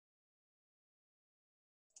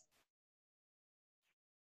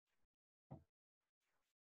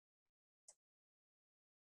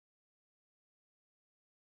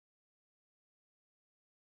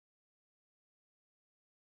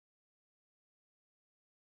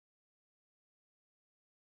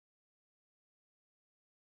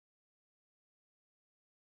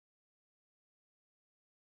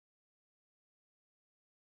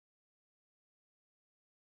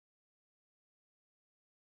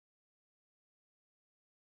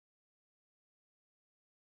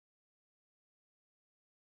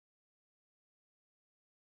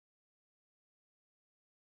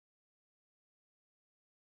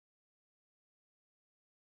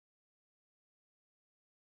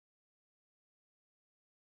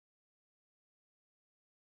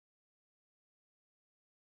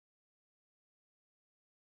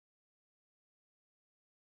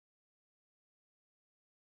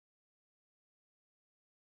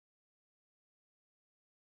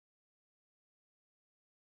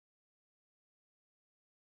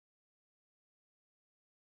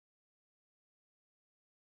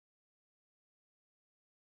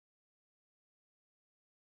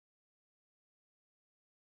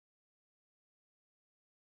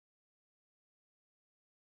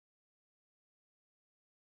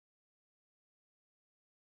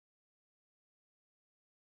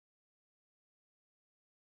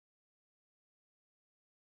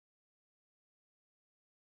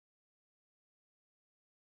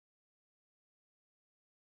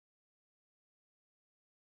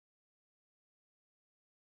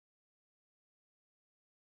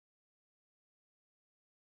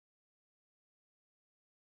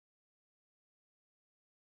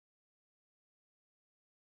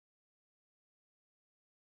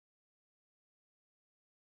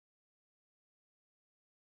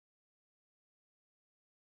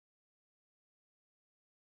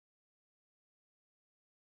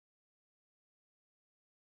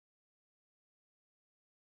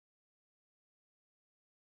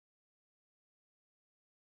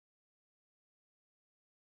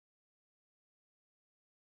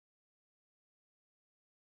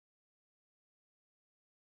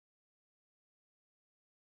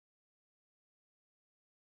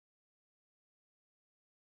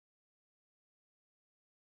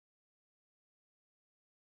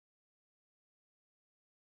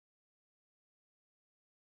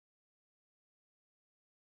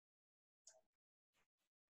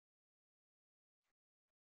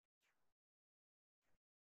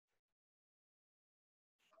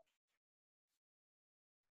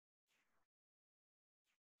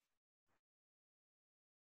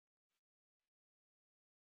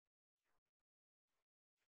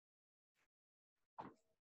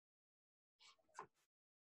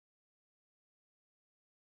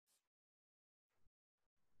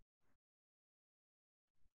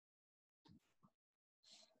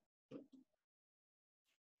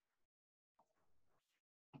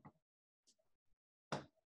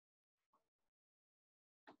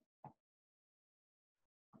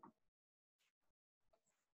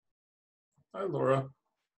Hi, Laura.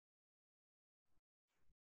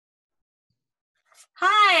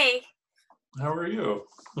 Hi, How are you?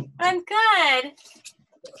 I'm good.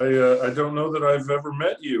 I don't know that I've ever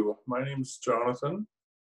met you. My name's Jonathan.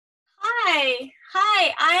 Hi.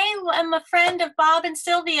 I am a friend of Bob and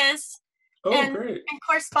Sylvia's, Oh, and great. of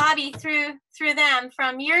course Bobby through them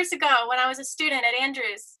from years ago when I was a student at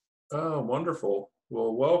Andrews. Oh, wonderful.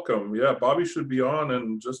 Well, welcome. Yeah, Bobby should be on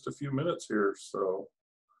in just a few minutes here, so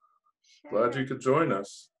glad you could join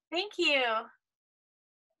us. Thank you.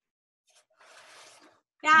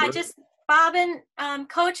 Yeah, just Bob and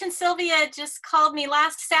Coach and Sylvia just called me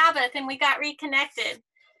last Sabbath and we got reconnected.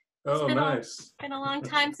 Oh, nice. Been a long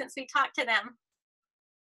time since we talked to them.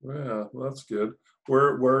 Yeah, well, that's good.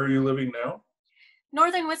 Where are you living now?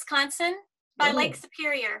 Northern Wisconsin by Lake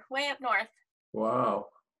Superior, way up north. Wow.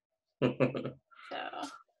 So.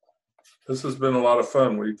 This has been a lot of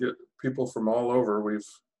fun. We get people from all over. We've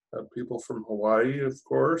had people from Hawaii, of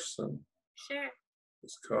course, and Sure.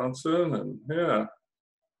 Wisconsin, and yeah,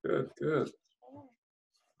 good.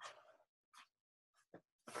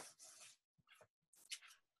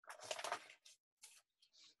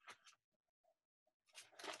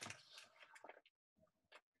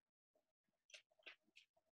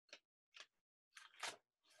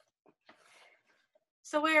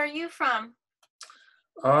 So where are you from?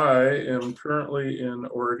 I am currently in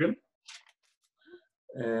Oregon,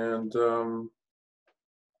 and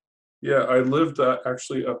yeah, I lived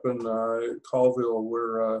actually up in Colville,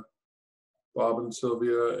 where Bob and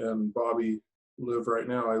Sylvia and Bobby live right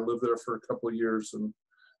now. I lived there for a couple of years and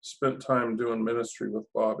spent time doing ministry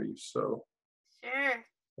with Bobby. So Sure.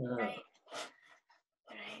 yeah. Right.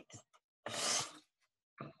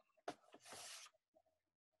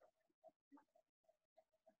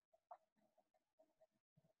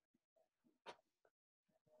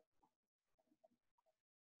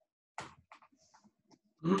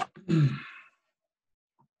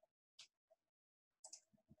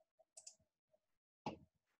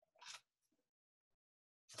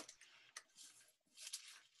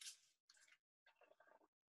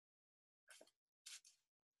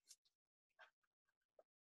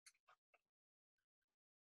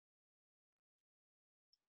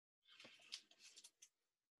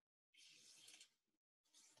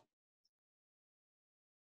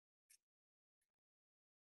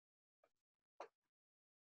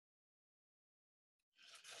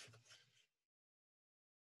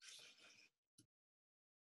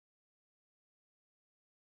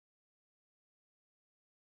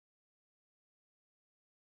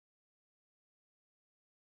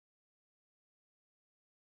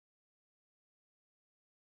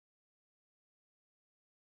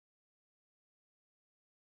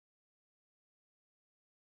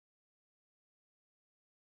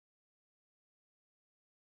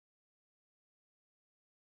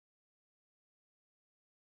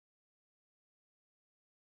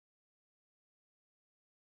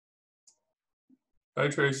 Hi,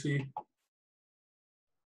 Tracy.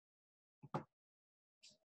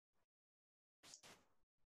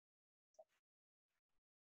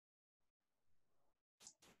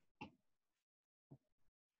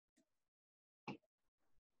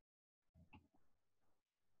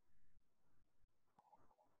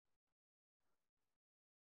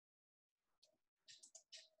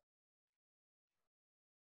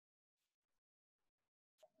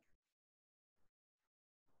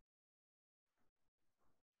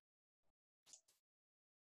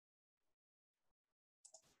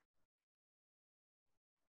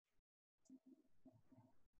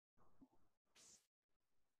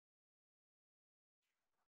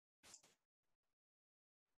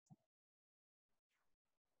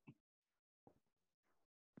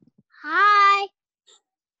 Hi.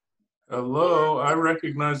 Hello. I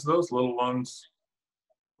recognize those little ones.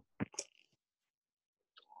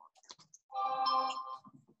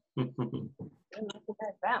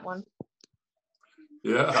 That one.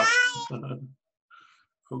 Yeah.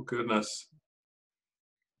 Oh, goodness.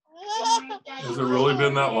 Has it really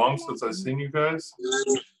been that long since I've seen you guys?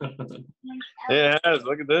 It has.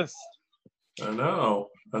 Look at this. I know.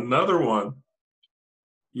 Another one.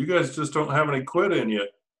 You guys just don't have any quit in you.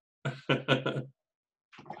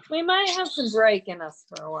 We might have some break in us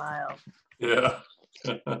for a while. Yeah.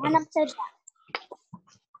 One upside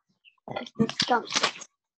down.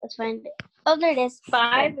 Let's find it. Oh, there it is.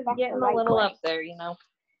 5 is getting a little up there, you know.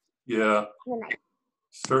 Yeah.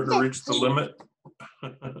 Starting to reach the limit.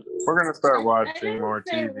 We're gonna start watching more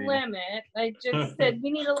I TV. Limit. I just said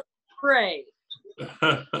we need a little break.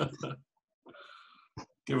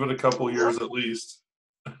 Give it a couple years at least.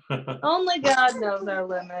 Only God knows our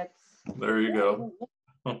limits. There you go.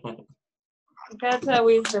 That's how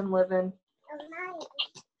we've been living.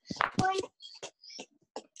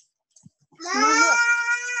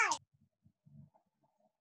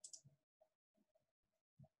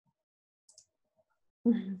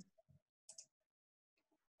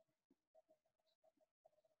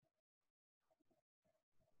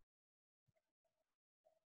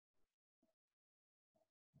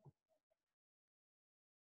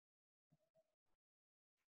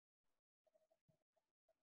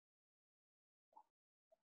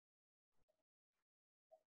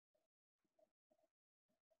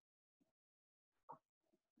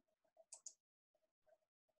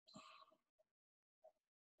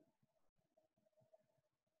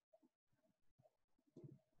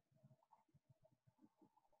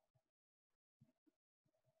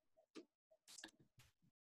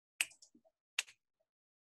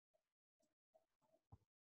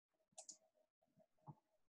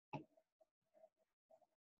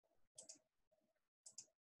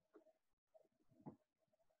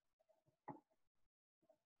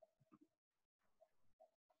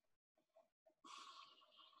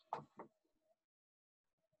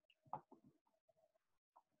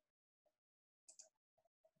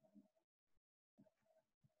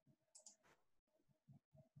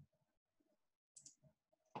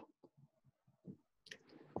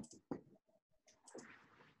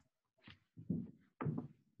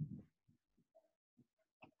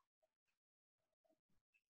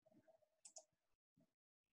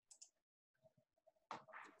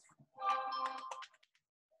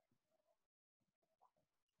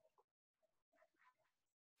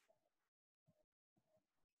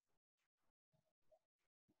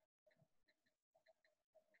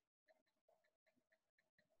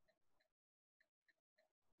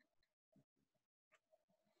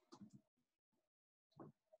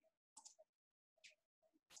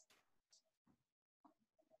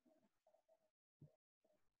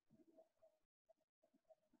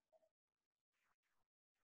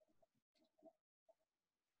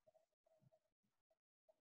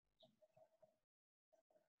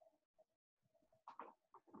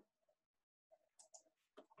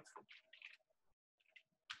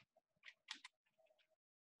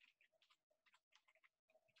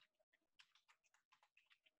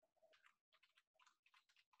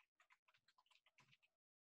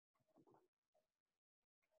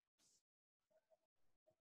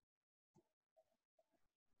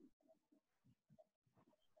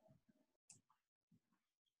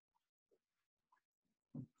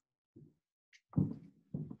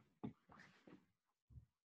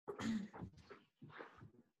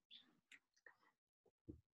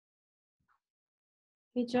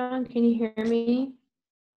 Hey, John, can you hear me?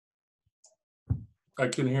 I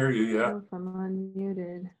can hear you, I yeah. don't know if I'm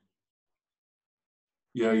unmuted.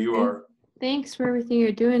 Yeah, you are. Thanks for everything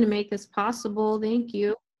you're doing to make this possible. Thank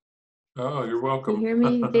you. Oh, you're Can welcome. you hear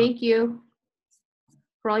me? Thank you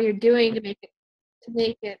for all you're doing to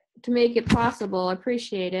make it possible. I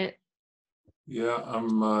appreciate it. Yeah,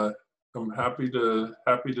 I'm happy to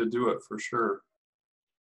do it for sure.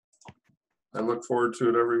 I look forward to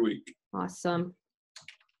it every week. Awesome.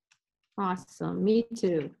 Awesome. Me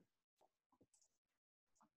too.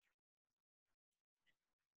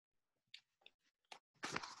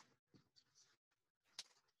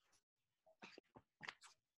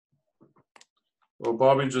 Well,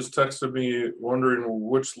 Bobby just texted me wondering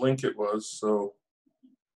which link it was, so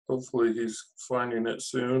hopefully he's finding it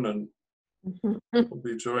soon and will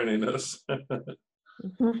be joining us.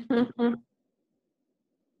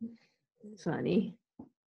 Funny.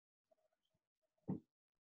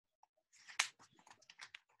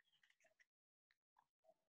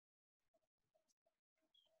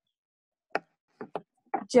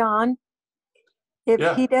 John, if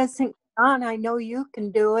Yeah. he doesn't get on, I know you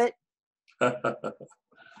can do it.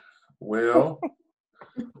 Well,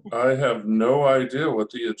 I have no idea what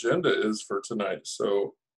the agenda is for tonight,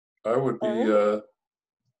 so I would be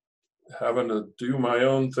having to do my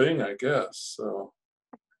own thing, I guess. So,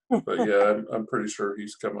 but yeah, I'm pretty sure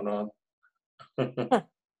he's coming on.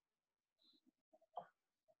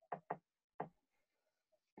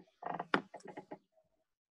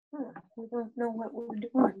 We don't know what we're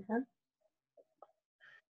doing, huh?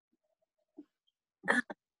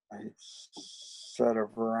 I said a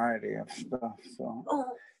variety of stuff, so Oh,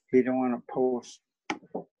 he don't want to post.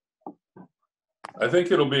 I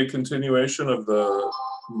think it'll be a continuation of the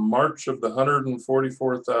March of the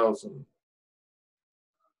 144,000.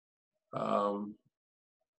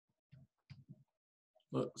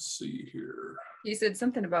 Let's see here. You said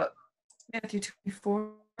something about Matthew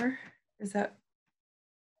 24. Is that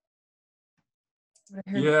what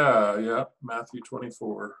I heard? Yeah, Matthew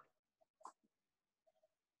 24.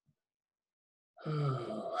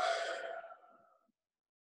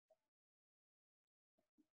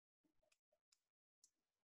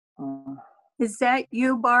 Is that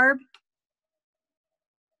you, Barb?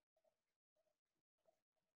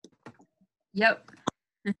 Yep.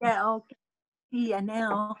 Yeah, okay. Yeah,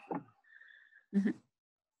 now.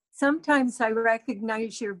 Sometimes I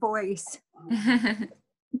recognize your voice.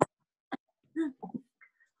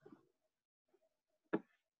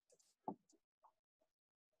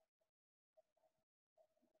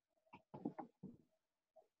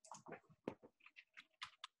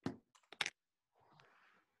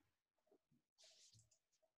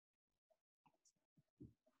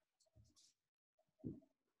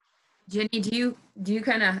 Jenny, do you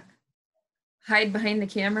kind of hide behind the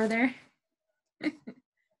camera there?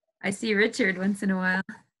 I see Richard once in a while.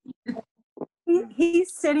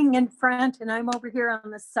 He's sitting in front and I'm over here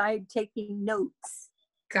on the side taking notes.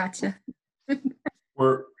 Gotcha.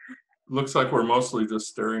 Looks like we're mostly just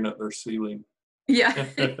staring at their ceiling. Yeah.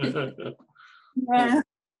 Yeah,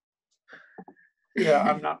 Yeah,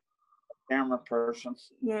 I'm not a camera person.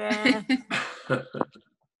 yeah.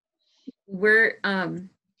 We're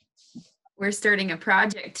starting a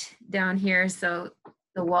project down here, so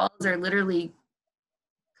the walls are literally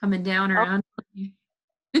coming down around me.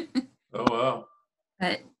 Oh, wow.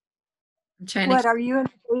 But I'm trying What, to, are you in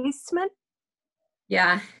the basement?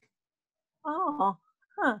 yeah, Oh,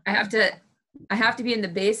 huh. I have to be in the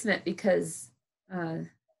basement because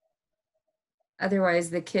otherwise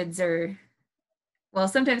the kids are, well,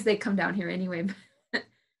 sometimes they come down here anyway, but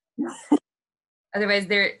otherwise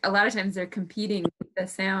a lot of times they're competing with the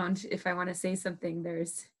sound. If I want to say something,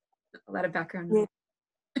 there's a lot of background noise.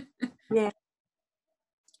 Yeah.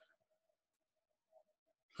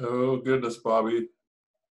 Oh, goodness, Bobby.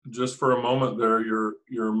 Just for a moment there,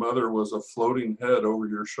 your mother was a floating head over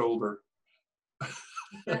your shoulder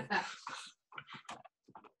because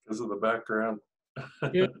of the background.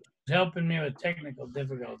 She was helping me with technical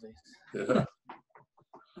difficulties. Yeah.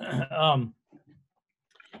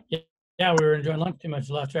 Yeah, we were enjoying lunch too much,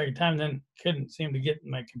 lost track of time, then couldn't seem to get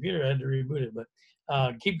my computer. I had to reboot it, but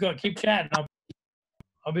keep going, keep chatting.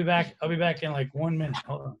 I'll be back. I'll be back in like 1 minute.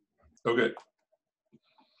 Hold on. Okay.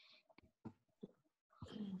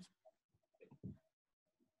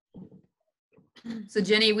 So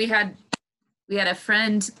Jenny, we had a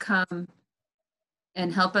friend come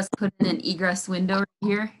and help us put in an egress window right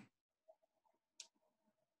here.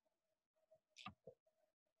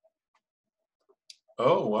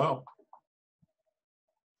 Oh, wow.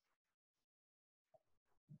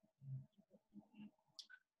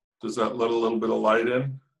 Does that let a little bit of light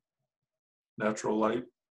in? Natural light?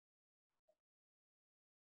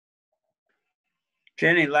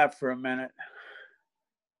 Jenny left for a minute,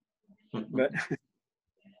 but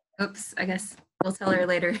Oops, I guess we'll tell her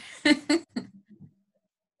later.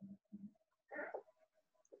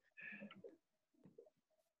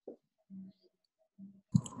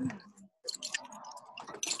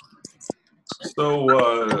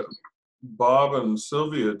 So, Bob and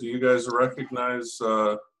Sylvia, do you guys recognize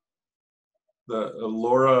that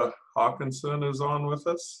Laura Hawkinson is on with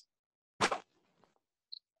us? Do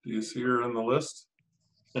you see her in the list?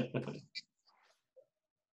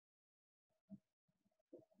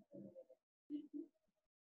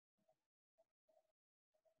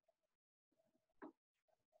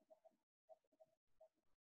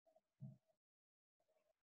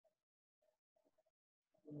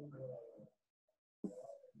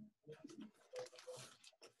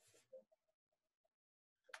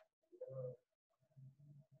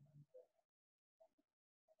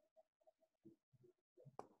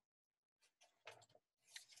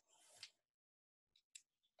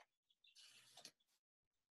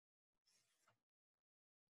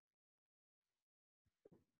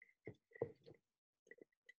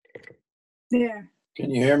 There.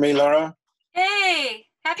 can you hear me, Laura? Hey,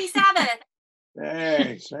 happy Sabbath.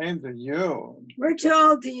 Hey, same to you. We're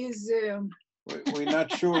told to use Zoom. We're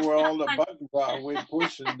not sure where all the buttons are. We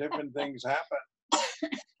push and different things happen.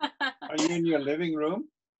 Are you in your living room?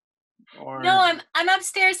 Or No, I'm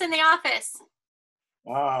upstairs in the office.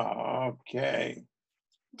 oh, okay.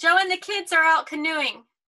 Joe and the kids are out canoeing.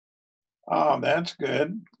 Oh, that's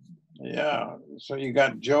good. Yeah. So you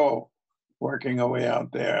got Joe working away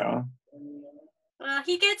out there. Huh?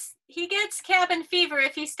 He gets cabin fever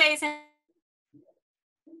if he stays in.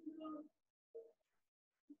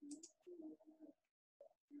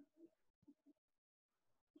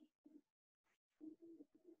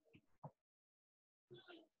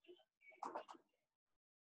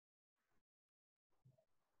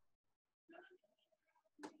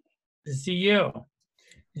 To see you.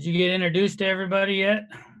 Did you get introduced to everybody yet?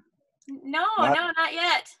 No, Not- no, not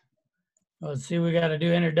yet. Let's see, we got to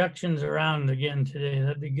do introductions around again today.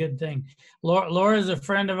 That'd be a good thing. Laura's a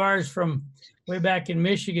friend of ours from way back in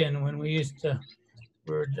Michigan when we used to,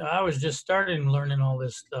 I was just starting learning all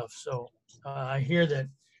this stuff. So I hear that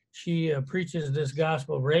she preaches this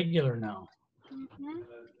gospel regular now. Mhm.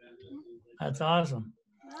 That's awesome.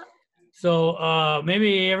 Yep. So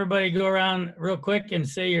maybe everybody go around real quick and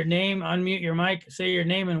say your name, unmute your mic, say your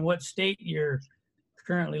name and what state you're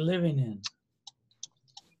currently living in.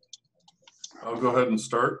 I'll go ahead and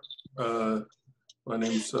start. My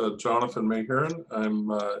name's Jonathan Mayheron.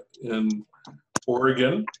 I'm in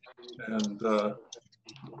Oregon, and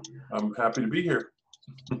I'm happy to be here.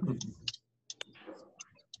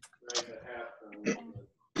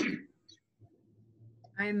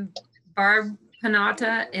 I'm Barb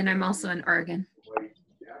Panata, and I'm also in Oregon.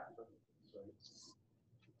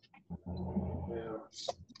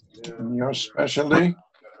 And your specialty?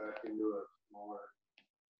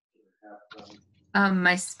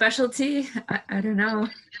 My specialty, I don't know.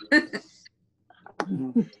 I'm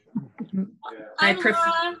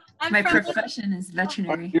Laura. I'm My from profession is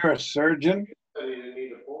veterinary. You're a surgeon?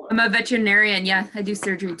 I'm a veterinarian. Yeah, I do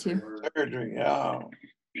surgery too. Surgery, yeah.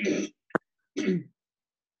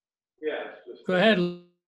 Go ahead.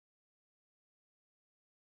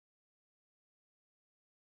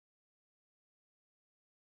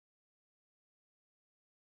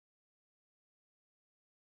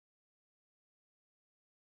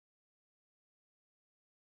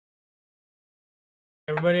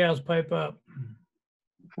 Everybody else pipe up.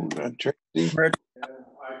 Tracy?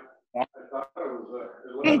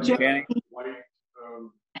 Hey, Jenny.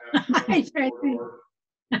 Hi, Tracy.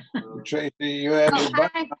 Tracy, you have your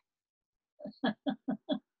button. Hi.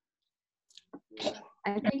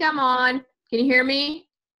 I think I'm on. Can you hear me?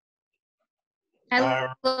 Hello.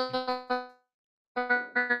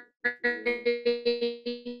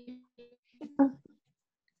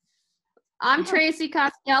 I'm Tracy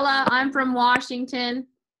Costello. I'm from Washington.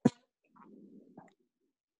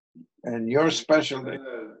 And your specialty?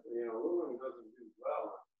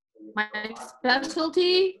 My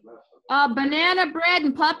specialty, banana bread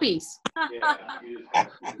and puppies.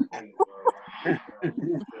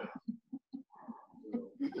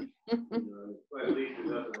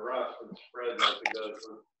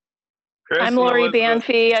 I'm Lori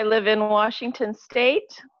Banfi. I live in Washington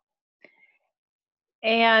State.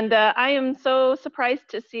 And I am so surprised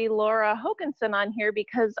to see Laura Hoganson on here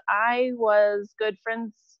because I was good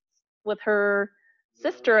friends with her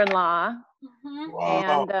sister-in-law. Mhm.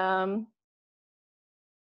 Wow. And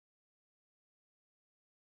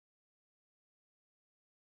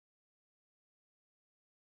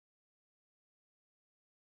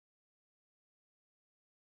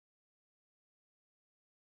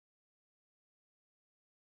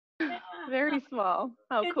very small.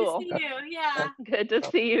 How Good cool. to see you. Yeah. Good to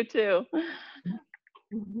see you too.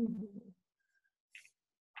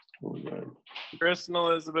 Chris and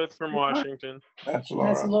Elizabeth from Washington. That's That's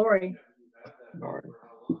Laura. Lori. Lori.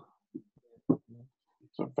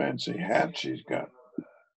 It's a fancy hat she's got.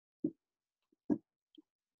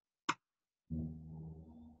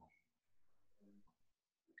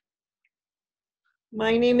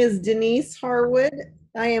 My name is Denise Harwood.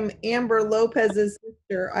 I am Amber Lopez's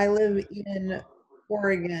sister. I live in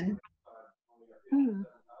Oregon.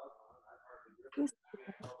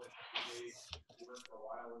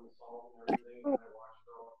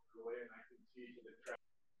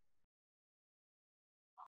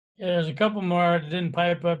 Yeah, there's a couple more that didn't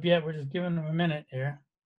pipe up yet. We're just giving them a minute here.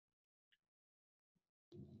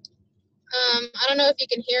 I don't know if you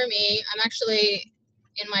can hear me. I'm actually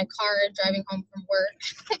in my car driving home from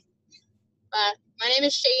work. But my name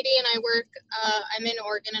is Shady and I work, I'm in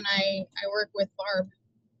Oregon and I work with Barb.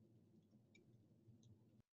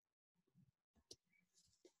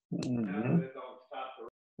 Mhm.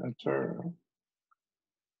 That's her.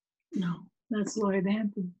 No, that's Lori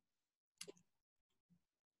Banfi.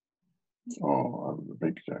 Oh, the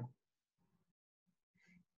picture.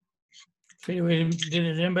 See,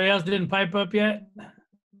 did anybody else didn't pipe up yet?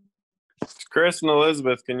 Chris and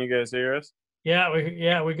Elizabeth, can you guys hear us? Yeah,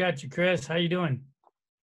 we got you, Chris. How you doing?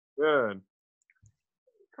 Good.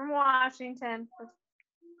 From Washington.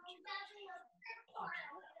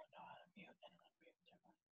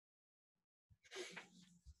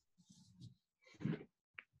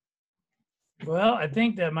 Well, I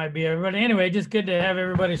think that might be everybody. Anyway, just good to have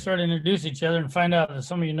everybody sort of introduce each other and find out that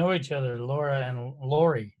some of you know each other, Laura and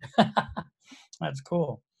Lori. That's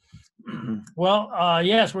cool. Well,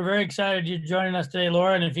 yes, we're very excited you're joining us today,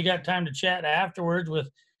 Laura. And if you got time to chat afterwards with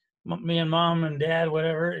me and mom and dad,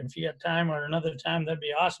 whatever, if you got time or another time, that'd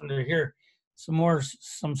be awesome to hear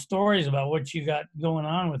some stories about what you got going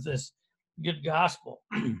on with this good gospel.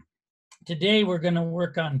 Today we're going to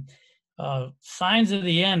work on signs of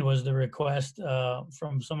the end was the request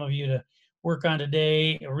from some of you to work on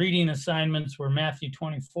today. Reading assignments were Matthew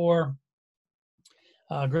 24,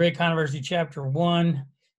 Great Controversy chapter 1,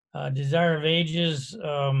 Desire of Ages.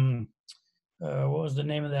 What was the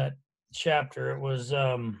name of that chapter? It was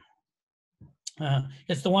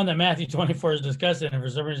it's the one that Matthew 24 is discussing, and for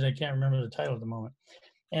some reason I can't remember the title at the moment.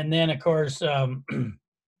 And then of course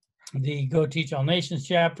the Go Teach All Nations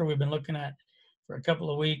chapter we've been looking at for a couple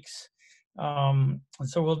of weeks. And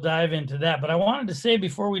so we'll dive into that. But I wanted to say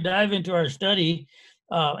before we dive into our study,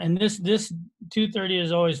 and this 2:30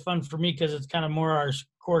 is always fun for me because it's kind of more our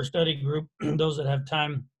core study group, those that have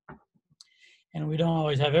time. And we don't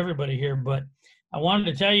always have everybody here, but I wanted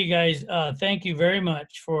to tell you guys, thank you very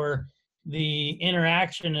much for the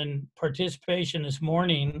interaction and participation this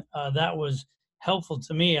morning. That was helpful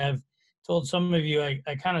to me. I've told some of you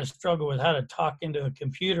I kind of struggle with how to talk into a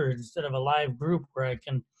computer instead of a live group where I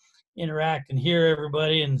can interact and hear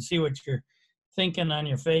everybody and see what you're thinking on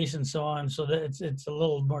your face and so on. So that it's a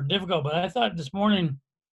little more difficult. But I thought this morning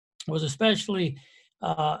was especially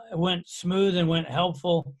went smooth and went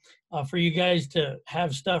helpful for you guys to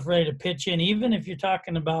have stuff ready to pitch in, even if you're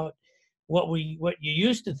talking about what you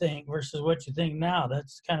used to think versus what you think now.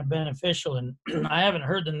 That's kind of beneficial. And I haven't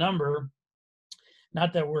heard the number.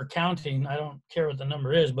 Not that we're counting, I don't care what the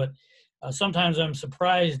number is, but sometimes I'm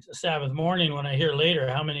surprised Sabbath morning when I hear later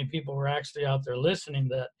how many people were actually out there listening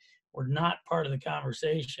that were not part of the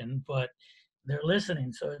conversation, but they're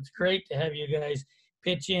listening. So it's great to have you guys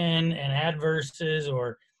pitch in and add verses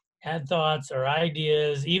or add thoughts or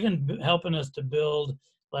ideas, even helping us to build,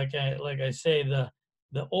 like I say, the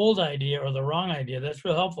old idea or the wrong idea. That's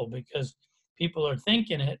real helpful because people are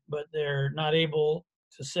thinking it, but they're not able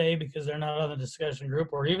to say because they're not on the discussion group,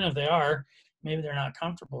 or even if they are, maybe they're not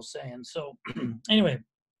comfortable saying. So anyway,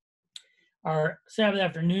 our Sabbath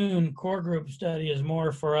afternoon core group study is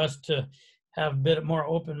more for us to have a bit more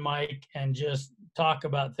open mic and just talk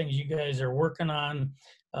about things you guys are working on,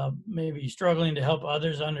 maybe struggling to help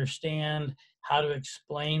others understand how to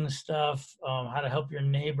explain stuff, how to help your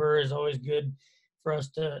neighbor is always good for us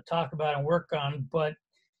to talk about and work on. But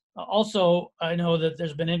also, I know that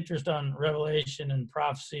there's been interest on Revelation and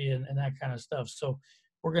prophecy and that kind of stuff. So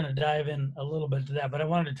we're going to dive in a little bit to that. But I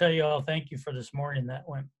wanted to tell you all thank you for this morning. That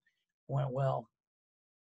went well.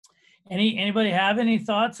 Anybody have any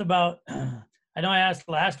thoughts about? I know I asked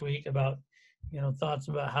last week about thoughts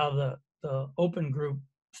about how the open group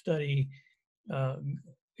study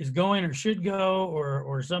is going or should go,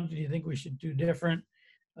 or something you think we should do different.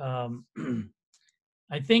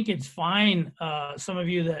 I think it's fine. Some of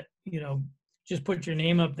you that, just put your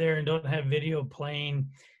name up there and don't have video playing,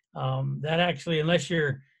 that actually, unless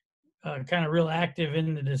you're kind of real active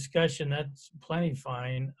in the discussion, that's plenty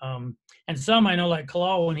fine. And some I know, like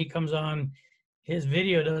Kalal, when he comes on, his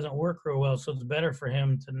video doesn't work real well, so it's better for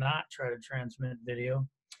him to not try to transmit video.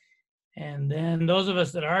 And then those of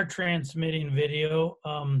us that are transmitting video,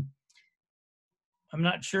 I'm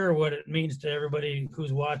not sure what it means to everybody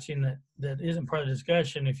who's watching that isn't part of the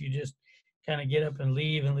discussion if you just kind of get up and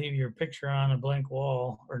leave your picture on a blank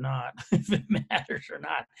wall or not, if it matters or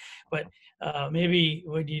not. But maybe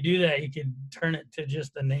when you do that, you can turn it to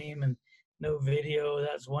just the name and no video.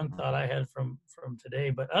 That's one thought I had from today.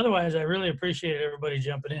 But otherwise, I really appreciate everybody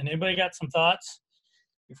jumping in. Anybody got some thoughts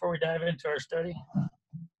before we dive into our study?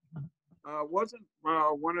 Wasn't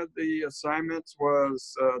one of the assignments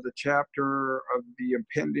was the chapter of the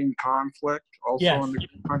impending conflict also Yes. on the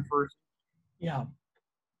controversy? Yeah.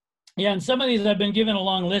 Yeah, and some of these I've been given a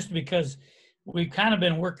long list because we've kind of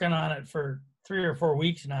been working on it for 3 or 4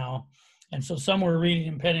 weeks now. And so some were reading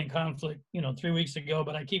impending conflict, 3 weeks ago,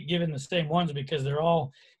 but I keep giving the same ones because they're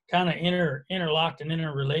all kind of interlocked and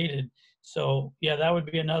interrelated. So yeah, that would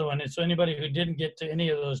be another one. And so anybody who didn't get to any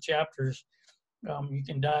of those chapters, you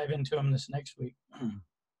can dive into them this next week.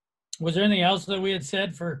 Was there anything else that we had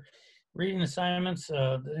said for reading assignments?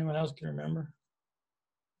 That anyone else can remember?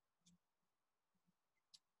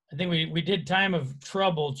 I think we did time of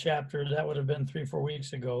trouble chapter. That would have been 3 or 4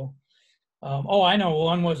 weeks ago. I know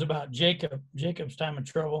one was about Jacob's time of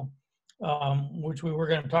trouble, which we were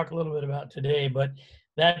going to talk a little bit about today. But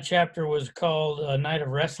that chapter was called Night of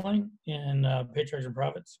Wrestling in Patriarchs and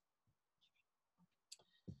Prophets.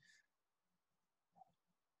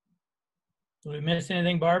 Did we miss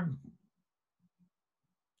anything, Barb?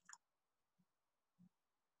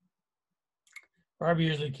 Barb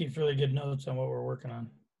usually keeps really good notes on what we're working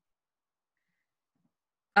on.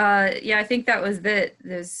 Yeah, I think that was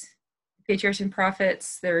those patriarchs and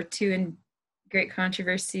prophets. There were two in great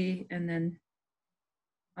controversy, and then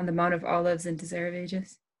on the Mount of Olives and Desire of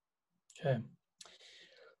Ages. Okay.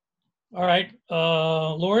 All right.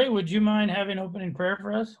 Lori, would you mind having opening prayer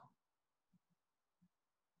for us?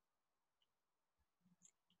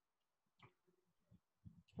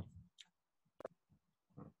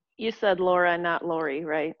 You said Laura, not Lori,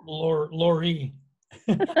 right? Lori.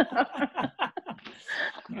 If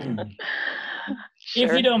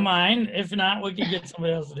Sure. you don't mind. If not, we can get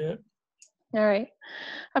somebody else to do it. All right.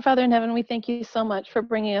 Our Father in heaven, we thank you so much for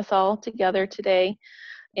bringing us all together today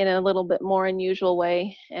in a little bit more unusual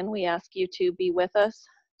way. And we ask you to be with us,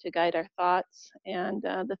 to guide our thoughts and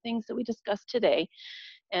the things that we discussed today.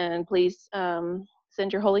 And please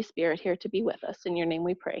send your Holy Spirit here to be with us. In your name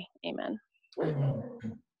we pray. Amen. Amen.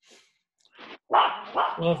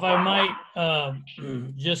 Well, if I might,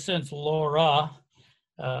 just since Laura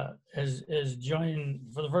has joined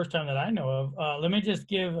for the first time that I know of, let me just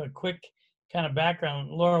give a quick kind of background.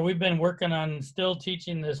 Laura, we've been working on still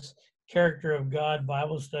teaching this character of God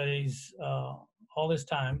Bible studies all this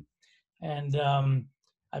time. And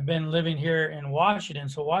I've been living here in Washington.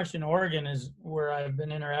 So Washington, Oregon is where I've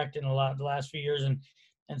been interacting a lot the last few years. And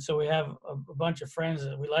so we have a bunch of friends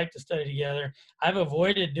that we like to study together. I've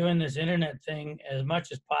avoided doing this internet thing as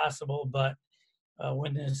much as possible, but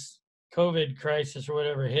when this COVID crisis or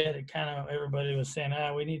whatever hit, it kind of, everybody was saying,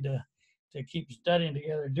 we need to keep studying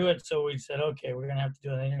together, do it. So we said, okay, we're going to have to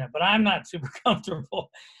do it on the internet. But I'm not super comfortable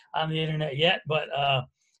on the internet yet. But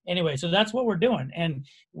anyway, so that's what we're doing. And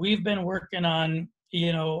we've been working on,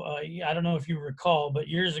 I don't know if you recall, but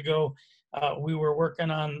years ago, we were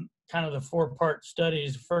working on kind of the 4-part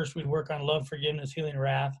studies. First, we'd work on love, forgiveness, healing,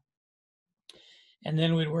 wrath. And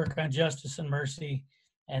then we'd work on justice and mercy.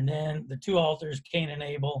 And then the 2 altars, Cain and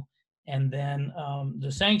Abel. And then the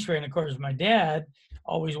sanctuary. And of course, my dad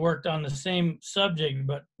always worked on the same subject,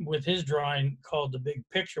 but with his drawing called the big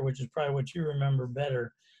picture, which is probably what you remember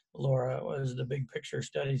better, Laura, was the big picture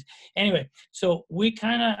studies. Anyway, so we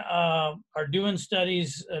kind of are doing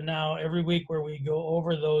studies now every week where we go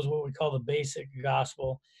over those, what we call the basic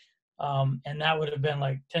gospel. And that would have been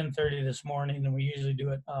like 10:30 this morning, and we usually do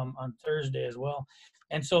it on Thursday as well.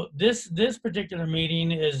 And so this particular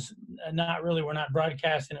meeting is not really, we're not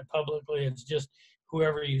broadcasting it publicly. It's just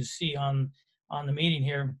whoever you see on the meeting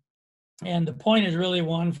here. And the point is really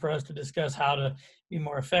one for us to discuss how to be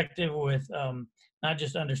more effective with not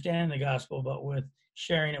just understanding the gospel, but with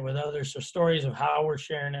sharing it with others. So stories of how we're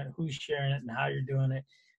sharing it, who's sharing it, and how you're doing it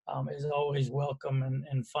is always welcome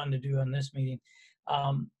and fun to do on this meeting.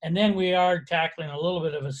 And then we are tackling a little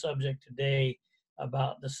bit of a subject today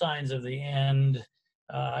about the signs of the end.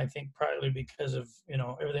 I think partly because of,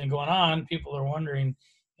 everything going on, people are wondering,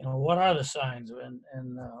 what are the signs?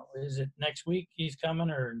 And is it next week he's coming,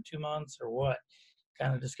 or in 2 months, or what?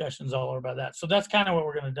 Kind of discussions all about that. So that's kind of what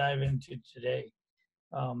we're going to dive into today.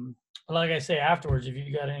 Like I say, afterwards, if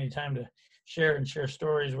you got any time to share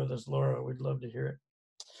stories with us, Laura, we'd love to hear it.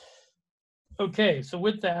 Okay, so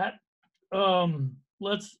with that,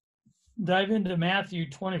 let's dive into Matthew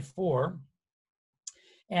 24.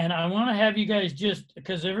 And I want to have you guys, just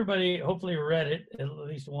because everybody hopefully read it at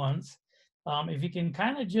least once, if you can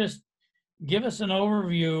kind of just give us an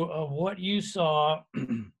overview of what you saw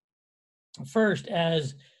first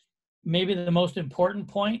as maybe the most important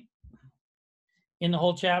point in the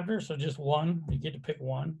whole chapter. So just one, you get to pick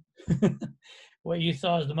one. What you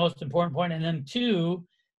saw as the most important point, and then 2,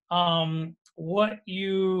 what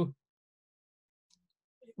you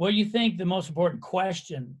think the most important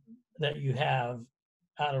question that you have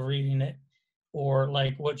out of reading it, or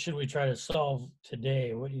like, what should we try to solve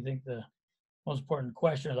today? What do you think the most important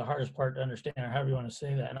question, or the hardest part to understand, or however you want to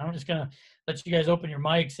say that? And I'm just going to let you guys open your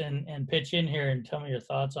mics and pitch in here and tell me your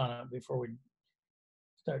thoughts on it before we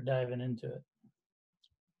start diving into it.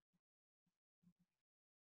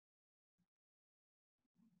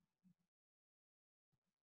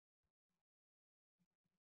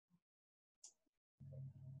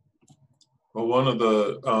 Well, one of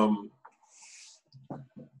the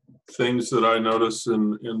things that I notice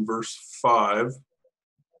in verse 5,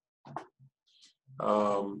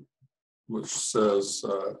 which says,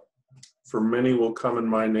 for many will come in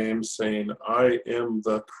my name, saying, I am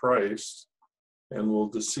the Christ, and will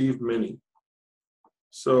deceive many.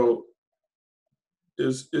 So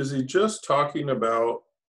is he just talking about,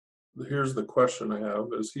 here's the question I have,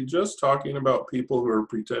 is he just talking about people who are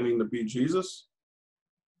pretending to be Jesus?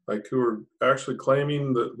 Like, who are actually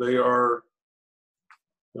claiming that they are,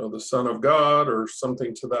 the Son of God, or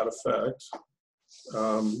something to that effect,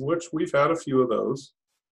 which we've had a few of those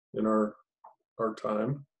in our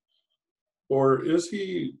time. Or is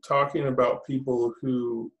he talking about people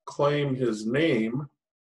who claim his name,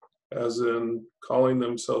 as in calling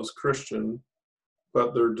themselves Christian,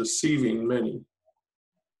 but they're deceiving many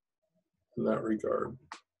in that regard?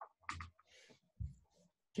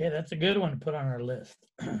 Okay, that's a good one to put on our list.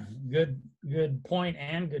 Good point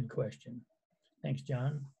and good question. Thanks,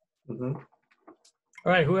 John. Mm-hmm. All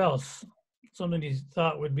right, who else? Something you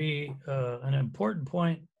thought would be an important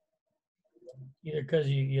point, either because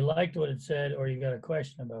you liked what it said or you got a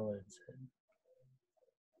question about what it said.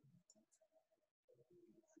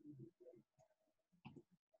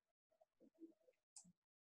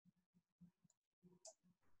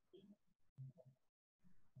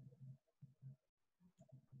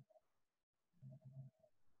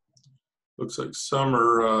 Looks like some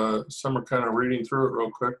are kind of reading through it real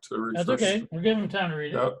quick to refresh. That's okay. We're giving them time to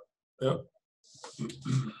read it. Yep. Yep.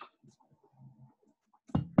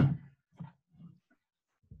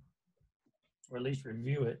 Or at least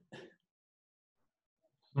review it.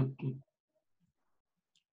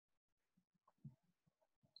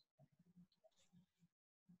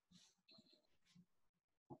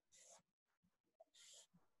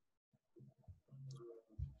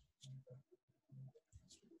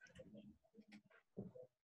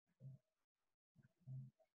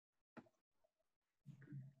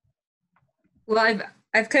 Well,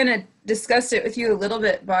 I've kind of discussed it with you a little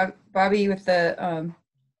bit, Bobby, with the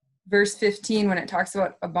verse 15 when it talks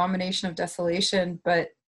about abomination of desolation.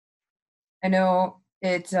 But I know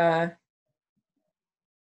it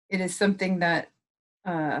is something that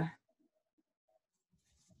that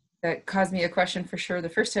caused me a question for sure the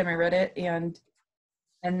first time I read it, and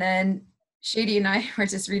then Shady and I were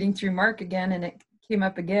just reading through Mark again, and it came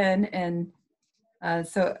up again, and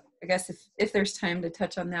so I guess if there's time to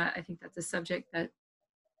touch on that, I think that's a subject that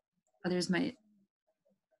others might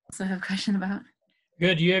also have a question about.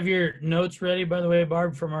 Good. Do you have your notes ready, by the way,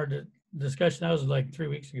 Barb, from our discussion? That was like 3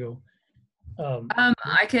 weeks ago.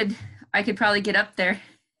 I could probably get up there.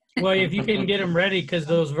 Well, if you can get them ready, because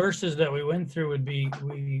those verses that we went through would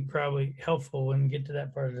be probably helpful when we get to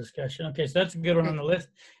that part of the discussion. Okay, so that's a good one on the list.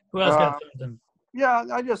 Who else got something? Yeah,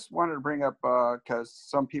 I just wanted to bring up, because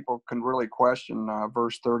some people can really question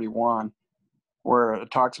verse 31, where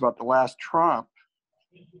it talks about the last trump,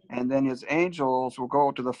 and then his angels will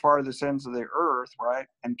go to the farthest ends of the earth, right,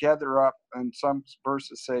 and gather up, and some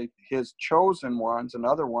verses say his chosen ones, and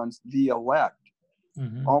other ones the elect.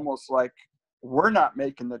 Mm-hmm. Almost like we're not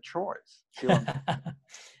making the choice.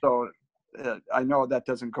 So I know that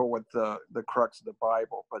doesn't go with the crux of the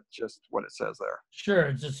Bible, but just what it says there. Sure,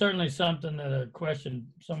 it's certainly something that a question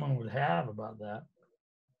someone would have about that.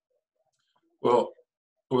 Well,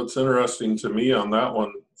 what's interesting to me on that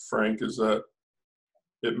one, Frank, is that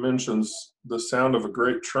it mentions the sound of a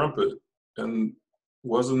great trumpet. And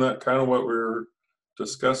wasn't that kind of what we were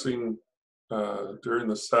discussing during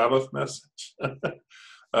the Sabbath message?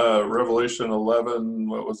 Revelation 11,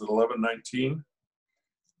 what was it, 11:19?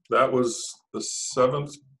 That was the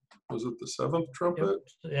seventh, was it the seventh trumpet?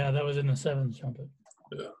 Yep. Yeah, that was in the seventh trumpet.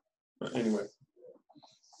 Yeah, anyway.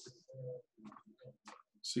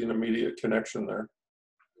 See an immediate connection there.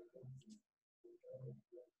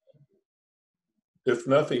 If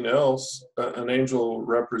nothing else, an angel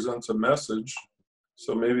represents a message.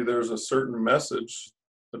 So maybe there's a certain message,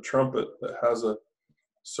 a trumpet that has a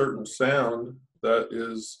certain sound that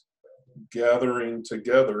is gathering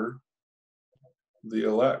together the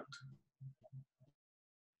elect.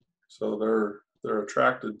 So they're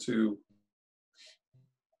attracted to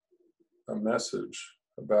a message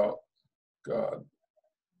about God.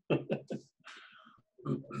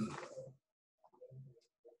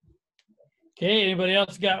 Okay, anybody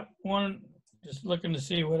else got one? Just looking to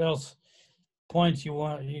see what else points you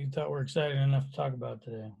thought were exciting enough to talk about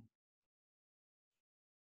today.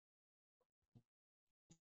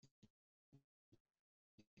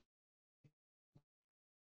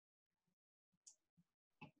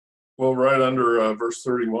 Well, right under verse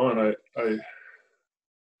 31, I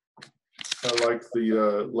like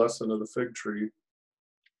the lesson of the fig tree.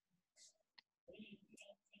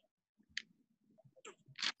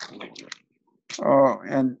 Oh,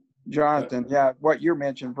 and Jonathan, yeah, what you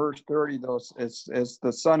mentioned, verse 30, though, is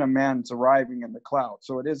the Son of Man's arriving in the cloud.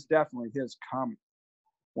 So it is definitely his coming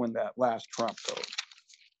when that last trump goes.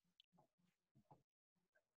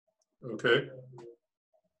 Okay.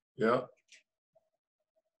 Yeah.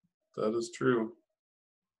 That is true.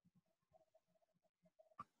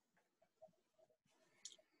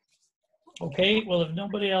 Okay, well, if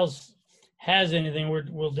nobody else has anything,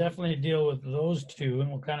 we'll definitely deal with those two, and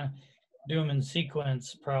we'll kind of do them in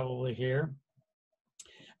sequence probably here.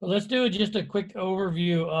 But let's do just a quick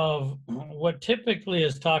overview of what typically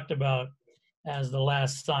is talked about as the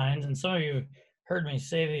last signs, and some of you heard me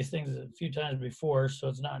say these things a few times before, so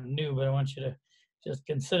it's not new, but I want you to just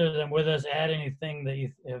consider them with us, add anything that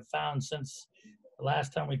you have found since the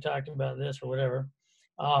last time we talked about this or whatever.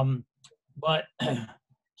 But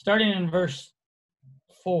starting in verse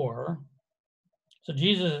 4, so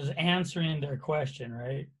Jesus is answering their question,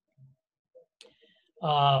 right?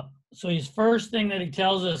 So his first thing that he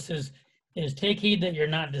tells us is take heed that you're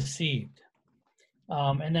not deceived.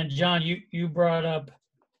 And then John, you brought up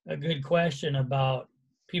a good question about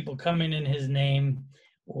people coming in his name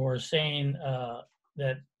or saying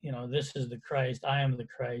that, you know, this is the Christ, I am the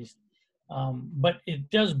Christ. But it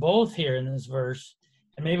does both here in this verse,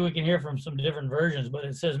 and maybe we can hear from some different versions, but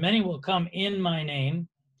it says, many will come in my name.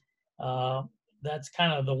 That's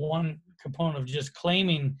kind of the one component of just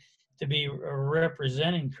claiming to be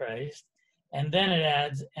representing Christ. And then it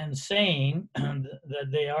adds, and saying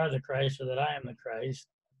that they are the Christ or that I am the Christ.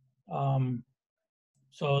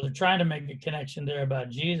 So they're trying to make a connection there about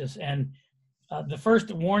Jesus. And the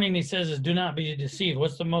first warning he says is, do not be deceived.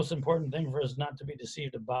 What's the most important thing for us not to be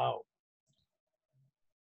deceived about?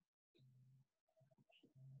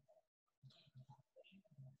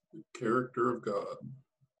 The character of God.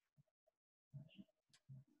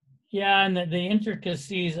 Yeah, and the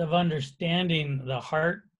intricacies of understanding the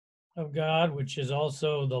heart of God, which is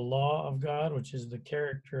also the law of God, which is the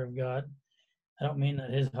character of God. I don't mean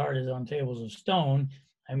that his heart is on tables of stone.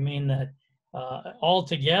 I mean that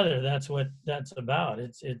altogether, that's what that's about.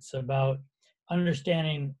 It's about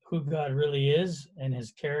understanding who God really is and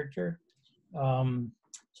his character.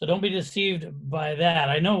 So don't be deceived by that.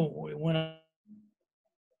 I know when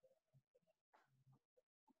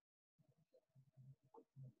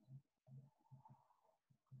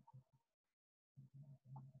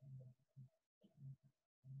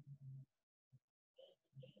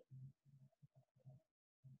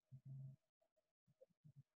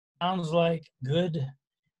sounds like good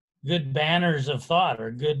banners of thought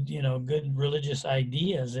or good religious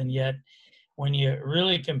ideas, and yet when you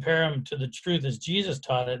really compare them to the truth as Jesus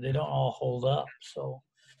taught it, they don't all hold up. So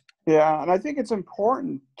yeah, and I think it's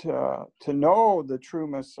important to know the true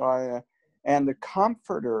Messiah and the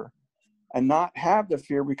Comforter and not have the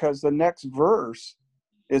fear, because the next verse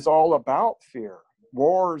is all about fear.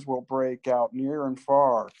 Wars will break out near and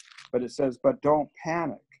far, but it says, but don't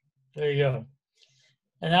panic. There you go.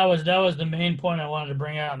 And that was the main point I wanted to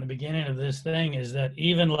bring out in the beginning of this thing, is that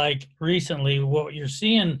even like recently, what you're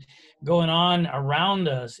seeing going on around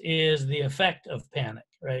us is the effect of panic,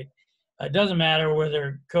 right? It doesn't matter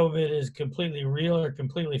whether COVID is completely real or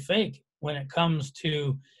completely fake when it comes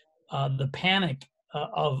to the panic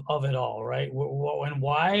of it all, right? And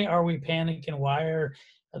why are we panicking? Why are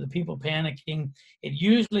the people panicking? It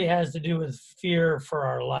usually has to do with fear for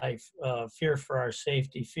our life, fear for our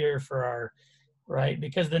safety, fear for our right?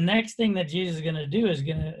 Because the next thing that Jesus is going to do is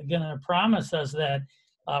going to promise us that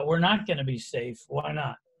we're not going to be safe. Why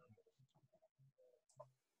not?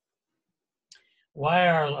 Why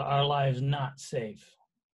are our lives not safe?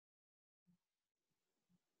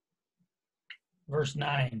 Verse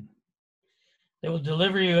 9. They will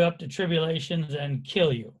deliver you up to tribulations and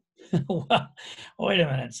kill you. Well, wait a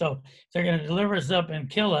minute. So if they're going to deliver us up and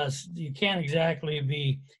kill us, you can't exactly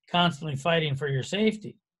be constantly fighting for your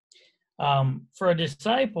safety. For a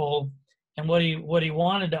disciple, and what he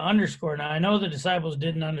wanted to underscore. Now, I know the disciples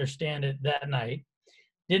didn't understand it that night,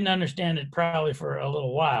 didn't understand it probably for a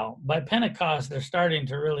little while. By Pentecost, they're starting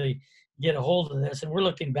to really get a hold of this, and we're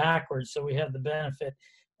looking backwards, so we have the benefit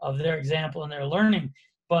of their example and their learning.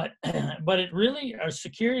 But it really, our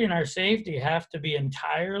security and our safety have to be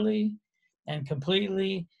entirely and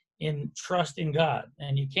completely in trusting God.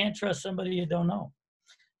 And you can't trust somebody you don't know.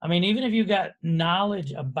 I mean, even if you got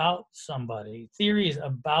knowledge about somebody, theories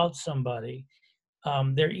about somebody,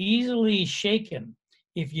 they're easily shaken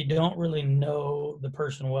if you don't really know the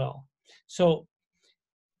person well. So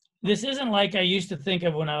this isn't like I used to think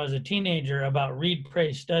of when I was a teenager about read,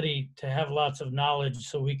 pray, study to have lots of knowledge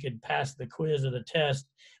so we could pass the quiz or the test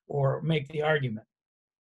or make the argument.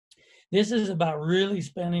 This is about really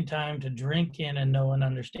spending time to drink in and know and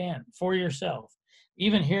understand for yourself.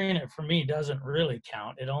 Even hearing it from me doesn't really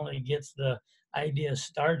count. It only gets the idea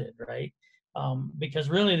started, right? Because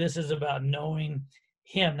really this is about knowing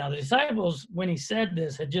him. Now the disciples, when he said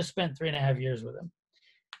this, had just spent 3.5 years with him.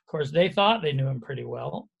 Of course, they thought they knew him pretty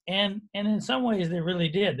well. And in some ways they really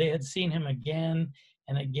did. They had seen him again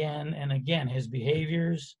and again and again. His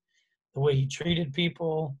behaviors, the way he treated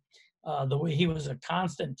people, the way he was a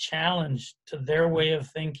constant challenge to their way of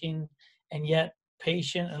thinking, and yet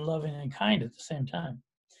patient and loving and kind at the same time.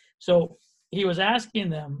 So he was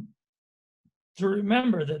asking them, to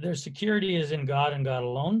remember that their security is in God and God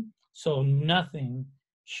alone. So nothing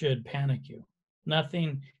should panic you.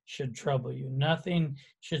 Nothing should trouble you. Nothing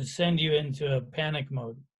should send you into a panic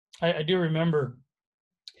mode. I do remember,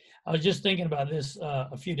 I was just thinking about this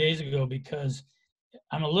a few days ago, because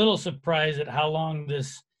I'm a little surprised at how long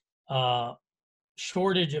this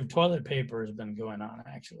shortage of toilet paper has been going on,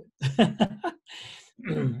 actually.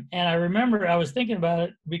 And I remember, I was thinking about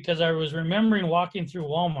it because I was remembering walking through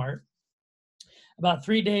Walmart about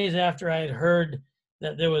 3 days after I had heard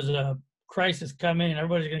that there was a crisis coming and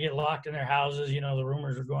everybody's going to get locked in their houses. You know, the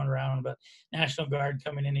rumors were going around about National Guard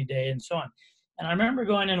coming any day and so on. And I remember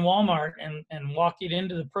going in Walmart and walking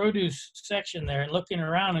into the produce section there and looking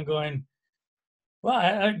around and going, well,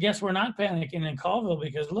 I guess we're not panicking in Colville,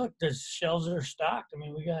 because look, the shelves are stocked. I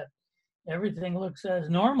mean, we got everything looks as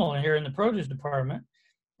normal here in the produce department.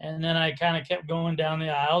 And then I kind of kept going down the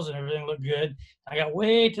aisles and everything looked good. I got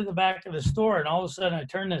way to the back of the store, and all of a sudden I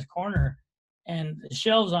turned this corner and the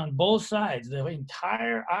shelves on both sides, the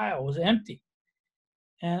entire aisle was empty.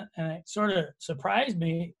 And it sort of surprised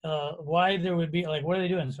me why there would be, like, what are they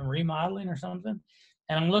doing? Some remodeling or something?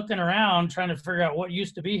 And I'm looking around trying to figure out what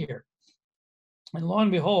used to be here. And lo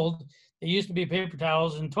and behold, it used to be paper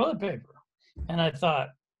towels and toilet paper. And I thought,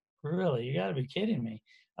 really, you got to be kidding me.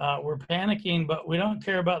 We're panicking, but we don't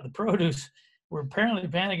care about the produce. We're apparently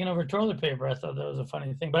panicking over toilet paper. I thought that was a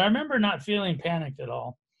funny thing. But I remember not feeling panicked at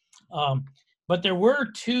all. But there were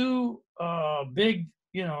two big,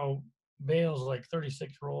 bales, like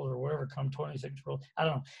 36 rolls or whatever, come 26 rolls. I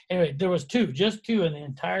don't know. Anyway, there was just two in the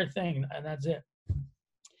entire thing, and that's it.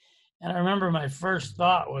 And I remember my first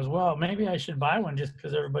thought was, well, maybe I should buy one just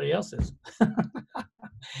because everybody else is.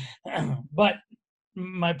 But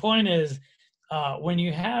my point is, when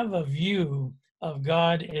you have a view of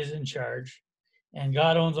God is in charge, and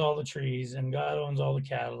God owns all the trees, and God owns all the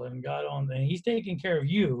cattle, and and He's taking care of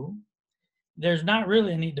you, there's not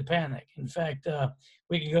really a need to panic. In fact,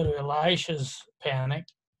 we could go to Elisha's panic.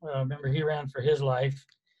 Remember, he ran for his life.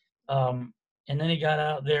 And then he got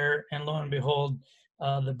out there, and lo and behold,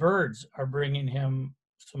 the birds are bringing him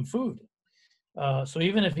some food. So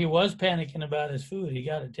even if he was panicking about his food, he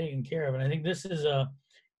got it taken care of. And I think this is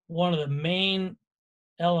one of the main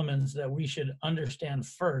elements that we should understand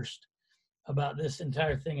first about this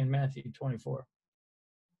entire thing in Matthew 24.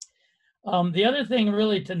 The other thing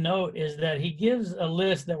really to note is that he gives a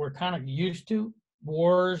list that we're kind of used to: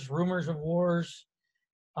 wars, rumors of wars.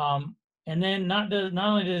 And then not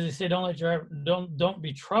only does he say don't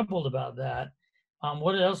be troubled about that.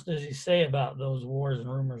 What else does he say about those wars and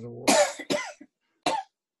rumors of wars?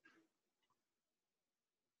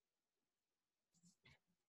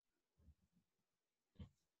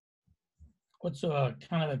 What's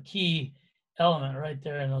kind of a key element right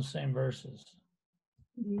there in those same verses?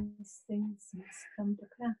 These things must come to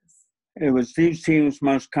pass. It was these things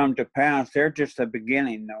must come to pass. They're just the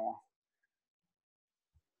beginning, though.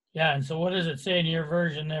 Yeah, and so what does it say in your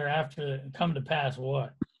version there after come to pass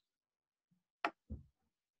what?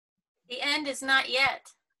 The end is not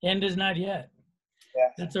yet. End is not yet. Yeah.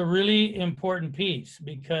 That's a really important piece,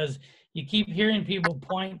 because you keep hearing people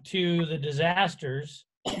point to the disasters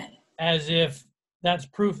as if that's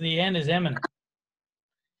proof the end is imminent.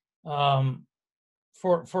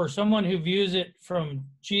 For someone who views it from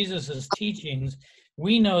Jesus's teachings,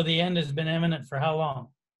 we know the end has been imminent for how long?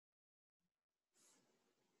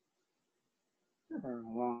 For a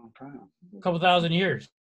long time. A couple thousand years.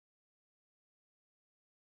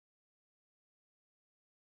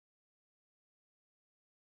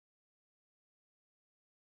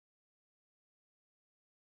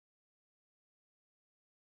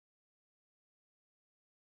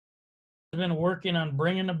 Been working on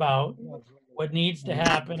bringing about what needs to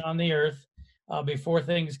happen on the earth before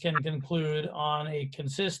things can conclude on a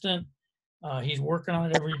consistent. He's working on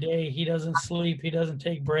it every day. He doesn't sleep. He doesn't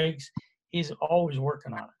take breaks. He's always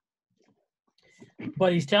working on it.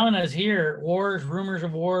 But he's telling us here, wars, rumors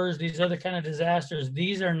of wars, these other kind of disasters,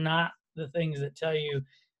 these are not the things that tell you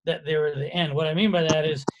that they're the end. What I mean by that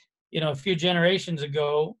is, a few generations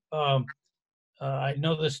ago, I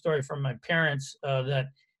know this story from my parents that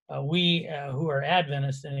we who are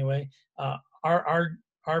Adventists anyway,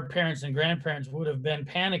 our parents and grandparents would have been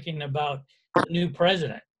panicking about the new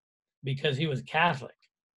president because he was Catholic,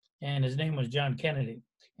 and his name was John Kennedy,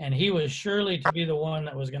 and he was surely to be the one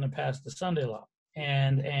that was going to pass the Sunday law,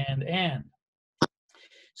 and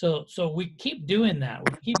so we keep doing that.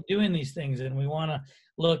 We keep doing these things, and we want to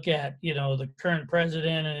look at the current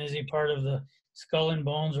president, and is he part of the Skull and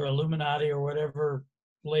Bones or Illuminati or whatever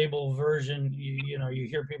label version you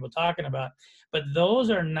hear people talking about. But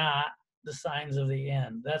those are not the signs of the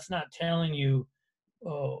end. That's not telling you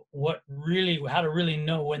how to really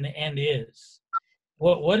know when the end is.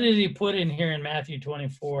 What did he put in here in Matthew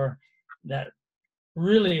 24 that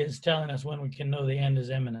really is telling us when we can know the end is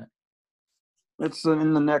imminent? It's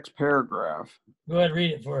in the next paragraph. Go ahead,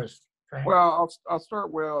 read it for us, Frank. Well, I'll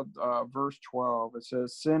start with verse 12. It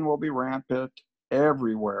says, sin will be rampant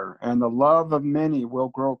everywhere, and the love of many will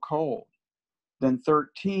grow cold. Then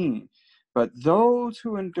 13, but those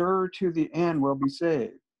who endure to the end will be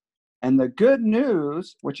saved. And the good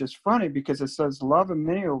news, which is funny because it says love of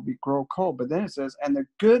many will grow cold, but then it says, and the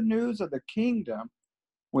good news of the kingdom,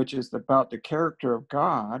 which is about the character of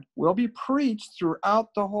God, will be preached throughout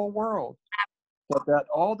the whole world, so that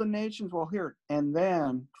all the nations will hear it, and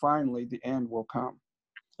then finally the end will come.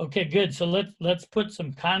 Okay, good. So let's put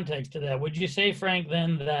some context to that. Would you say, Frank,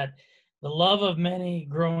 then that the love of many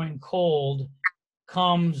growing cold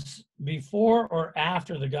comes before or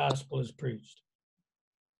after the gospel is preached?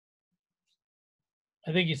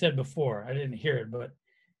 I think you said before. I didn't hear it, but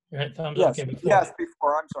right, thumbs up. Yes, Okay, before. yes,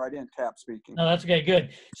 before. I'm sorry, I didn't tap speaking. No, that's okay, good.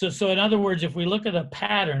 So in other words, if we look at a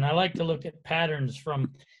pattern, I like to look at patterns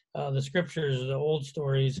from the scriptures, the old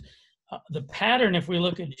stories. The pattern, if we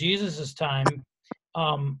look at Jesus's time,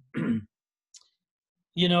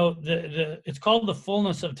 you know, it's called the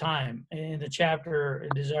fullness of time. In the chapter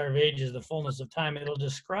Desire of Ages, the fullness of time, it'll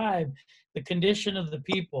describe the condition of the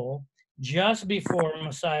people just before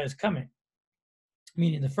Messiah's coming,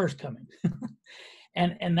 meaning the first coming.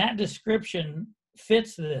 and that description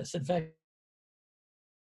fits this. In fact,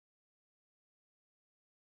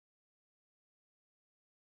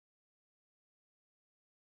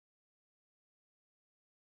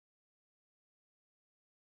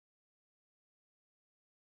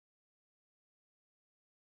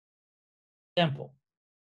 temple,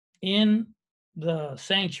 in the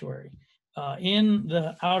sanctuary, in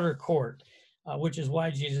the outer court, which is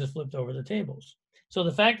why Jesus flipped over the tables. So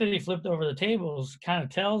the fact that he flipped over the tables kind of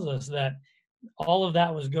tells us that all of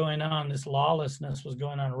that was going on, this lawlessness was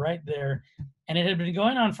going on right there, and it had been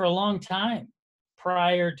going on for a long time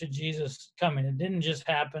prior to Jesus coming. It didn't just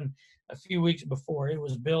happen a few weeks before. It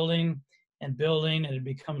was building and building, and it had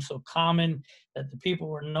become so common that the people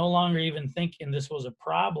were no longer even thinking this was a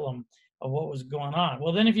problem of what was going on.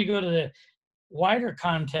 Well, then if you go to the wider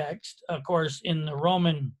context, of course, in the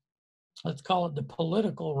Roman, let's call it the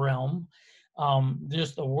political realm,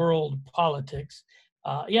 just the world politics,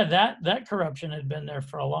 that corruption had been there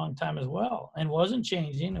for a long time as well and wasn't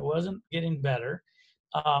changing. It wasn't getting better.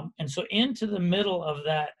 And so into the middle of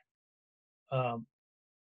that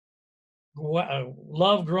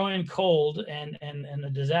love growing cold and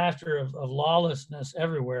the disaster of lawlessness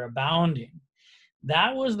everywhere abounding,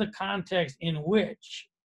 that was the context in which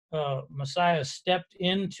Messiah stepped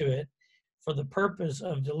into it for the purpose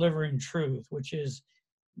of delivering truth, which is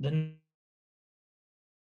the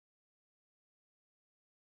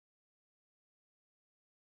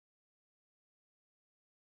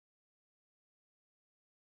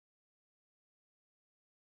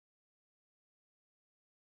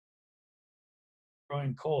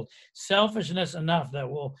growing cold. Selfishness enough that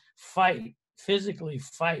will physically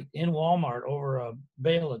fight in Walmart over a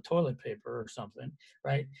bale of toilet paper or something,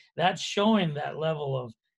 right? That's showing that level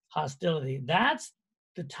of hostility. That's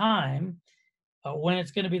the time when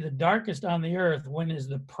it's going to be the darkest on the earth, when is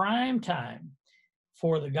the prime time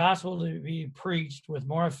for the gospel to be preached with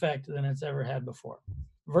more effect than it's ever had before,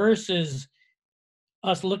 versus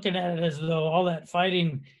us looking at it as though all that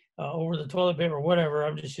fighting over the toilet paper or whatever,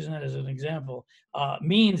 I'm just using that as an example,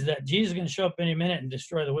 means that Jesus is going to show up any minute and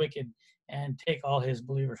destroy the wicked and take all his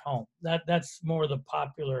believers home. That's more the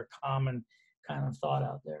popular, common kind of thought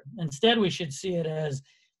out there. Instead, we should see it as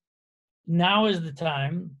now is the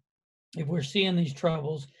time, if we're seeing these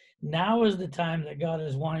troubles, now is the time that God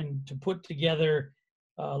is wanting to put together.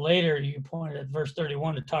 Later, you pointed at verse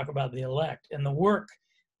 31 to talk about the elect and the work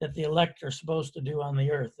that the elect are supposed to do on the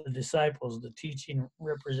earth, the disciples, the teaching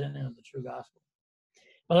representative of the true gospel.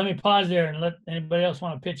 But let me pause there and let anybody else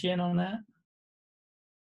want to pitch in on that.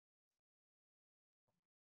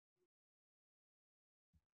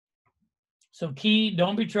 So key,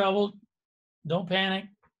 don't be troubled. Don't panic.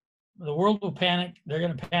 The world will panic. They're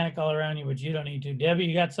going to panic all around you, but you don't need to. Debbie,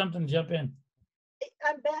 you got something? Jump in.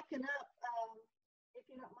 I'm backing up, if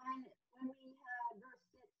you don't mind. When we had verse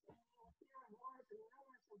 6, and you will hear of wars and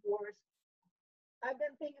rumors of wars, I've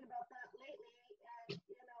been thinking about that lately,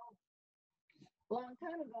 and a long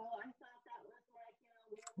time ago, I thought that was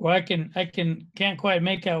like, Well, I can't quite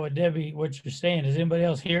make out what Debbie, what you're saying. Is anybody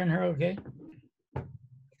else hearing her okay?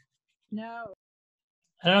 No.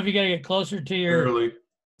 I don't know if you got to get closer to your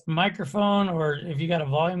microphone, or if you got a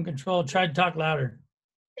volume control, try to talk louder.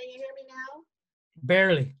 Can you hear me now?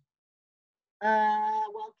 Barely.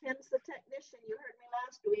 Well, Kim's the technician. You heard me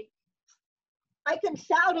last week. I can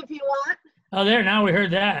shout if you want. Oh, there, now we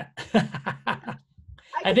heard that.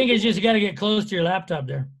 I think it's just you got to get close to your laptop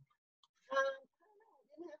there. I don't know.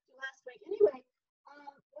 I didn't have to last week. Anyway,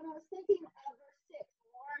 when I was thinking of verse 6,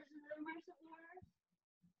 wars and rumors of wars,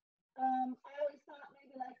 I always thought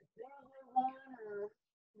maybe like World War I or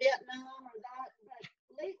Vietnam or that, but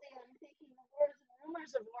lately I'm thinking of wars and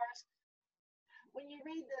rumors of wars. When you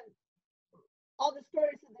read all the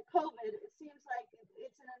stories of the COVID, it seems like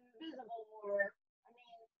it's an invisible war. I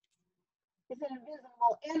mean, it's an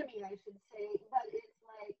invisible enemy, I should say, but it's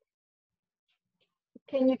like,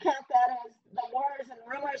 can you count that as the wars and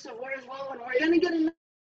rumors of wars? Well, when we're going to get enough.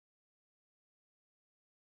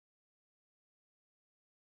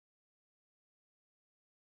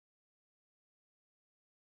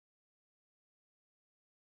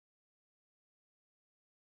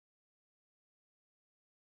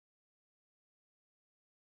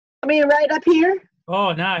 I mean, right up here.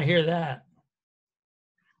 Oh, now I hear that.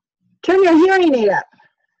 Turn your hearing aid up.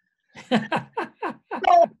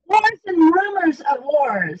 So, wars and rumors of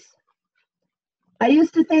wars. I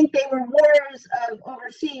used to think they were wars of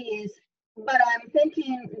overseas, but I'm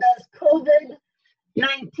thinking, does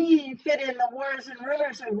COVID-19 fit in the wars and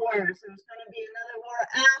rumors of wars? There's going to be another war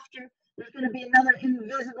after. There's going to be another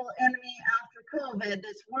invisible enemy after COVID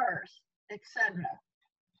that's worse, etc.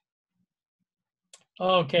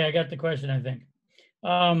 Okay, I got the question, I think.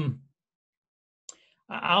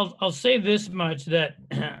 I'll say this much, that,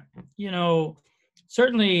 you know,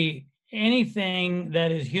 certainly anything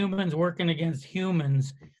that is humans working against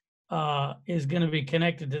humans is going to be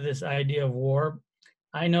connected to this idea of war.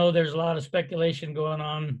 I know there's a lot of speculation going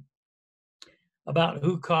on about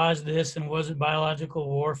who caused this and was it biological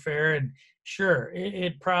warfare, and sure,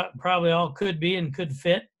 it probably all could be and could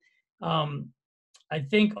fit. I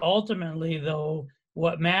think ultimately, though,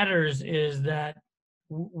 what matters is that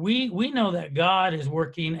we know that God is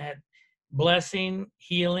working at blessing,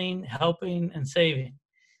 healing, helping, and saving.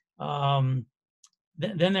 Then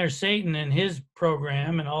there's Satan and his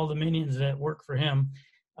program and all the minions that work for him.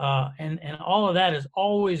 And all of that is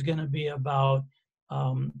always going to be about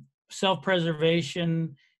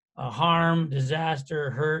self-preservation, harm,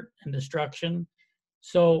 disaster, hurt, and destruction.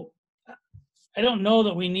 So I don't know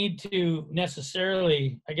that we need to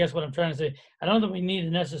necessarily, I guess what I'm trying to say, I don't know that we need to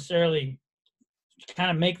necessarily kind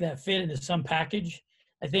of make that fit into some package.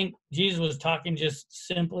 I think Jesus was talking just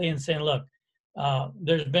simply and saying, look,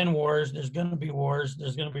 there's been wars, there's going to be wars,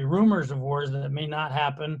 there's going to be rumors of wars that may not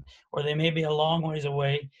happen, or they may be a long ways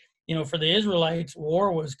away. You know, for the Israelites,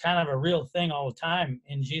 war was kind of a real thing all the time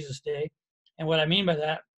in Jesus' day. And what I mean by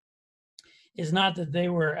that is not that they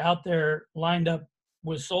were out there lined up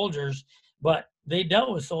with soldiers, but they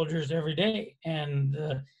dealt with soldiers every day. And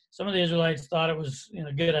some of the Israelites thought it was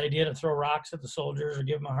a good idea to throw rocks at the soldiers or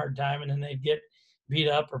give them a hard time, and then they'd get beat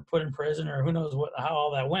up or put in prison, or who knows how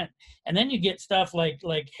all that went. And then you get stuff like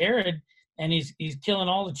Herod, and he's killing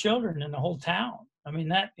all the children in the whole town. I mean,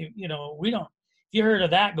 that, we don't, if you heard of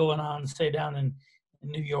that going on, say down in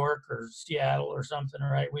New York or Seattle or something,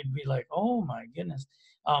 right, we'd be like, oh my goodness.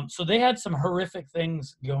 So they had some horrific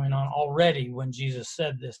things going on already when Jesus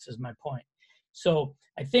said this, is my point. So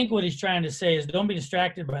I think what he's trying to say is, don't be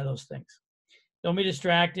distracted by those things. Don't be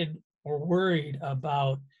distracted or worried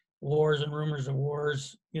about wars and rumors of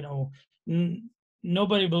wars.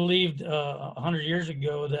 Nobody believed 100 years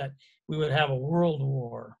ago that we would have a world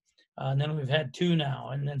war. And then we've had two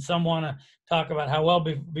now. And then some want to talk about how, well,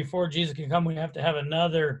 before Jesus can come, we have to have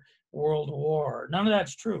another world war. None of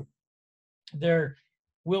that's true. There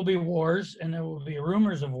will be wars and there will be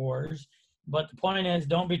rumors of wars. But the point is,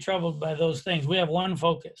 don't be troubled by those things. We have one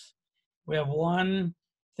focus. We have one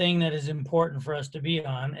thing that is important for us to be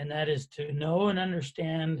on, and that is to know and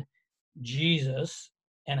understand Jesus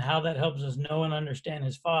and how that helps us know and understand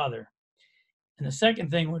his Father. And the second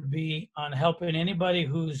thing would be on helping anybody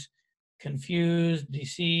who's confused,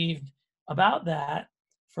 deceived about that,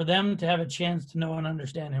 for them to have a chance to know and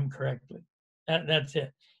understand him correctly. That's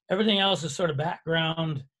it. Everything else is sort of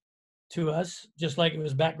background to us, just like it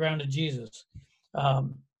was background to Jesus.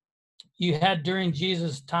 You had during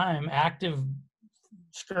Jesus' time active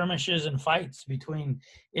skirmishes and fights between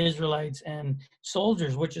Israelites and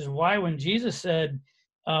soldiers, which is why when Jesus said,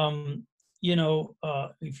 if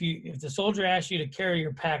the soldier asks you to carry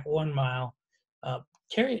your pack 1 mile,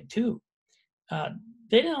 carry it 2.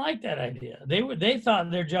 They didn't like that idea. They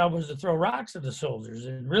thought their job was to throw rocks at the soldiers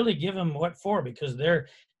and really give them what for, because they're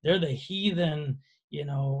the heathen,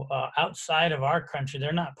 outside of our country.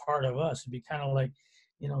 They're not part of us. It'd be kind of like,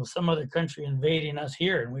 some other country invading us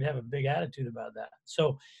here, and we'd have a big attitude about that.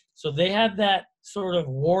 So they had that sort of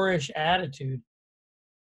warish attitude.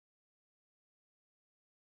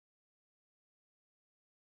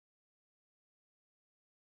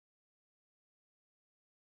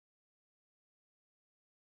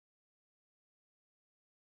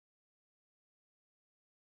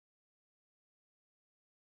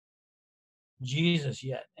 Jesus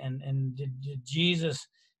yet, and did Jesus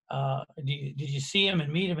did you see him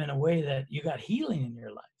and meet him in a way that you got healing in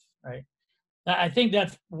your life, right? I think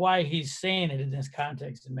that's why he's saying it in this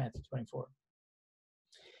context in Matthew 24.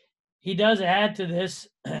 He does add to this.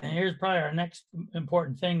 Here's probably our next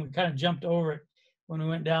important thing. We kind of jumped over it when we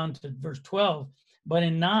went down to verse 12, but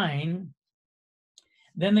in 9,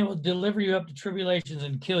 then they will deliver you up to tribulations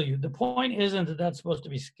and kill you. The point isn't that that's supposed to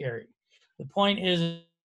be scary. The point is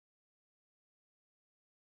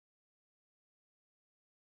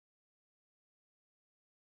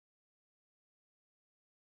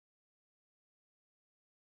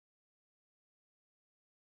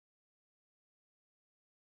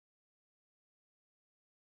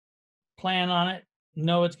plan on it,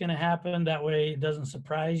 know it's going to happen. That way it doesn't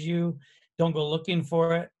surprise you. Don't go looking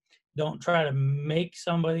for it. Don't try to make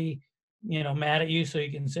somebody, mad at you so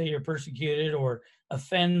you can say you're persecuted, or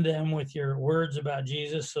offend them with your words about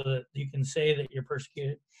Jesus so that you can say that you're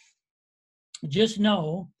persecuted. Just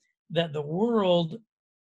know that the world,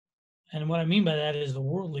 and what I mean by that is the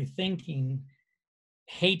worldly thinking,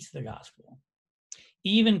 hates the gospel.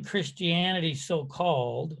 Even Christianity,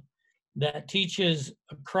 so-called, that teaches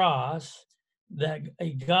a cross, that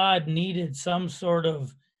a God needed some sort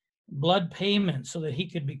of blood payment so that he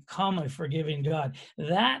could become a forgiving God.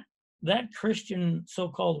 That Christian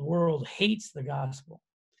so-called world hates the gospel.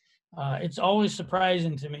 It's always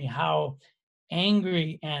surprising to me how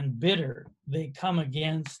angry and bitter they come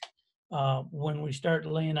against when we start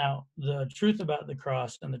laying out the truth about the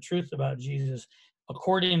cross and the truth about Jesus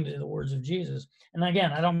according to the words of Jesus. And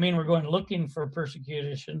again, I don't mean we're going looking for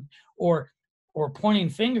persecution or pointing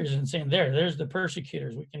fingers and saying, there's the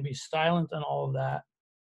persecutors. We can be silent on all of that.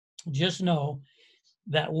 Just know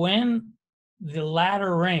that when the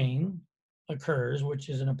latter rain occurs, which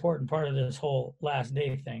is an important part of this whole last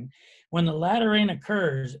day thing, when the latter rain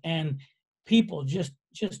occurs and people, just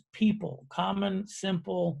people, common,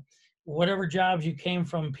 simple, whatever jobs you came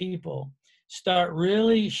from, people start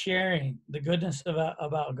really sharing the goodness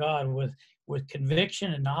about God with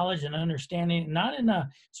conviction and knowledge and understanding, not in a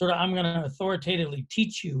sort of I'm going to authoritatively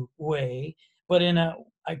teach you way, but in a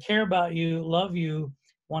I care about you, love you,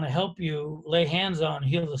 want to help you, lay hands on,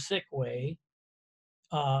 heal the sick way,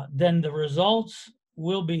 then the results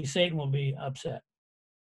will be Satan will be upset.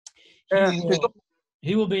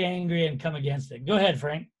 He will be angry and come against it. Go ahead,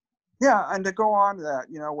 Frank. Yeah, and to go on to that,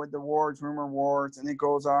 with the wars, rumor wars, and it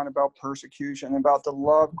goes on about persecution, about the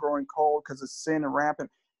love growing cold because of sin and rampant.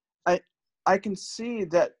 I can see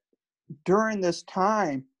that during this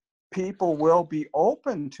time, people will be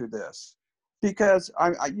open to this, because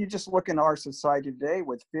you just look in our society today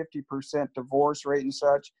with 50% divorce rate and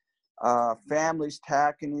such, families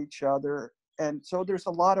attacking each other, and so there's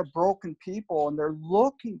a lot of broken people, and they're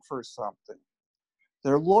looking for something.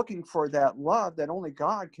 They're looking for that love that only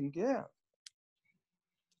God can give.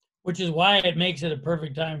 Which is why it makes it a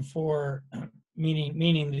perfect time for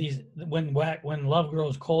meaning these when love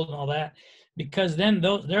grows cold and all that, because then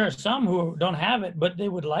there are some who don't have it, but they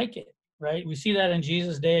would like it, right? We see that in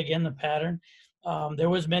Jesus' day again, the pattern. There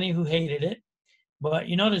was many who hated it, but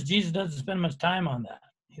you notice Jesus doesn't spend much time on that.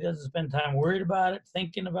 He doesn't spend time worried about it,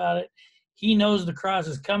 thinking about it. He knows the cross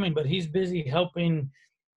is coming, but he's busy helping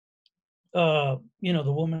the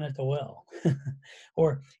woman at the well,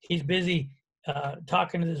 or he's busy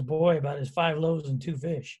talking to this boy about his 5 loaves and 2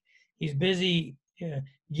 fish. He's busy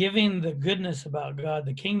giving the goodness about God,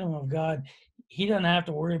 the kingdom of God. He doesn't have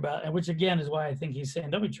to worry about it, which again is why I think he's saying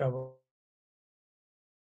there'll be trouble.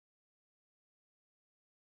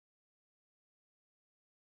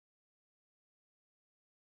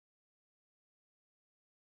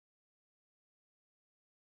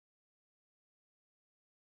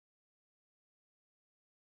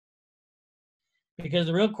 Because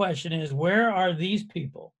the real question is, where are these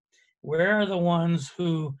people? Where are the ones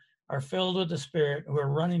who are filled with the Spirit, who are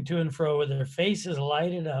running to and fro with their faces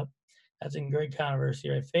lighted up? That's in great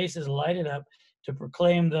controversy, right? Faces lighted up to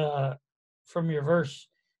proclaim from your verse,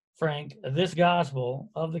 Frank, this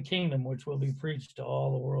gospel of the kingdom, which will be preached to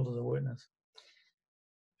all the world as a witness.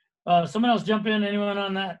 Someone else jump in, anyone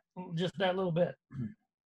on that, just that little bit?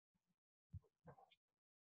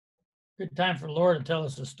 Good time for Laura to tell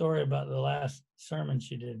us a story about the last sermon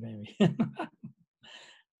she did, maybe.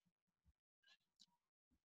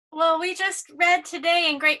 Well, we just read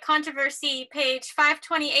today in Great Controversy, page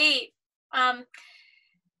 528.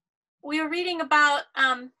 We were reading about,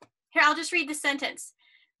 here, I'll just read the sentence.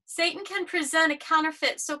 Satan can present a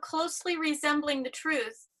counterfeit so closely resembling the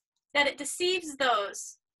truth that it deceives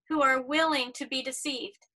those who are willing to be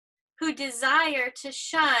deceived, who desire to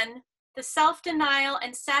shun the self-denial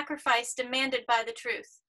and sacrifice demanded by the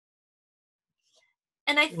truth.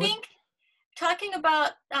 And I think talking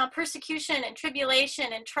about persecution and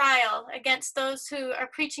tribulation and trial against those who are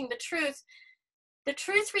preaching the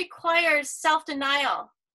truth requires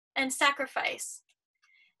self-denial and sacrifice.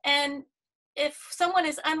 And if someone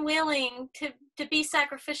is unwilling to be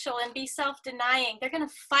sacrificial and be self-denying, they're going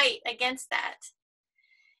to fight against that.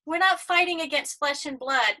 We're not fighting against flesh and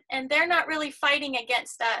blood, and they're not really fighting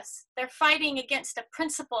against us. They're fighting against a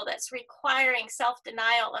principle that's requiring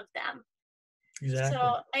self-denial of them. Exactly.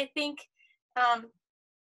 So I think,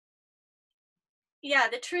 yeah,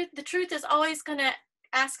 the truth is always going to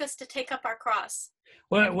ask us to take up our cross.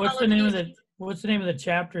 What's the name of the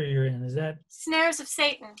chapter you're in? Is that Snares of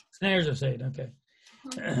Satan? Snares of Satan. Okay.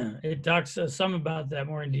 It talks some about that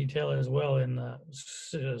more in detail as well in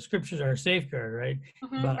scriptures are a safeguard, right?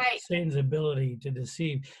 About Satan's ability to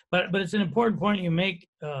deceive. But it's an important point you make,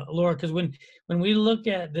 Laura, because when we look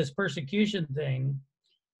at this persecution thing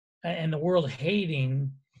and the world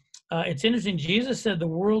hating, it's interesting. Jesus said the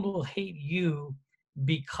world will hate you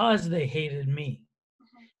because they hated me.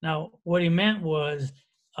 Now, what he meant was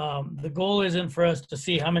the goal isn't for us to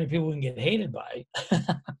see how many people we can get hated by.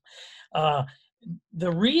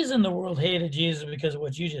 The reason the world hated Jesus is because of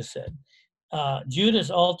what you just said. Judas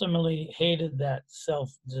ultimately hated that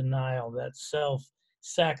self-denial, that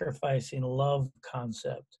self-sacrificing love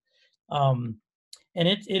concept. And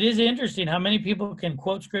it is interesting how many people can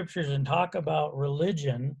quote scriptures and talk about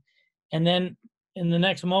religion, and then in the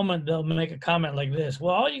next moment they'll make a comment like this: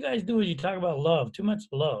 well, all you guys do is you talk about love, too much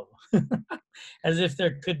love. As if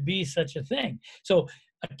there could be such a thing. So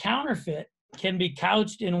a counterfeit can be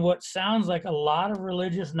couched in what sounds like a lot of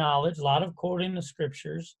religious knowledge, a lot of quoting the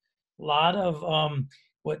scriptures, a lot of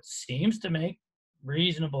what seems to make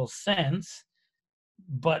reasonable sense.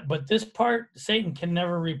 But this part, Satan can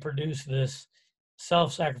never reproduce this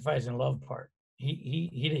self-sacrificing love part.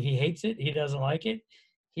 He hates it. He doesn't like it.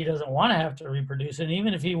 He doesn't want to have to reproduce it. And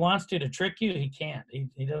even if he wants to trick you, he can't.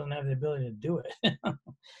 He doesn't have the ability to do it.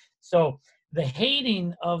 So the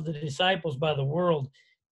hating of the disciples by the world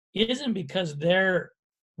isn't because they're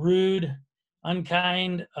rude,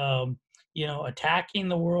 unkind, attacking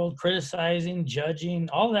the world, criticizing, judging,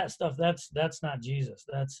 all that stuff. That's not Jesus.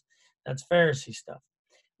 That's Pharisee stuff.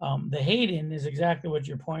 The hating is exactly what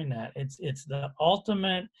you're pointing at. It's the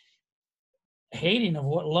ultimate hating of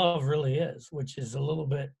what love really is, which is a little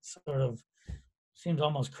bit sort of seems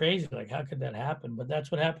almost crazy. Like, how could that happen? But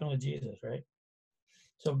that's what happened with Jesus, right?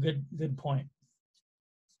 So good point.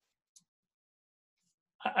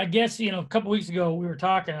 I guess, a couple weeks ago we were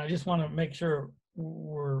talking. I just want to make sure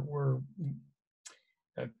we're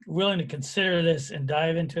willing to consider this and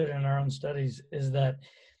dive into it in our own studies. Is that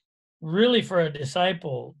really for a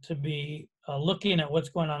disciple to be looking at what's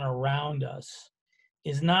going on around us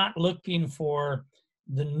is not looking for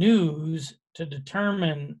the news to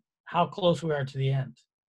determine how close we are to the end.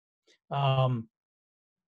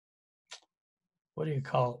 What do you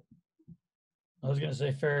call it? I was going to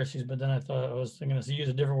say Pharisees, but then I thought I was going to use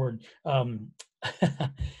a different word.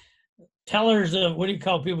 Tellers of, what do you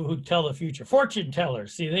call people who tell the future? Fortune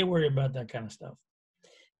tellers. See, they worry about that kind of stuff.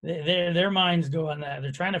 Their minds go on that.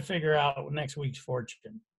 They're trying to figure out next week's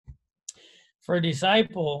fortune. For a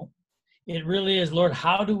disciple, it really is, Lord,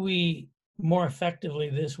 how do we more effectively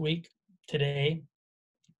this week, today,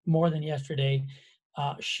 more than yesterday,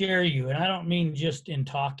 share you? And I don't mean just in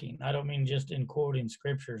talking. I don't mean just in quoting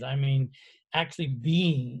scriptures. I mean actually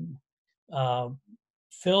being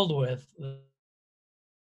filled with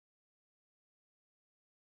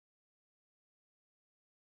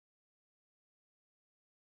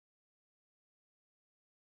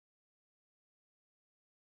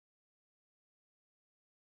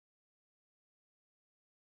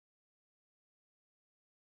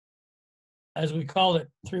as we called it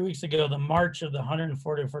 3 weeks ago, the march of the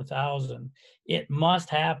 144,000. It must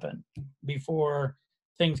happen before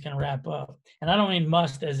things can wrap up. And I don't mean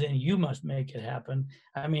must as in you must make it happen.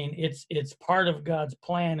 I mean, it's part of God's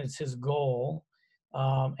plan. It's his goal.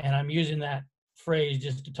 And I'm using that phrase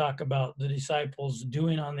just to talk about the disciples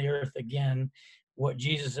doing on the earth again what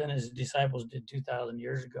Jesus and his disciples did 2,000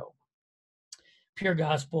 years ago. pure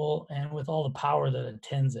gospel and with all the power that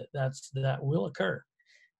attends it. That will occur.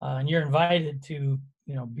 And you're invited to,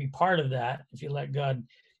 be part of that if you let God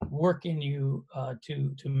work in you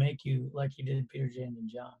to make you like he did Peter, James, and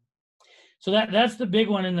John. So that's the big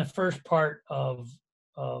one in the first part of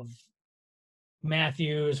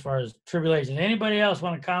Matthew as far as tribulation. Anybody else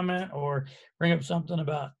want to comment or bring up something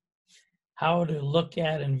about how to look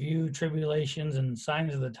at and view tribulations and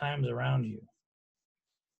signs of the times around you?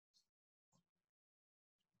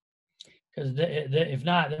 Because if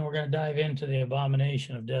not, then we're going to dive into the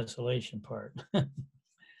abomination of desolation part.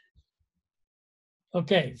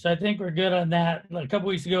 Okay, so I think we're good on that. A couple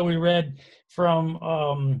weeks ago, we read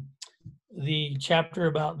from the chapter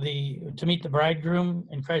about to meet the bridegroom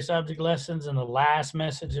in Christ's object lessons and the last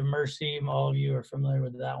message of mercy. All of you are familiar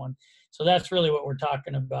with that one. So that's really what we're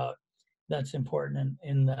talking about. That's important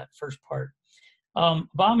in that first part.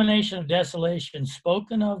 Abomination of desolation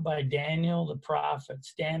spoken of by Daniel the prophet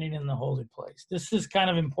standing in the holy place. This is kind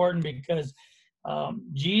of important because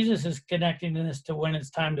Jesus is connecting this to when it's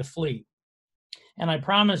time to flee. And I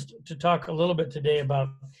promised to talk a little bit today about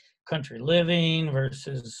country living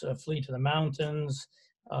versus flee to the mountains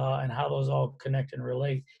and how those all connect and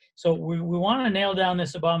relate. So we want to nail down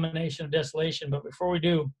this abomination of desolation. But before we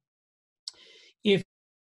do, if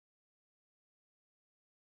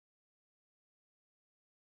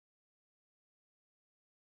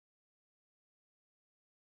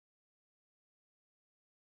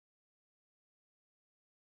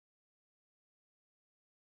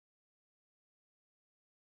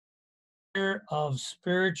of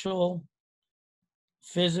spiritual,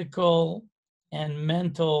 physical, and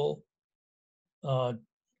mental, what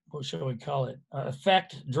shall we call it,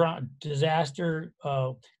 effect, disaster,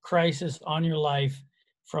 crisis on your life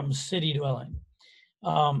from city dwelling.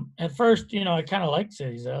 At first, I kind of like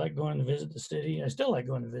cities. I like going to visit the city. I still like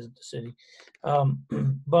going to visit the city.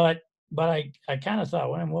 But I kind of thought,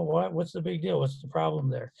 well, what's the big deal? What's the problem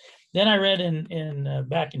there? Then I read in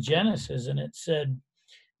back in Genesis, and it said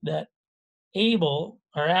that Abel,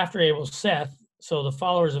 or after Abel, Seth, so the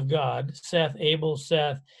followers of God, Seth, Abel,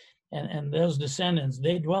 Seth, and those descendants,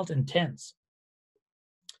 they dwelt in tents.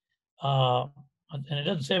 And it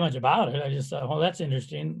doesn't say much about it. I just thought, well, that's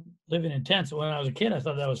interesting, living in tents. When I was a kid, I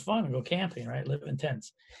thought that was fun to go camping, right? Live in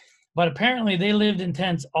tents. But apparently they lived in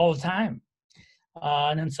tents all the time.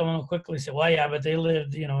 And then someone will quickly say, well, yeah, but they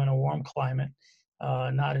lived, in a warm climate,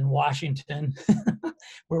 not in Washington,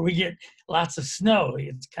 where we get lots of snow.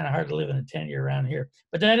 It's kind of hard to live in a tent year round here.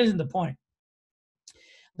 But that isn't the point.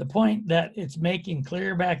 The point that it's making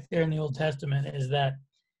clear back there in the Old Testament is that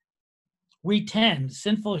we tend,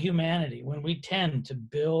 sinful humanity, when we tend to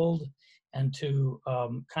build and to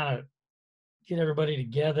kind of get everybody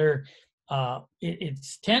together, it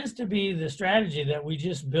tends to be the strategy that we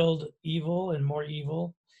just build evil and more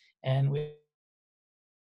evil, and we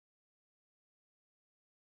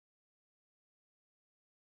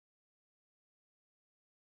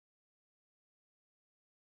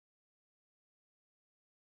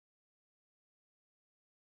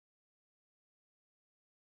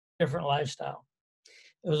different lifestyle.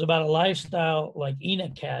 It was about a lifestyle like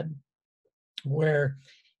Enoch had, where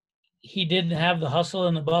he didn't have the hustle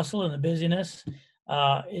and the bustle and the busyness.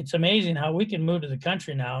 It's amazing how we can move to the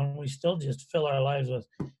country now and we still just fill our lives with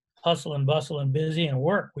hustle and bustle and busy and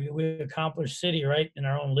work. We accomplish city right in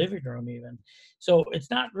our own living room even. So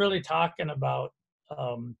it's not really talking about,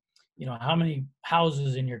 how many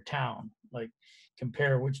houses in your town, like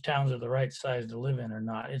compare which towns are the right size to live in or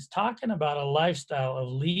not. It's talking about a lifestyle of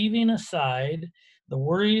leaving aside the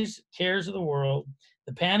worries, cares of the world,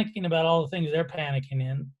 the panicking about all the things they're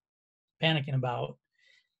panicking about.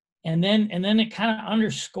 And then it kind of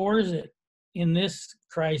underscores it in this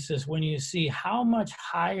crisis when you see how much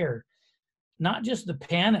higher, not just the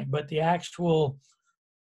panic, but the actual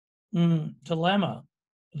dilemma,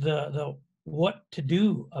 the what to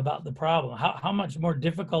do about the problem, how much more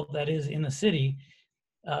difficult that is in the city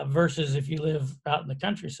versus if you live out in the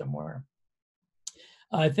country somewhere.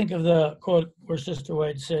 I think of the quote where Sister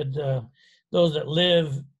White said, those that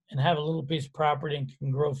live and have a little piece of property and can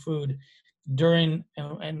grow food during,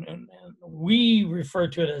 and we refer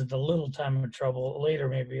to it as the little time of trouble. Later,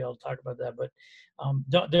 maybe I'll talk about that, but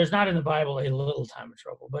there's not in the Bible a little time of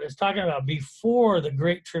trouble, but it's talking about before the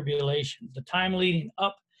Great Tribulation, the time leading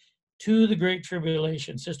up to the Great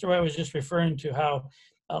Tribulation. Sister White was just referring to how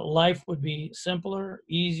life would be simpler,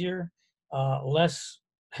 easier, less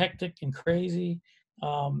hectic and crazy.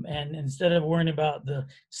 And instead of worrying about the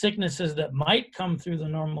sicknesses that might come through the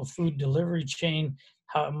normal food delivery chain,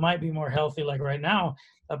 how it might be more healthy. Like right now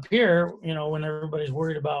up here, when everybody's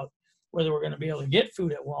worried about whether we're going to be able to get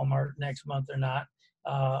food at Walmart next month or not.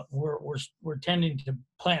 We're tending to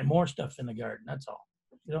plant more stuff in the garden. That's all.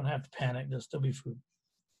 You don't have to panic. There'll still be food.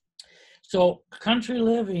 So country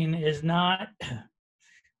living is not,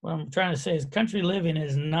 what I'm trying to say is country living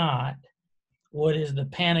is not what is the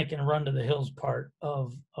panic and run to the hills part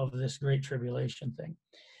of this great tribulation thing.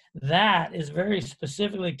 That is very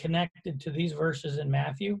specifically connected to these verses in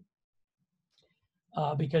Matthew,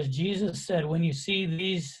 because Jesus said, when you see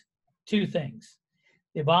these two things,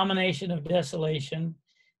 the abomination of desolation,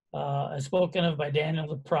 as spoken of by Daniel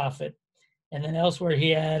the prophet, and then elsewhere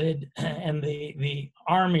he added, and the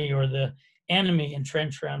army or the enemy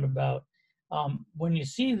entrenched round about. When you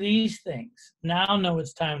see these things, now know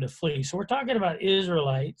it's time to flee. So we're talking about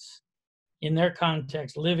Israelites in their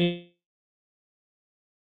context living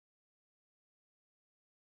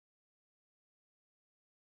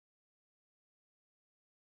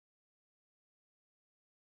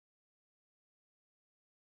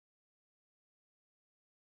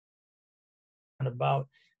about.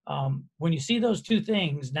 When you see those two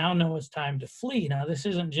things, now know it's time to flee. Now, this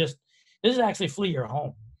is actually flee your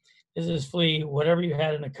home. This is flee whatever you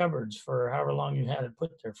had in the cupboards for however long you had it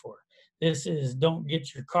put there for. This is don't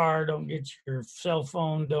get your car, don't get your cell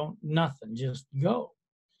phone, nothing, just go.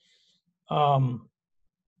 And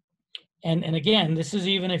again, this is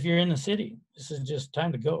even if you're in the city, this is just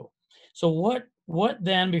time to go. So what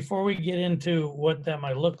then, before we get into what that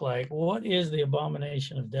might look like, what is the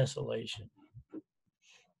abomination of desolation?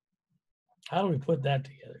 How do we put that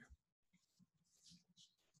together?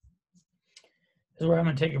 This is where I'm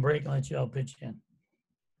going to take a break and let you all pitch in.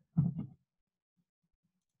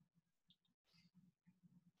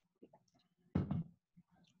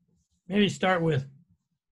 Maybe start with,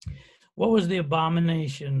 what was the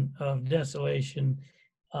abomination of desolation?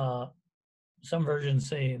 Some versions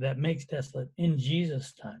say that makes desolate in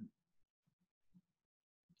Jesus' time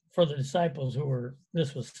for the disciples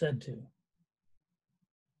this was said to.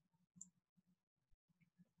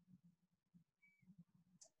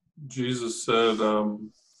 Jesus said,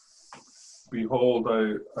 behold,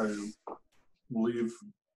 I leave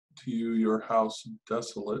to you your house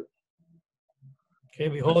desolate. Okay,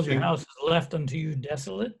 behold, your house is left unto you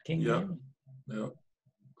desolate, King James. Yeah.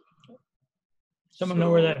 Someone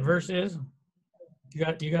know where that verse is? You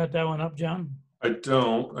got that one up, John? I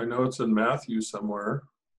don't. I know it's in Matthew somewhere.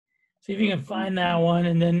 See if you can find that one,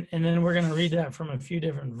 and then we're going to read that from a few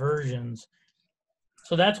different versions.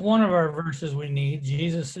 So that's one of our verses we need.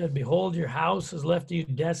 Jesus said, behold, your house is left to you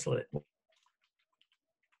desolate.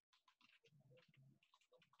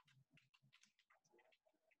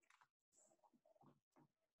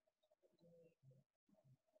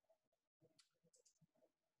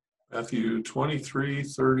 Matthew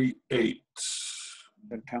 23:38.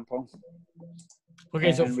 The temple.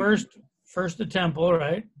 Okay, so first the temple,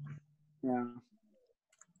 right? Yeah.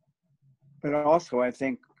 But also, I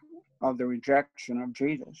think of the rejection of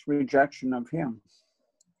Jesus, rejection of him.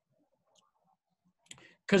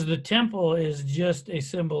 Because the temple is just a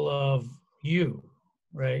symbol of you,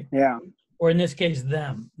 right? Yeah. Or in this case,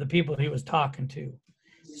 them, the people he was talking to.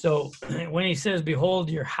 So when he says, behold,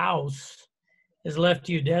 your house is left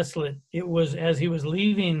to you desolate, it was as he was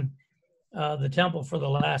leaving the temple for the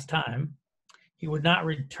last time. He would not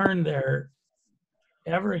return there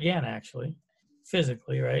ever again, actually,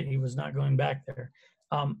 physically, right? He was not going back there.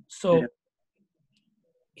 So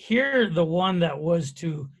here, the one that was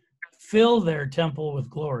to fill their temple with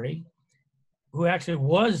glory, who actually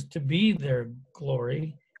was to be their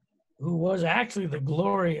glory, who was actually the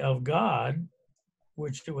glory of God,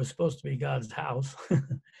 which it was supposed to be God's house,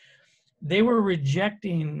 they were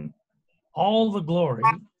rejecting all the glory,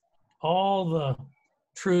 all the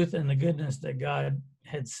truth and the goodness that God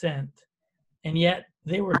had sent. And yet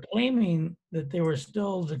they were claiming that they were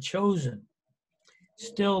still the chosen,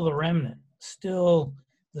 still the remnant, still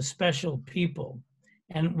the special people.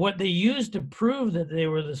 And what they used to prove that they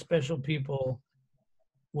were the special people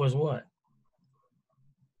was what?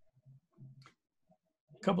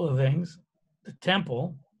 A couple of things. The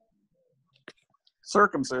temple.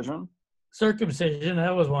 Circumcision. Circumcision,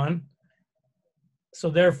 that was one. So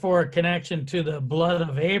therefore, a connection to the blood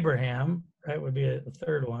of Abraham, right, would be a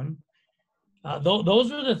third one.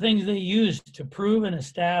 Those are the things they used to prove and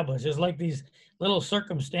establish. It's like these little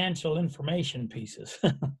circumstantial information pieces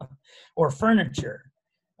or furniture.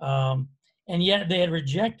 And yet they had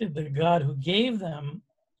rejected the God who gave them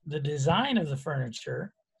the design of the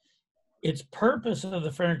furniture. Its purpose of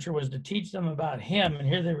the furniture was to teach them about him, and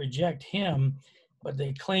here they reject him, but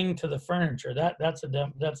they cling to the furniture. That's a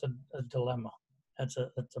dilemma. That's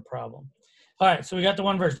a problem. All right, so we got the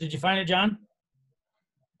one verse. Did you find it, John?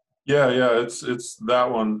 Yeah, it's that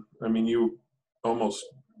one. I mean, you almost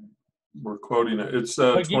were quoting it. It's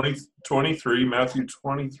 23, Matthew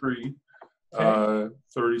 23,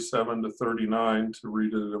 37 to 39 to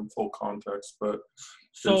read it in full context. But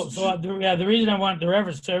the reason I want the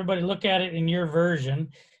reference, so everybody look at it in your version,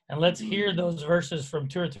 and let's hear those verses from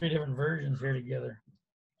 2 or 3 different versions here together.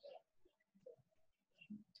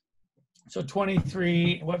 So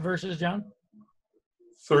 23, what verses, John?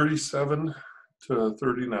 37 to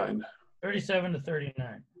 39. 37 to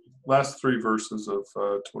 39. Last 3 verses of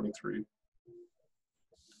 23.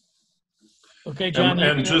 Okay, John.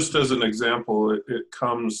 And just as an example, it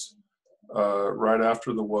comes right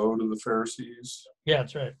after the woe to the Pharisees. Yeah,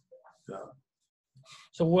 that's right. Yeah.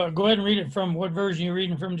 So go ahead and read it from, what version you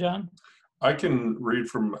reading from, John? I can read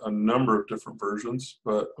from a number of different versions,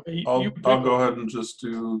 but I'll go ahead and just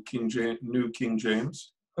do New King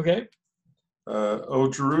James. Okay. O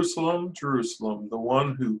Jerusalem, Jerusalem, the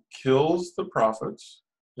one who kills the prophets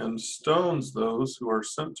and stones those who are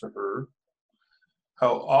sent to her.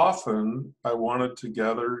 How often I wanted to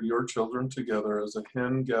gather your children together as a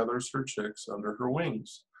hen gathers her chicks under her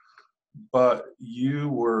wings, but you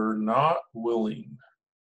were not willing.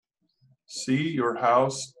 See, your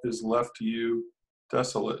house is left to you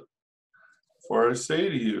desolate. For I say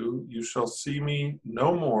to you, you shall see me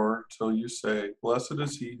no more till you say, blessed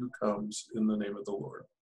is he who comes in the name of the Lord.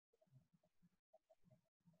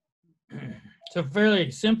 So fairly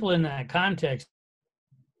simple in that context.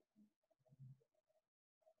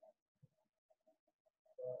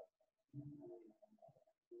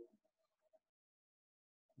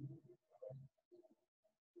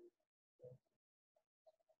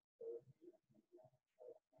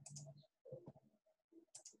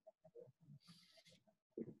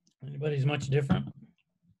 Anybody's much different?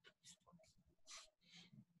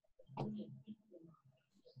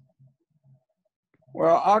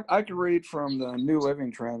 Well, I could read from the New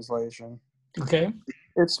Living Translation. Okay.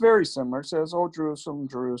 It's very similar. It says, "O Jerusalem,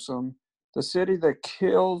 Jerusalem, the city that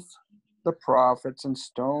kills the prophets and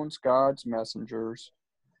stones God's messengers.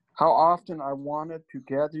 How often I wanted to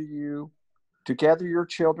gather your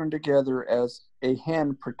children together as a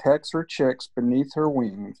hen protects her chicks beneath her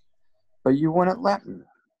wings, but you wouldn't let me.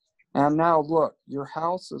 And now look, your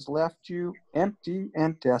house has left you empty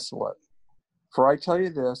and desolate. For I tell you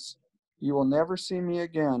this, you will never see me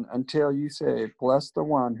again until you say, bless the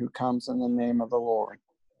one who comes in the name of the Lord."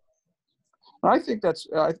 And I think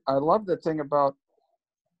I love the thing about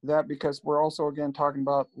that, because we're also, again, talking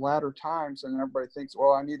about latter times, and everybody thinks,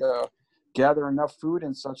 well, I need to gather enough food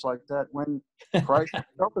and such like that, when Christ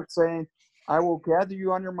himself is saying, I will gather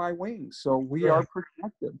you under my wings. So we are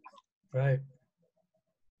protected. Right.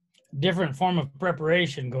 Different form of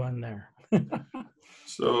preparation going there.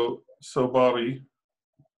 So Bobby,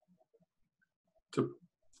 to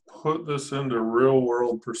put this into real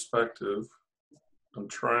world perspective, I'm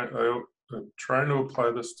trying to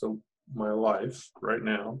apply this to my life right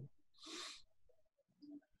now.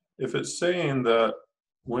 If it's saying that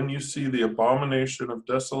when you see the abomination of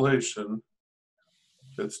desolation,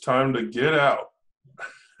 it's time to get out.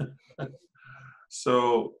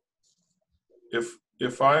 So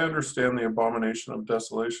if I understand the abomination of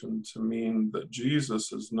desolation to mean that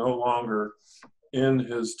Jesus is no longer in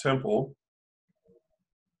his temple,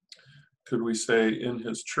 could we say in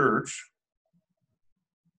his church?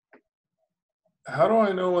 How do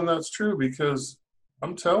I know when that's true? Because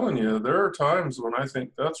I'm telling you, there are times when I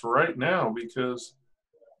think that's right now, because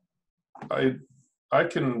I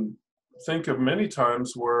can think of many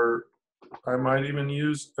times where I might even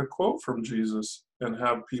use a quote from Jesus and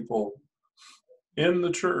have people in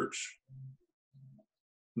the church.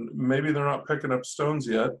 Maybe they're not picking up stones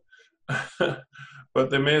yet, but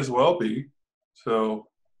they may as well be. So,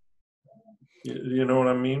 you know what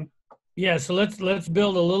I mean? Yeah, so let's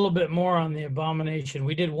build a little bit more on the abomination.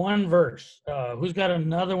 We did one verse. Who's got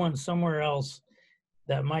another one somewhere else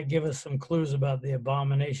that might give us some clues about the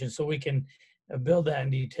abomination, so we can build that in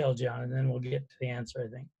detail, John, and then we'll get to the answer,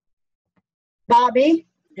 I think. Bobby?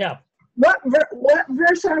 Yeah. What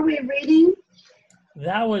verse are we reading?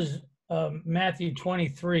 That was Matthew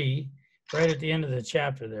 23, right at the end of the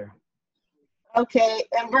chapter there. Okay,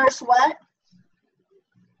 and verse what?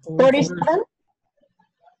 37?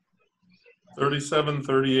 37,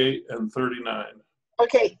 38, and 39.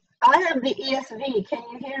 Okay, I have the ESV. Can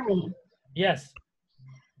you hear me? Yes.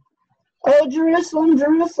 Oh, Jerusalem,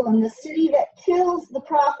 Jerusalem, the city that kills the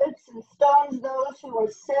prophets and stones those who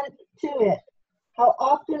are sent to it. How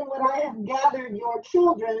often would I have gathered your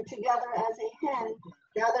children together as a hen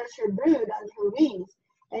gathers her brood under her wings,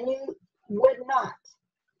 and you would not.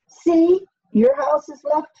 See, your house is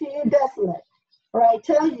left to you desolate. For I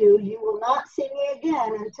tell you, you will not see me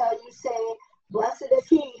again until you say, blessed is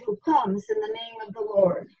he who comes in the name of the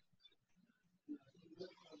Lord.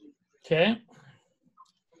 Okay.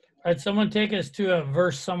 All right, someone take us to a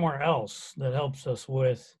verse somewhere else that helps us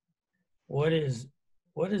with what is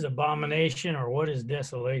abomination or what is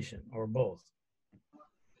desolation or both.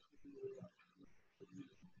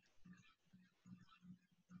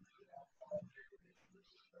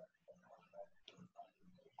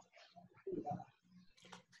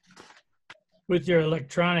 With your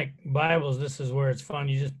electronic Bibles, this is where it's fun.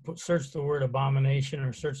 You just search the word abomination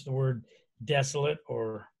or search the word desolate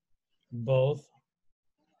or both.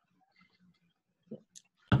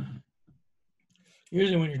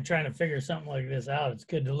 Usually when you're trying to figure something like this out, it's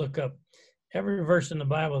good to look up every verse in the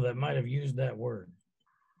Bible that might have used that word.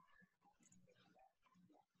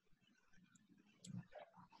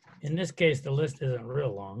 In this case, the list isn't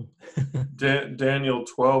real long. Daniel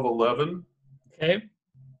 12:11. Okay.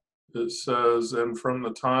 It says, and from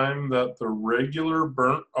the time that the regular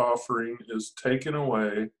burnt offering is taken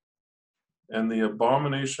away and the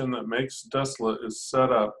abomination that makes desolate is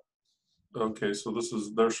set up. Okay, so this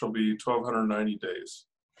is, there shall be 1290 days.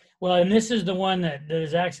 Well, and this is the one that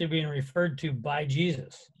is actually being referred to by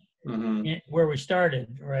Jesus. Mm-hmm. Where we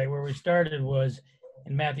started, right? Where we started was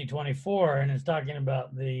in Matthew 24, and it's talking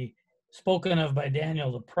about the spoken of by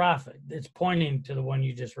Daniel the prophet. It's pointing to the one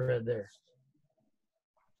you just read there.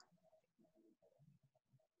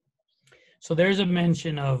 So there's a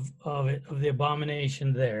mention of the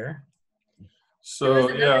abomination there. So there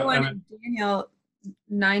was yeah, one and in Daniel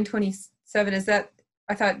 9:27. Is that,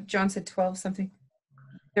 I thought John said 12 something.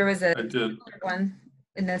 There was a I did. one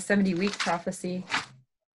in the 70-week prophecy.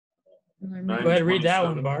 Go ahead and read that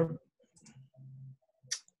one, Barb.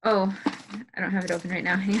 Oh, I don't have it open right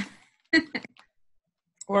now. Hang on.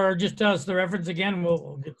 Or just tell us the reference again.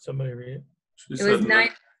 We'll get somebody to read it. It was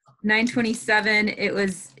 9:27. It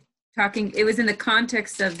was talking, it was in the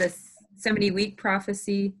context of this 70-week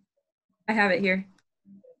prophecy. I have it here.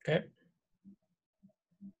 Okay.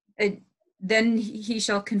 Then he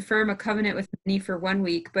shall confirm a covenant with many for 1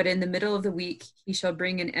 week, but in the middle of the week he shall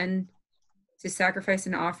bring an end to sacrifice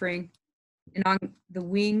and offering, and on the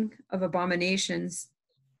wing of abominations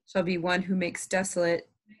shall be one who makes desolate,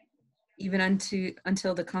 even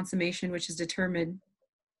until the consummation which is determined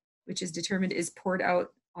is poured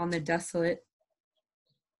out on the desolate.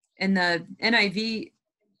 And the NIV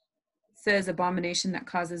says abomination that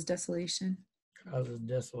causes desolation. Causes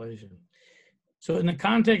desolation. So in the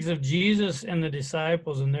context of Jesus and the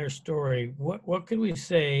disciples and their story, what could we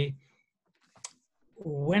say?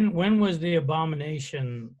 When was the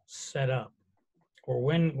abomination set up? Or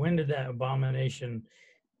when did that abomination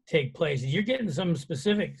take place? You're getting some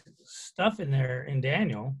specific stuff in there in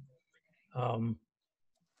Daniel. What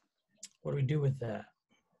do we do with that?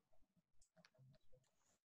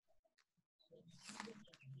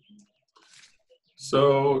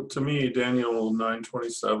 So to me, Daniel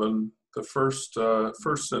 9:27, the first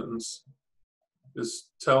sentence is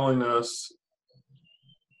telling us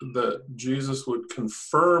that Jesus would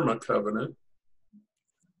confirm a covenant,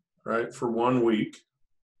 right, for 1 week.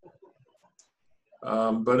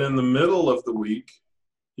 But in the middle of the week,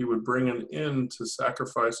 he would bring an end to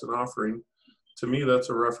sacrifice and offering. To me, that's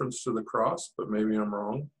a reference to the cross, but maybe I'm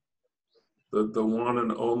wrong. The one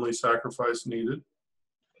and only sacrifice needed.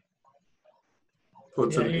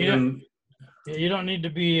 Puts an end. You don't need to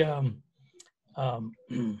be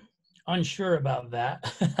unsure about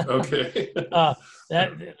that. Okay.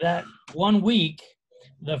 that 1 week,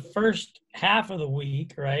 the first half of the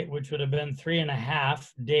week, right, which would have been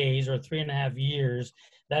 3.5 days or 3.5 years,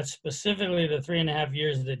 that's specifically the 3.5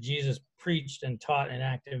 years that Jesus preached and taught in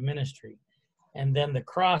active ministry. And then the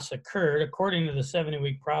cross occurred, according to the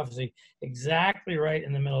 70-week prophecy, exactly right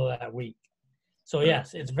in the middle of that week. So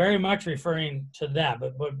yes, it's very much referring to that,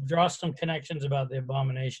 but draw some connections about the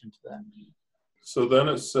abomination to that. So then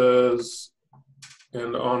it says,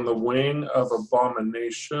 and on the wing of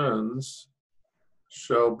abominations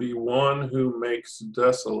shall be one who makes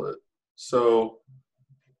desolate. So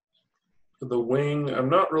the wing, I'm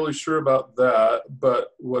not really sure about that,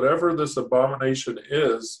 but whatever this abomination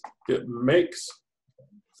is, it makes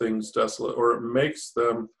things desolate, or it makes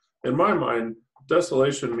them, in my mind,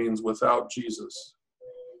 desolation means without Jesus,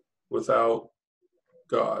 without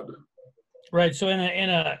God. Right. So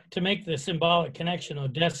to make the symbolic connection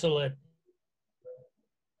of desolate,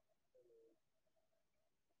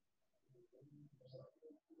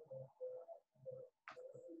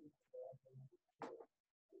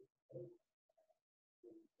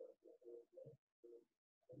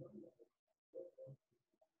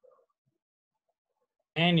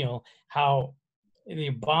 Daniel, how the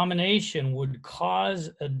abomination would cause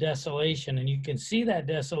a desolation, and you can see that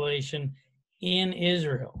desolation in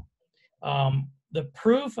Israel. The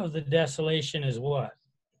proof of the desolation is what?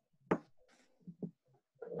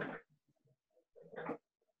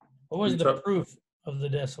 What was the proof of the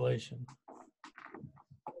desolation?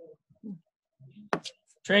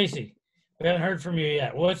 Tracy, we haven't heard from you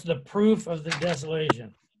yet. What's the proof of the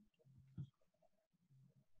desolation?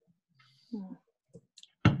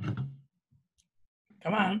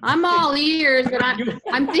 Come on. I'm all ears, and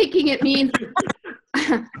I'm thinking it means,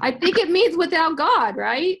 I think it means without God,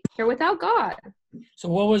 right? They're without God. So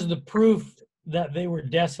what was the proof that they were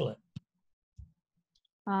desolate?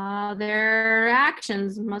 Their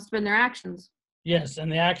actions, must have been their actions. Yes,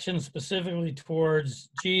 and the actions specifically towards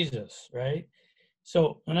Jesus, right?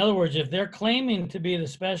 So in other words, if they're claiming to be the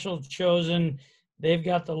special chosen, they've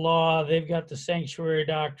got the law, they've got the sanctuary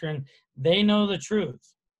doctrine, they know the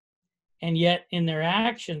truth. And yet in their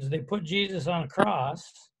actions, they put Jesus on a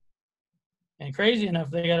cross. And crazy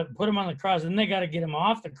enough, they got to put him on the cross, and they got to get him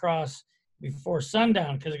off the cross before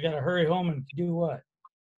sundown because they got to hurry home and do what?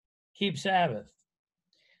 Keep Sabbath.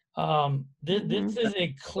 This is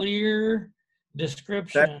a clear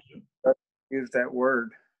description. Use that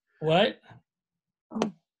word. What?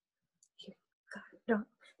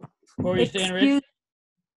 What were you saying, Rich?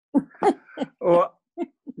 Well,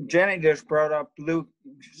 Jenny just brought up Luke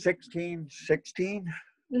 16:16.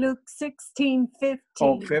 Luke 16:15.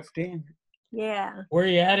 Oh, 15. Yeah. Where are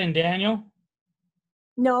you at in Daniel?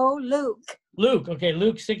 No, Luke. Luke. Okay,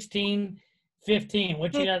 Luke 16:15.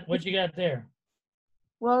 What you got? What you got there?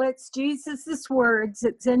 Well, it's Jesus's words.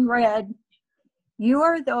 It's in red. You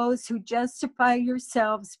are those who justify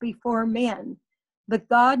yourselves before men, but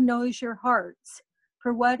God knows your hearts.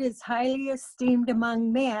 For what is highly esteemed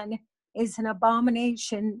among men is an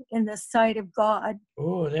abomination in the sight of God.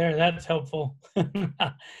 Oh, there, that's helpful.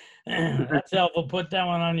 That's helpful. Put that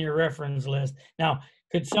one on your reference list. Now,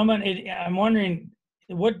 could someone, I'm wondering,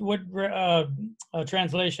 what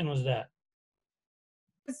translation was that?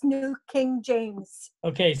 It's New King James.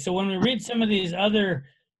 Okay, so when we read some of these other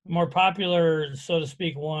more popular, so to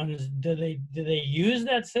speak, ones, do they use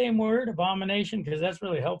that same word, abomination? Because that's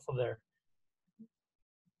really helpful there.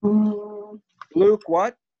 Luke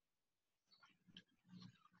what?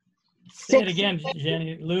 Say it again,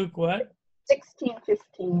 Jenny. Luke what?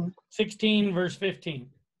 16:15. 16 verse 15.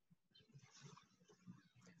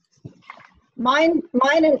 Mine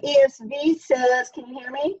in ESV says, can you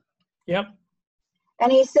hear me? Yep.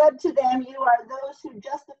 And he said to them, you are those who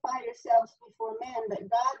justify yourselves before men, but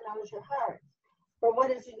God knows your hearts. For what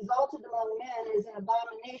is exalted among men is an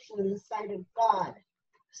abomination in the sight of God.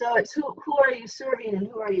 So it's who are you serving and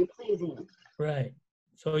who are you pleasing? Right.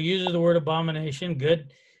 So he uses the word abomination.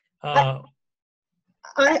 Good. I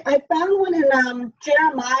found one in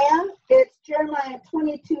Jeremiah. It's Jeremiah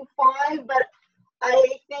 22:5, but I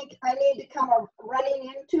think I need to come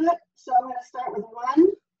running into it. So I'm going to start with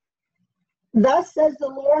 1. Thus says the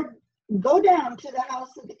Lord, go down to the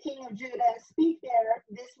house of the king of Judah and speak there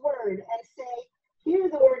this word and say, hear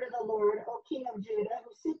the word of the Lord, O king of Judah,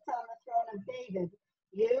 who sits on the throne of David,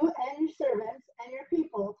 you and your servants and your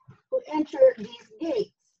people who enter these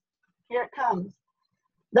gates. Here it comes.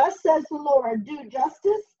 Thus says the Lord, do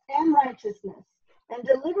justice and righteousness, and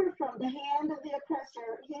deliver from the hand of the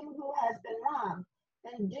oppressor him who has been robbed,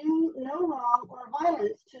 and do no wrong or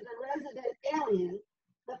violence to the resident alien,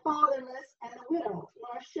 the fatherless and the widow,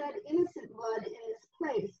 nor shed innocent blood in this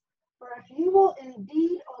place. For if you will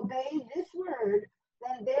indeed obey this word,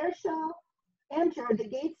 then there shall enter the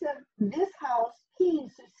gates of this house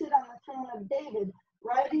kings who sit on the throne of David,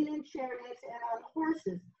 riding in chariots and on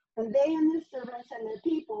horses, and they and their servants and their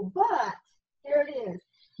people. But, here it is,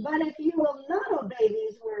 but if you will not obey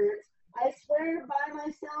these words, I swear by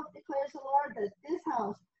myself, declares the Lord, that this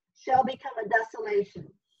house shall become a desolation.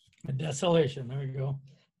 A desolation. There we go.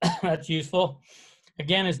 That's useful.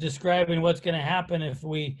 Again, it's describing what's going to happen if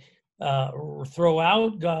we throw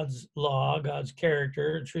out God's law, God's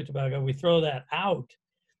character, truth about God. We throw that out.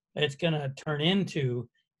 It's going to turn into,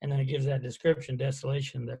 and then it gives that description,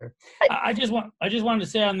 desolation there. I just wanted to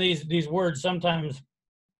say on these words, sometimes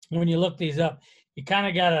when you look these up, you kind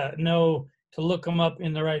of got to know to look them up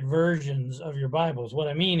in the right versions of your Bibles. What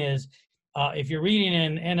I mean is, if you're reading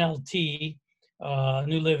in NLT,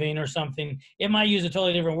 New Living or something, it might use a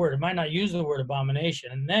totally different word. It might not use the word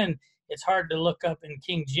abomination. And then it's hard to look up in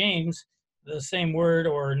King James the same word,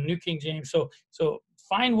 or New King James. So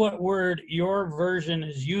find what word your version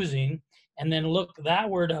is using, and then look that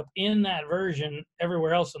word up in that version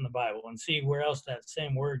everywhere else in the Bible and see where else that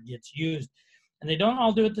same word gets used. And they don't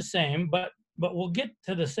all do it the same, but we'll get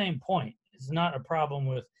to the same point. It's not a problem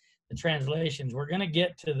with the translations. We're going to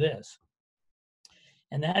get to this.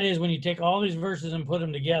 And that is when you take all these verses and put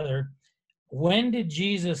them together, when did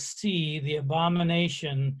Jesus see the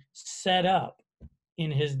abomination set up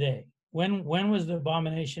in his day? When was the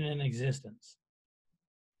abomination in existence?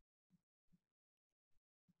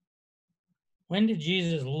 When did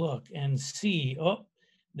Jesus look and see, oh,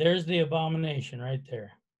 there's the abomination right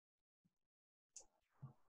there?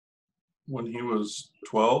 When he was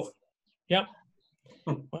 12? Yep.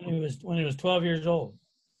 when he was 12 years old.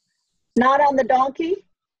 Not on the donkey?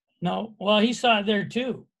 No, well, he saw it there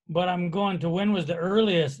too, but I'm going to when was the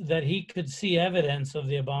earliest that he could see evidence of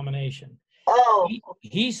the abomination? Oh.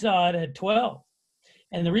 He saw it at 12.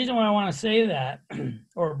 And the reason why I want to say that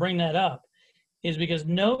or bring that up is because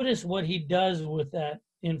notice what he does with that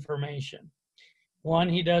information. One,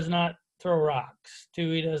 he does not throw rocks.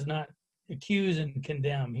 Two, he does not accuse and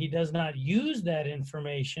condemn. He does not use that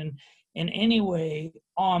information in any way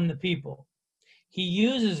on the people. He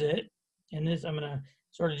uses it, and this I'm going to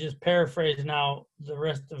sort of just paraphrase now the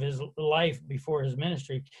rest of his life before his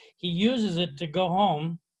ministry. He uses it to go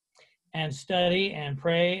home and study and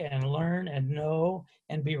pray and learn and know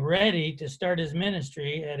and be ready to start his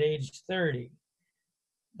ministry at age 30.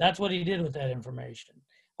 That's what he did with that information.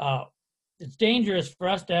 It's dangerous for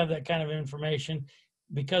us to have that kind of information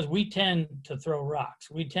because we tend to throw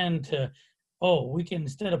rocks. We tend to, we can,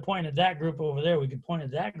 instead of pointing at that group over there, we could point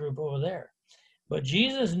at that group over there. But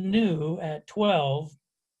Jesus knew at 12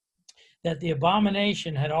 that the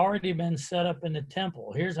abomination had already been set up in the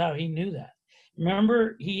temple. Here's how he knew that.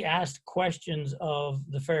 Remember, he asked questions of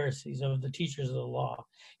the Pharisees, of the teachers of the law.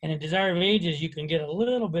 And in Desire of Ages, you can get a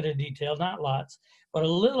little bit of detail, not lots, but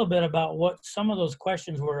a little bit about what some of those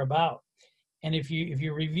questions were about. And if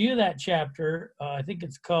you review that chapter, I think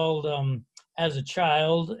it's called As a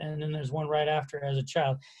Child, and then there's one right after As a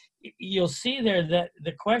Child. You'll see there that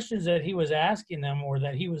the questions that he was asking them or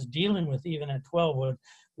that he was dealing with even at 12 was,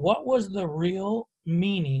 what was the real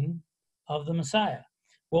meaning of the Messiah?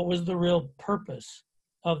 What was the real purpose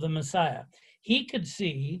of the Messiah? He could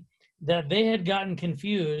see that they had gotten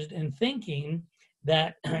confused in thinking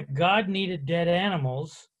that God needed dead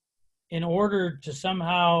animals in order to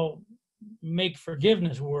somehow make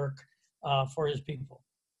forgiveness work for his people.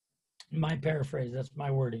 My paraphrase, that's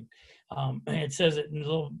my wording. It says it in a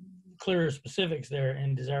little clearer specifics there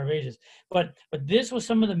in Desire of Ages. But this was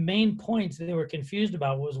some of the main points that they were confused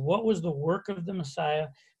about was what was the work of the Messiah,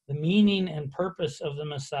 the meaning and purpose of the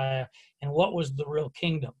Messiah, and what was the real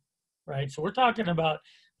kingdom, right? So we're talking about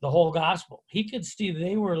the whole gospel. He could see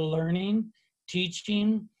they were learning,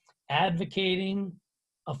 teaching, advocating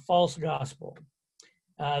a false gospel.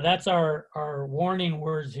 That's our warning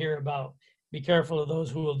words here about be careful of those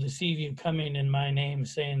who will deceive you coming in my name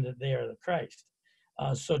saying that they are the Christ.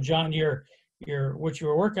 So John, what you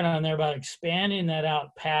were working on there about expanding that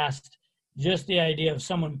out past just the idea of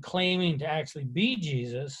someone claiming to actually be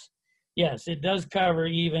Jesus. Yes, it does cover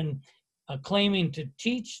even claiming to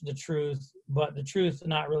teach the truth, but the truth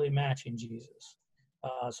not really matching Jesus.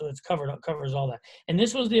 So it's covers all that. And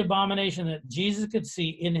this was the abomination that Jesus could see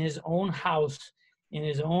in his own house, in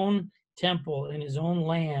his own temple, in his own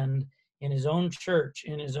land, in his own church,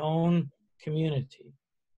 in his own community.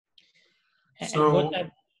 So,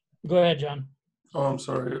 go ahead, John. Oh, I'm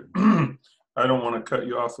sorry. I don't want to cut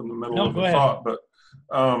you off in the middle of the thought, but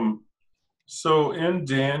so in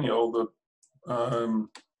Daniel,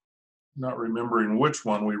 not remembering which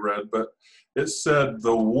one we read, but it said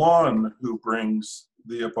the one who brings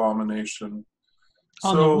the abomination.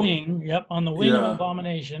 On the wing, on the wing of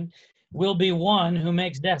abomination will be one who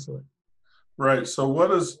makes desolate. Right. So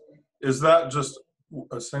is that just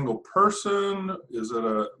a single person? Is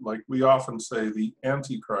it like we often say the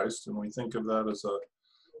Antichrist, and we think of that as a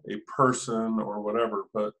person or whatever,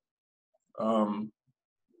 but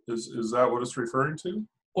is that what it's referring to?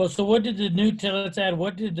 Well, so what did let's add,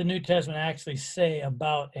 what did the New Testament actually say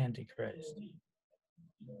about Antichrist?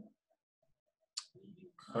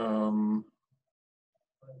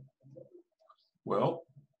 Well,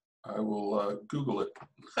 I will Google it.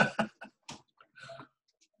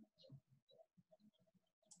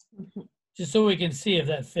 Just so we can see if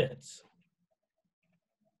that fits.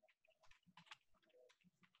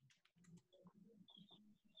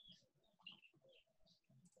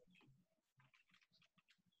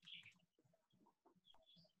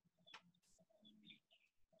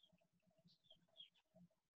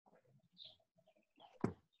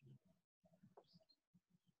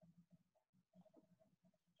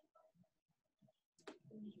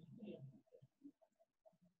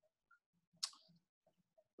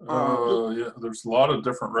 Yeah, there's a lot of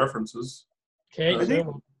different references. Okay.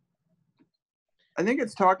 I think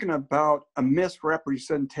it's talking about a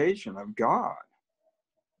misrepresentation of God,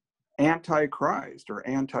 antichrist or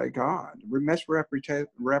anti-God,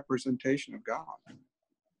 misrepresentation of God.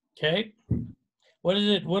 Okay. What is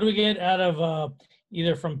it? What do we get out of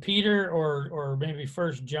either from Peter or maybe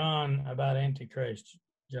First John about Antichrist,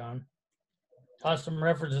 John? Toss some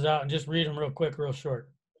references out and just read them real quick, real short.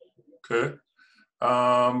 Okay.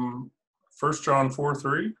 1 John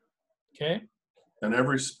 4:3. Okay. And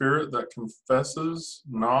every spirit that confesses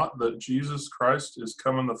not that Jesus Christ is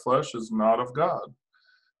come in the flesh is not of God.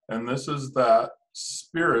 And this is that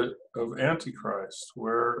spirit of Antichrist,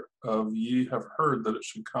 whereof ye have heard that it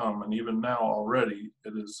should come, and even now already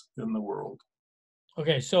it is in the world.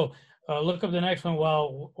 Okay, so look up the next one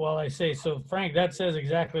while I say. So Frank, that says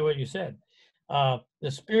exactly what you said.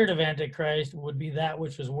 The spirit of Antichrist would be that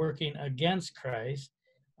which is working against Christ,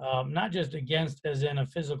 not just against as in a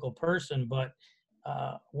physical person, but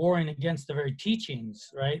warring against the very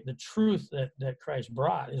teachings, right? The truth that Christ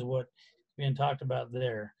brought is what's being talked about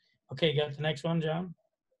there. Okay, you got the next one, John?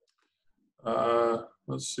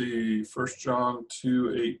 Let's see, 1 John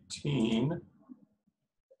 2:18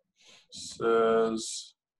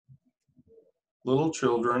 says, little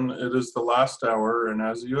children, it is the last hour, and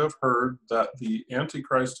as you have heard that the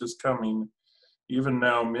Antichrist is coming, even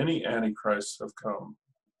now many Antichrists have come,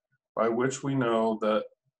 by which we know that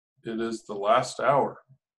it is the last hour.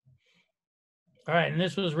 All right, and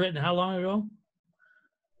this was written how long ago?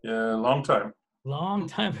 Yeah, long time. Long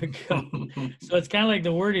time ago. So it's kind of like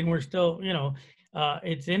the wording, we're still,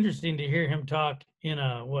 it's interesting to hear him talk in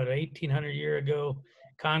a, 1800 year ago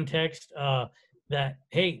context, that,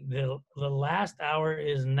 hey, the last hour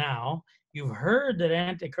is now. You've heard that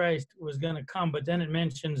Antichrist was going to come, but then it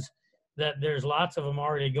mentions that there's lots of them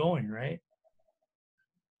already going, right?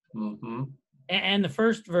 Mm-hmm. And the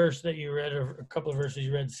first verse that you read, or a couple of verses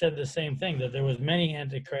you read, said the same thing, that there was many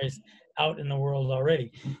Antichrists out in the world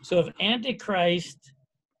already. So if Antichrist,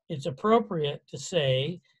 it's appropriate to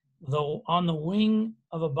say, though on the wing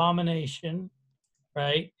of abomination,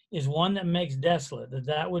 right, is one that makes desolate,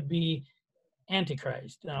 that would be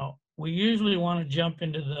Antichrist. Now, we usually want to jump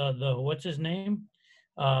into the what's his name?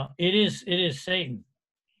 It is Satan.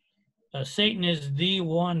 Satan is the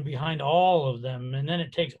one behind all of them, and then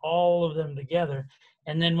it takes all of them together.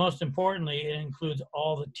 And then most importantly, it includes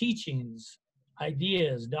all the teachings,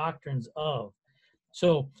 ideas, doctrines of.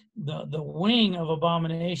 So the wing of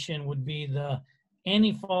abomination would be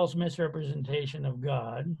any false misrepresentation of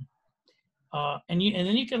God. And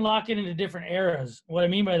then you can lock it into different eras. What I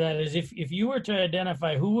mean by that is if you were to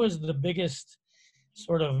identify who was the biggest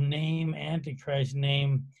sort of name, Antichrist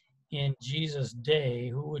name in Jesus' day,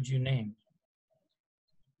 who would you name?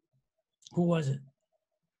 Who was it?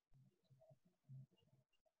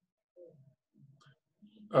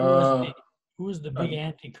 Who was the big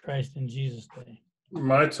Antichrist in Jesus' day?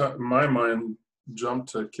 My mind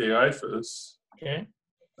jumped to Caiaphas. Okay.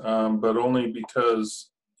 But only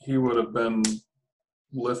because he would have been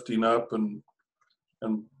lifting up and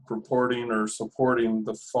purporting or supporting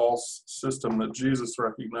the false system that Jesus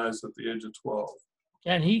recognized at the age of 12.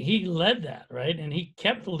 And he led that, right? And he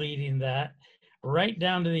kept leading that right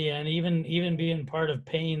down to the end, even being part of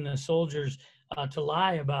paying the soldiers to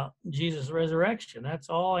lie about Jesus' resurrection. That's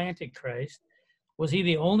all Antichrist. Was he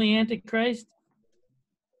the only Antichrist?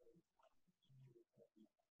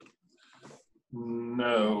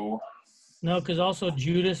 No. No, because also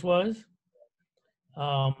Judas was.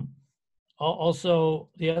 Also,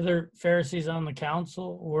 the other Pharisees on the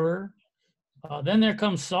council were. Then there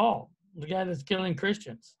comes Saul, the guy that's killing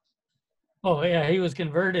Christians. Oh, yeah, he was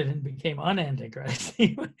converted and became un-Antichrist.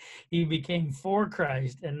 He became for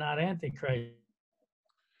Christ and not Antichrist.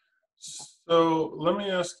 So let me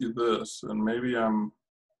ask you this, and maybe I'm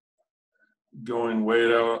going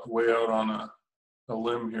way out on a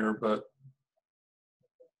limb here, but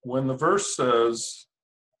when the verse says,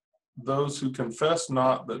 those who confess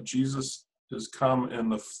not that Jesus is come in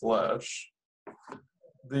the flesh,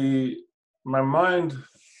 my mind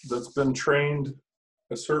that's been trained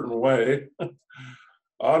a certain way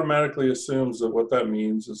automatically assumes that what that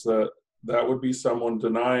means is that would be someone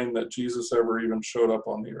denying that Jesus ever even showed up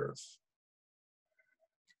on the earth.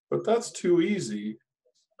 But that's too easy.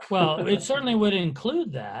 Well, it certainly would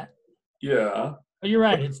include that. Yeah. But you're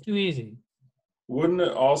right, it's too easy. Wouldn't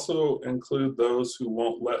it also include those who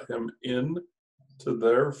won't let him in to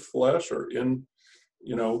their flesh, or in,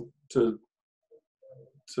 to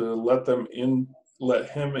let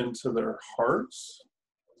him into their hearts?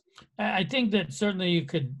 I think that certainly you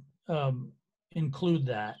could include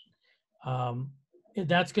that.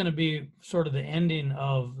 That's going to be sort of the ending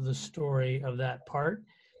of the story of that part.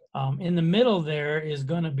 In the middle there is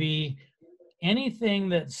going to be anything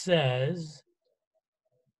that says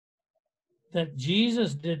that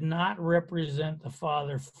Jesus did not represent the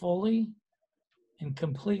Father fully and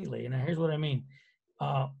completely. And here's what I mean.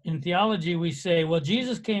 In theology, we say, well,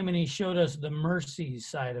 Jesus came and he showed us the mercy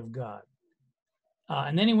side of God.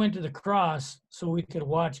 And then he went to the cross so we could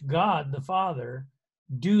watch God, the Father,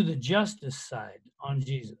 do the justice side on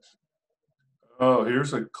Jesus. Oh,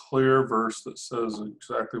 here's a clear verse that says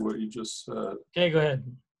exactly what you just said. Okay, go ahead.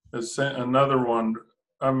 It's another one.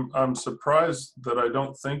 I'm surprised that I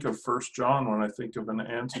don't think of 1 John when I think of an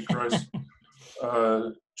Antichrist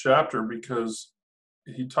chapter, because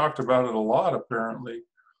he talked about it a lot apparently.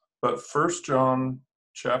 But 1 John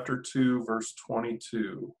chapter 2 verse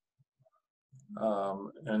 22,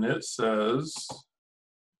 and it says,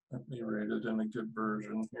 let me read it in a good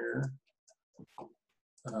version here.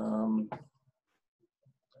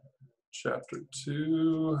 Chapter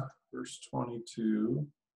 2 verse 22.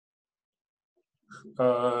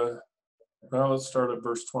 Well, let's start at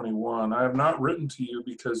verse 21. I have not written to you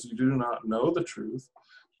because you do not know the truth,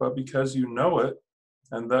 but because you know it,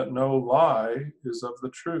 and that no lie is of the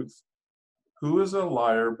truth. Who is a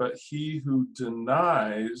liar but he who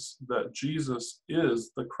denies that Jesus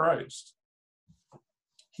is the Christ?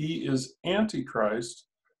 He is Antichrist,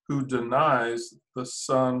 who denies the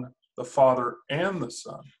Son, the Father, and the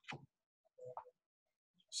Son.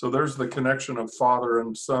 So there's the connection of Father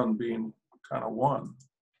and Son being kind of one.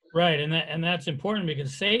 Right, and that's important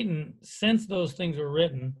because Satan, since those things were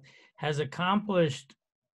written, has accomplished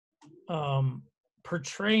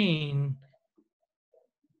portraying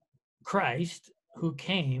Christ who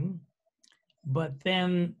came, but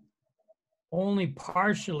then only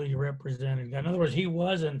partially represented God. In other words, he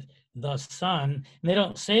wasn't the Son. And they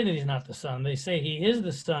don't say that he's not the Son. They say he is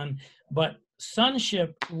the Son, but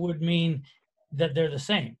sonship would mean that they're the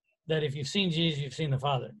same, that if you've seen Jesus, you've seen the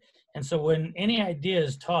Father. And so when any idea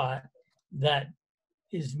is taught that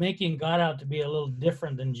is making God out to be a little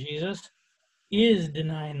different than Jesus, is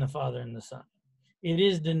denying the Father and the Son. It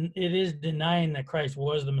is denying that Christ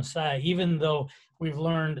was the Messiah, even though we've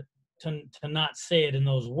learned to not say it in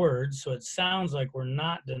those words. So it sounds like we're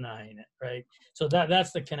not denying it, right? So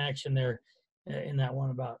that's the connection there in that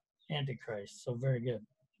one about Antichrist. So very good.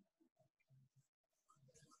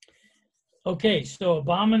 Okay, so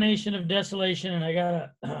abomination of desolation, and I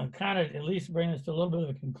gotta kind of at least bring us to a little bit of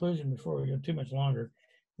a conclusion before we go too much longer.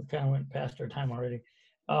 We kind of went past our time already.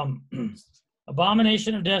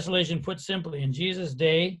 Abomination of desolation, put simply, in Jesus'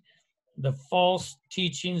 day, the false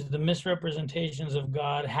teachings, the misrepresentations of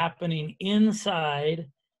God happening inside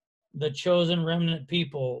the chosen remnant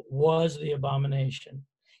people was the abomination.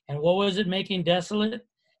 And what was it making desolate?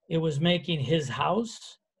 It was making his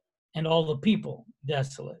house and all the people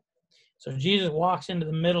desolate. So Jesus walks into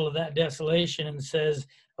the middle of that desolation and says,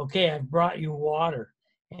 okay, I've brought you water.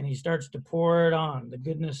 And he starts to pour it on, the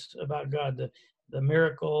goodness about God, the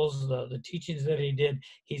miracles, the teachings that he did.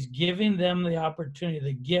 He's giving them the opportunity,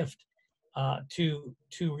 the gift to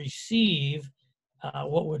receive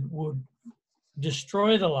what would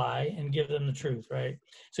destroy the lie and give them the truth, right?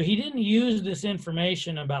 So he didn't use this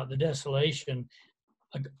information about the desolation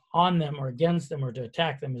on them or against them or to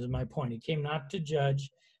attack them, is my point. He came not to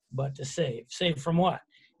judge, but to save. Save from what?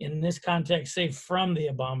 In this context, save from the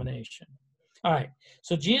abomination. All right,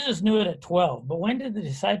 so Jesus knew it at 12, but when did the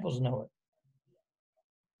disciples know it?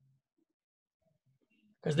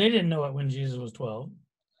 Because they didn't know it when Jesus was 12.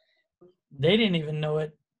 They didn't even know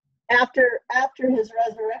it. After his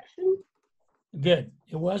resurrection? Good.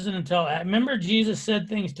 It wasn't until, I remember Jesus said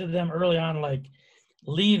things to them early on, like,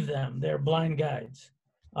 leave them, they're blind guides.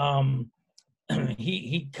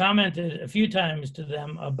 He commented a few times to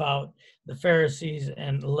them about the Pharisees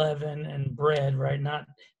and leaven and bread, right? Not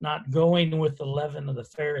going with the leaven of the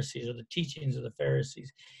Pharisees or the teachings of the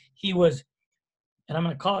Pharisees. He was, and I'm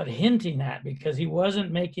going to call it hinting at, because he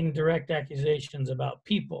wasn't making direct accusations about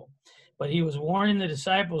people, but he was warning the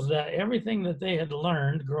disciples that everything that they had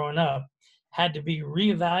learned growing up had to be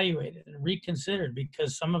reevaluated and reconsidered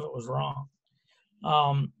because some of it was wrong.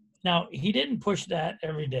 Now, he didn't push that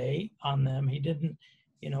every day on them. He didn't,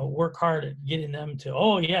 work hard at getting them to,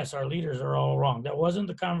 oh, yes, our leaders are all wrong. That wasn't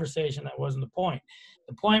the conversation. That wasn't the point.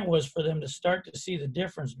 The point was for them to start to see the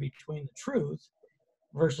difference between the truth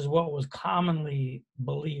versus what was commonly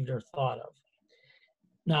believed or thought of.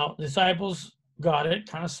 Now, disciples got it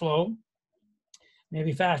kind of slow,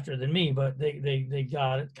 maybe faster than me, but they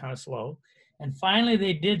got it kind of slow. And finally,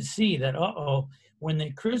 they did see that, when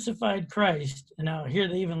they crucified Christ, and now here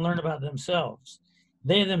they even learn about themselves.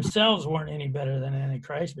 They themselves weren't any better than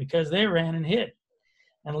Antichrist because they ran and hid.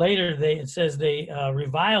 And later it says they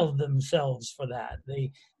reviled themselves for that.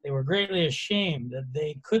 They were greatly ashamed that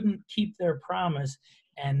they couldn't keep their promise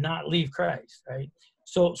and not leave Christ, right?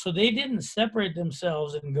 So they didn't separate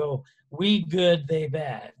themselves and go, we good, they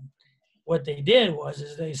bad. What they did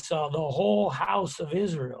is they saw the whole house of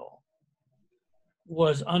Israel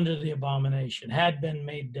was under the abomination, had been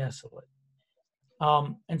made desolate.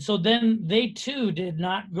 And so then they too did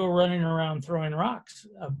not go running around throwing rocks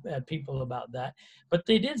at people about that, but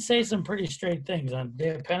they did say some pretty straight things. On the day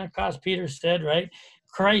of Pentecost, Peter said, right,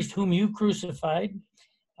 Christ whom you crucified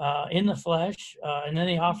in the flesh, and then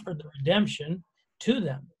he offered the redemption to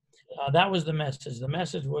them. That was the message. The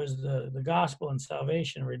message was the gospel and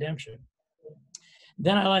salvation, redemption.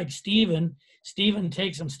 Then I like Stephen. Stephen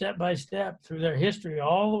takes them step by step through their history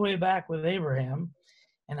all the way back with Abraham,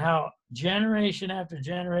 and how generation after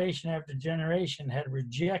generation after generation had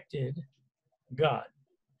rejected God.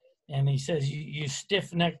 And he says, you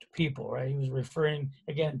stiff-necked people, right? He was referring,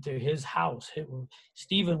 again, to his house.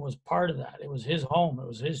 Stephen was part of that. It was his home. It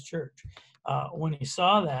was his church. When he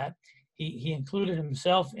saw that, he included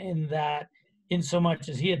himself in that, in so much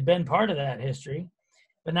as he had been part of that history.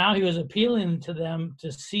 But now he was appealing to them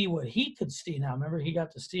to see what he could see now. Remember, he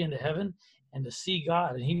got to see into heaven and to see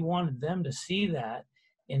God. And he wanted them to see that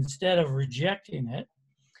instead of rejecting it.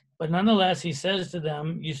 But nonetheless, he says to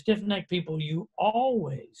them, you stiff-necked people, you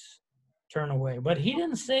always turn away. But he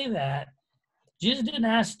didn't say that. Jesus didn't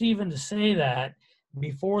ask Stephen to say that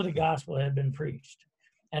before the gospel had been preached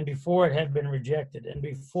and before it had been rejected and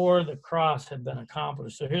before the cross had been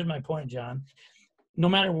accomplished. So here's my point, John. No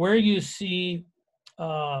matter where you see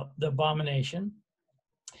the abomination,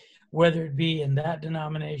 whether it be in that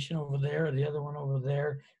denomination over there or the other one over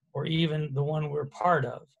there, or even the one we're part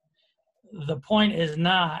of, the point is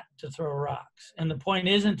not to throw rocks. And the point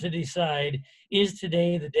isn't to decide, is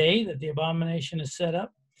today the day that the abomination is set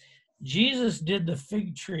up? Jesus did the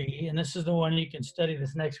fig tree, and this is the one you can study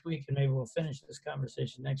this next week, and maybe we'll finish this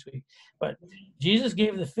conversation next week. But Jesus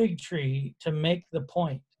gave the fig tree to make the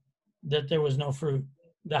point that there was no fruit.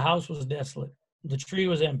 The house was desolate. The tree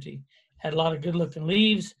was empty. Had a lot of good-looking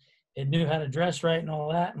leaves. It knew how to dress right and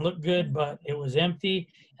all that and look good, but it was empty.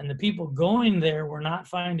 And the people going there were not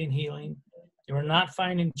finding healing. They were not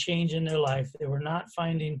finding change in their life. They were not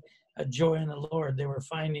finding a joy in the Lord. They were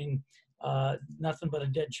finding nothing but a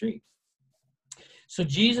dead tree. So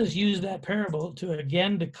Jesus used that parable to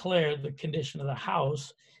again declare the condition of the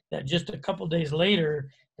house, that just a couple days later,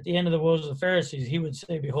 at the end of the woes of the Pharisees, he would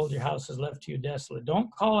say, behold, your house is left to you desolate.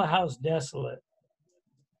 Don't call a house desolate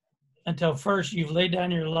until first you've laid down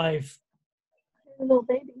your life Little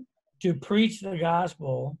baby. to preach the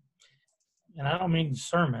gospel, and I don't mean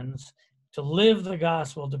sermons, to live the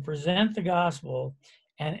gospel, to present the gospel,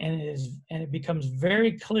 and it becomes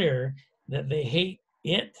very clear that they hate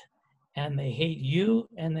it, and they hate you,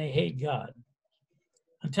 and they hate God.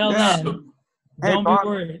 Until then, don't be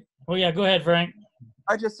worried. Oh yeah, go ahead, Frank.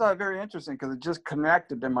 I just thought it very interesting because it just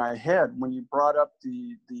connected in my head when you brought up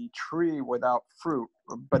the tree without fruit,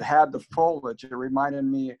 but had the foliage. It reminded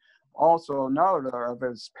me also another of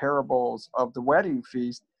his parables of the wedding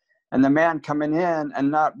feast and the man coming in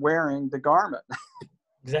and not wearing the garment.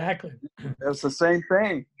 Exactly. It's the same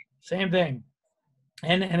thing. Same thing.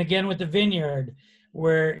 And again with the vineyard,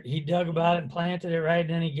 where he dug about it and planted it, right? And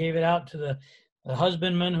then he gave it out to the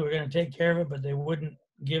husbandmen who were going to take care of it, but they wouldn't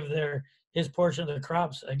give his portion of the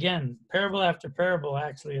crops. Again, parable after parable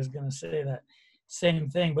actually is going to say that same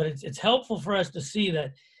thing. But it's helpful for us to see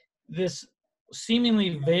that this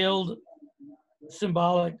seemingly veiled,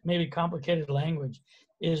 symbolic, maybe complicated language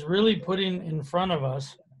is really putting in front of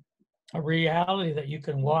us a reality that you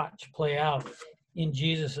can watch play out in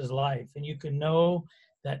Jesus's life. And you can know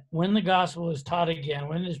that when the gospel is taught again,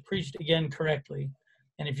 when it is preached again correctly,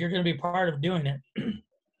 and if you're going to be part of doing it,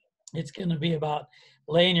 it's going to be about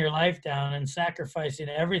laying your life down and sacrificing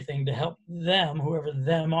everything to help them, whoever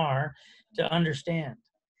them are, to understand.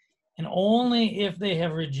 And only if they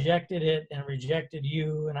have rejected it and rejected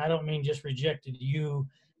you, and I don't mean just rejected you,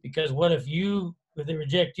 because what if they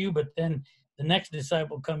reject you, but then the next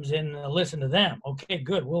disciple comes in and they'll listen to them. Okay,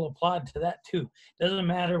 good. We'll applaud to that too. Doesn't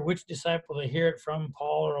matter which disciple they hear it from,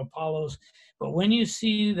 Paul or Apollos. But when you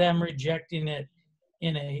see them rejecting it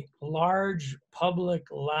in a large, public,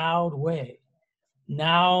 loud way,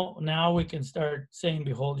 now we can start saying,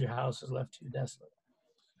 behold, your house is left to you desolate.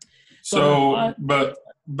 So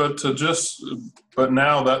but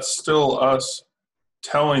now that's still us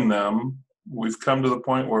telling them we've come to the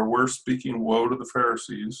point where we're speaking woe to the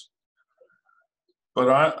Pharisees. But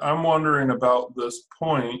I'm wondering about this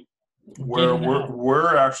point where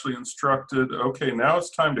we're actually instructed, okay, now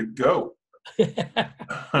it's time to go.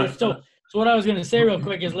 So what I was going to say real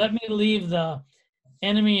quick is let me leave the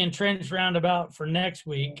enemy entrenched roundabout for next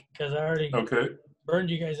week, because I already burned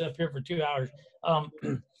you guys up here for 2 hours.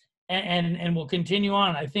 And we'll continue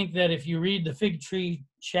on. I think that if you read the fig tree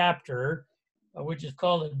chapter, which is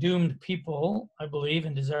called A Doomed People, I believe,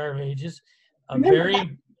 in Desire of Ages, a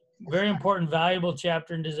very, very important, valuable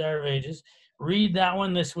chapter in Desire of Ages. Read that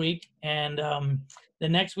one this week, and the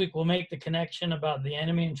next week we'll make the connection about the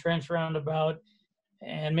enemy entrenched roundabout,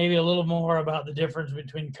 and maybe a little more about the difference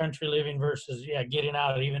between country living versus getting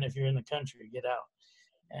out. Even if you're in the country, get out,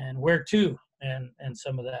 and where to, and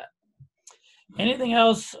some of that. Anything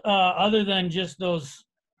else other than just those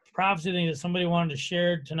prophecy things that somebody wanted to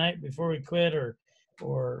share tonight before we quit,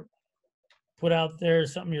 or put out there,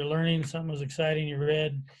 something you're learning, something was exciting you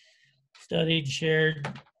read, studied, shared?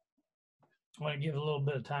 I want to give a little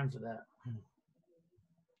bit of time for that.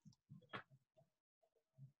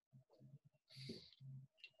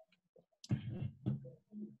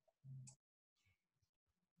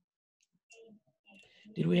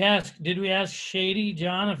 Did we ask Shady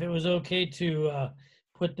John if it was okay to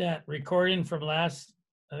put that recording from I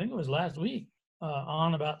think it was last week,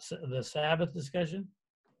 on about the Sabbath discussion?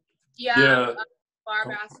 Yeah.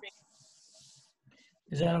 Barb asked me.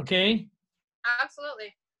 Is that okay?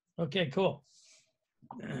 Absolutely. Okay, cool.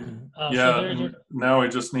 Yeah, now I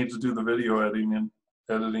just need to do the video editing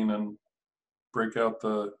and break out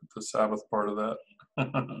the Sabbath part of that.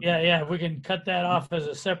 Yeah, if we can cut that off as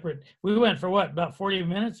a separate. We went for what, about 40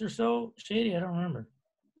 minutes or so, Shady? I don't remember.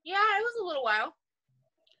 Yeah, it was a little while.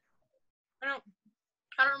 I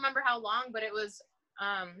don't remember how long, but it was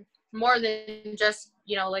more than just,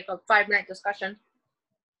 like a 5-minute discussion.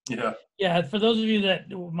 Yeah, for those of you that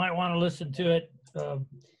might want to listen to it,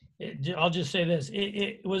 I'll just say this.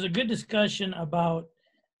 It was a good discussion about,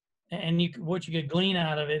 and what you could glean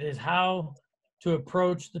out of it is how to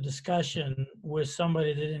approach the discussion with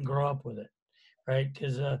somebody that didn't grow up with it, right?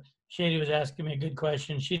 Because Shady was asking me a good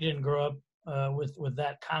question. She didn't grow up with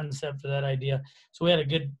that concept or that idea. So we had a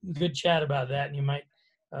good chat about that, and you might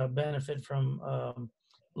benefit from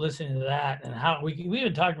listening to that, and how we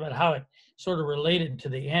even talked about how it sort of related to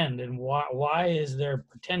the end, and why is there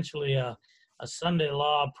potentially a Sunday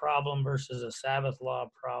law problem versus a Sabbath law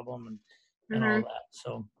problem, and all that.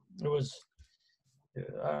 So it was,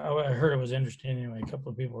 I heard it was interesting anyway. A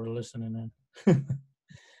couple of people were listening in.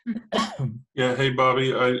 Yeah, hey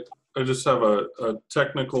Bobby, I just have a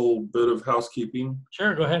technical bit of housekeeping.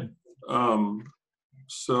 Sure, go ahead.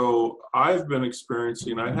 So I've been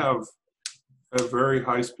experiencing, I have a very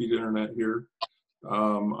high-speed internet here.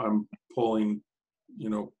 I'm pulling,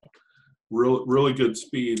 really good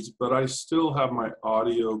speeds, but I still have my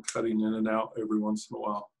audio cutting in and out every once in a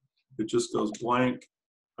while. It just goes blank.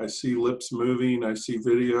 I see lips moving, I see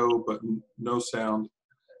video, but no sound.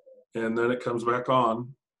 And then it comes back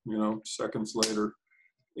on, seconds later.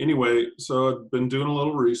 Anyway, so I've been doing a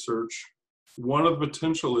little research. One of the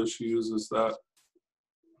potential issues is that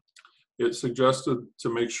it suggested to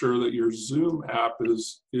make sure that your Zoom app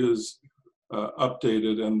is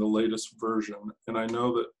updated in the latest version. And I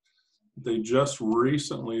know that they just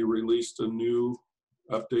recently released a new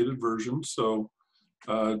updated version. So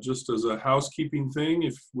just as a housekeeping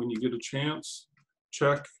thing, when you get a chance,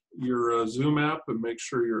 check your Zoom app and make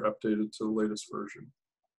sure you're updated to the latest version.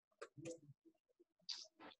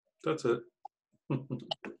 That's it.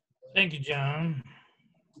 Thank you, John.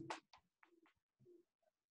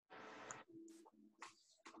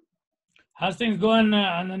 How's things going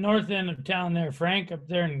on the north end of town there, Frank, up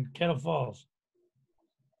there in Kettle Falls?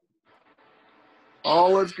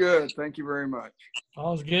 All is good. Thank you very much.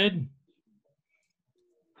 All's good?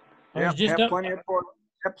 Yeah, have plenty of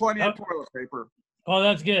toilet paper. Oh,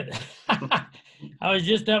 that's good. I was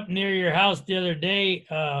just up near your house the other day,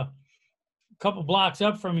 a couple blocks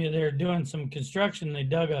up from you. They're doing some construction.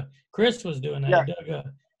 Chris was doing that. Yeah. He dug a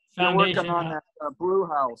They're foundation. working on that brew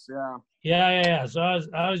house, yeah. Yeah. So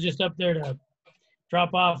I was just up there to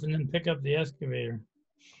drop off and then pick up the excavator.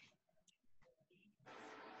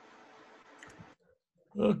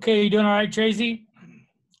 Okay, you doing all right, Tracy?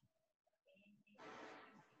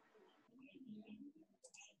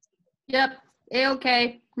 Yep,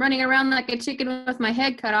 okay. Running around like a chicken with my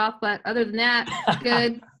head cut off, but other than that,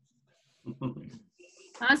 good.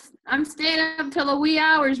 I'm staying up till the wee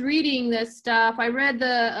hours reading this stuff. I read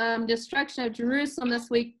the destruction of Jerusalem this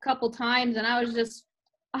week a couple times, and I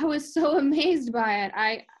was so amazed by it.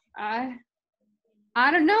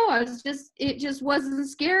 I don't know. It just wasn't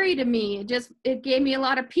scary to me. It gave me a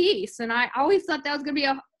lot of peace, and I always thought that was gonna be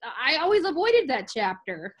I always avoided that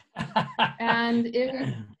chapter, and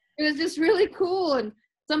it was just really cool. And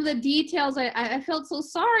some of the details, I felt so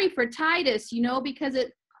sorry for Titus, you know, because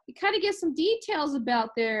it kind of gives some details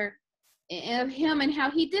about of him and how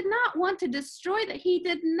he did not want to destroy that.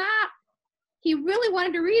 He really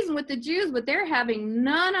wanted to reason with the Jews, but they're having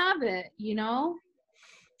none of it, you know?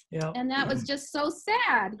 Yeah. And that was just so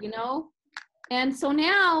sad, you know? And so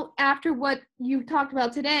now, after what you talked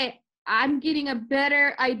about today, I'm getting a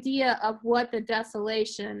better idea of what the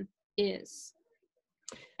desolation is.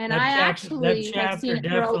 And That I chapter, actually have seen it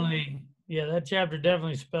grow. That chapter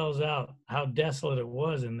definitely spells out how desolate it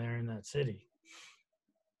was in there in that city.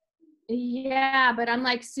 Yeah, but I'm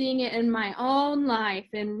like seeing it in my own life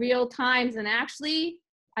in real times. And actually,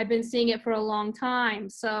 I've been seeing it for a long time.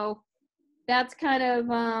 So that's kind of,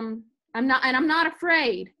 I'm not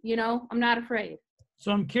afraid, you know, I'm not afraid.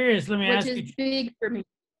 So I'm curious, let me ask you. Which is big for me.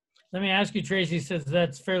 Let me ask you, Tracy, says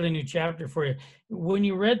that's a fairly new chapter for you. When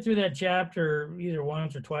you read through that chapter, either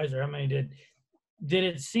once or twice, or how many did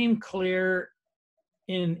it seem clear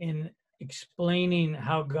in explaining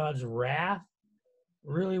how God's wrath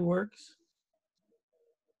really works?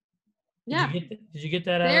 Yeah. Did you get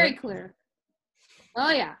that out of Very it? clear.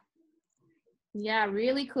 Oh, yeah. Yeah,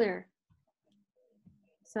 really clear.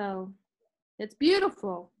 So it's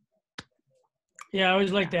beautiful. Yeah, I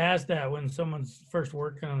always like to ask that when someone's first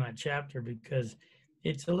working on that chapter, because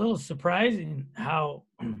it's a little surprising how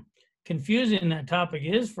confusing that topic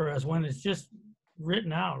is for us when it's just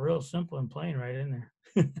written out real simple and plain right in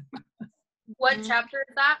there. What chapter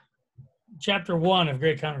is that? Chapter 1 of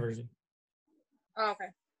Great Controversy. Oh,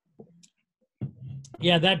 okay.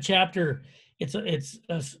 Yeah, that chapter, it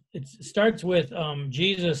starts with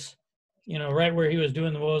Jesus, you know, right where he was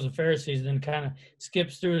doing the woes of Pharisees, then kind of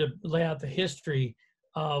skips through to lay out the history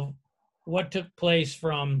of what took place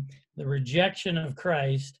from the rejection of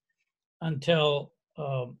Christ until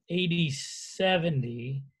AD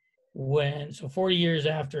 70, so 40 years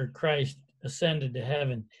after Christ ascended to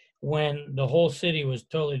heaven, when the whole city was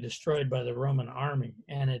totally destroyed by the Roman army.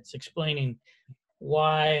 And it's explaining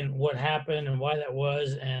why and what happened and why that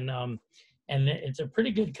was. And it's a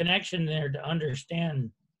pretty good connection there to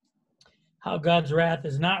understand how God's wrath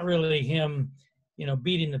is not really him, you know,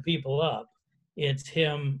 beating the people up. It's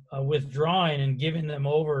him withdrawing and giving them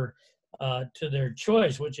over to their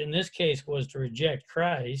choice, which in this case was to reject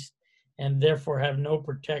Christ and therefore have no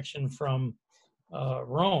protection from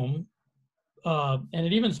Rome. And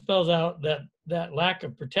it even spells out that lack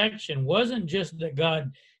of protection wasn't just that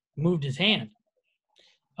God moved his hand.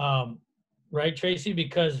 Right, Tracy?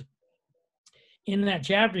 Because in that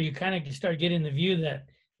chapter, you kind of start getting the view that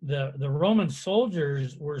the Roman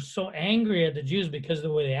soldiers were so angry at the Jews because of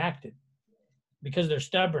the way they acted, because of their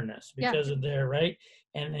stubbornness, because of their, right?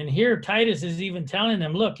 And here Titus is even telling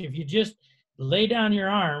them, look, if you just lay down your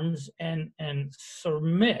arms and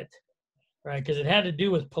submit, right? Because it had to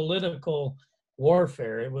do with political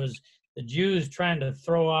warfare. It was the Jews trying to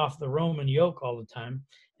throw off the Roman yoke all the time.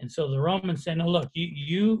 And so the Romans said, no, look,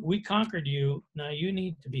 we conquered you. Now you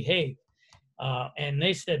need to behave. And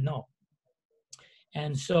they said no.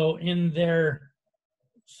 And so in their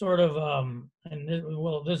sort of,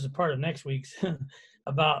 this is part of next week's,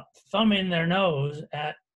 about thumbing their nose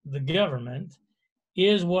at the government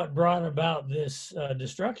is what brought about this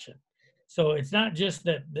destruction. So it's not just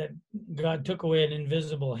that God took away an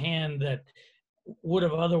invisible hand that would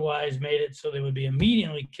have otherwise made it so they would be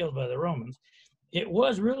immediately killed by the Romans. It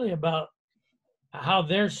was really about how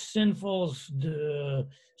their sinful,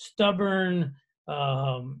 stubborn,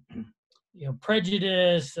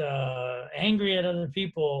 prejudice, angry at other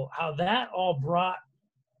people, how that all brought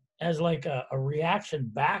as like a reaction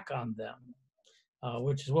back on them,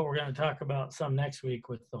 which is what we're going to talk about some next week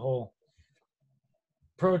with the whole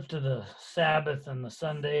approach to the Sabbath and the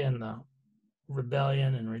Sunday and the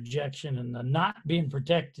rebellion and rejection and the not being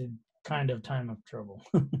protected kind of time of trouble.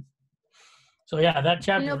 So yeah, that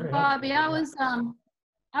chapter. You know, Bobby, I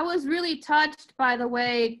was really touched by the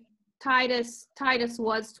way Titus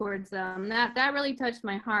was towards them. That really touched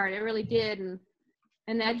my heart. It really did,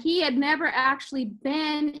 and that he had never actually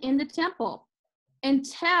been in the temple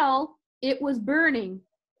until it was burning.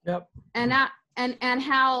 Yep. And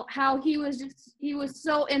how he was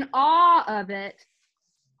so in awe of it,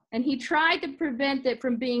 and he tried to prevent it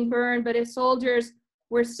from being burned, but his soldiers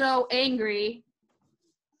were so angry.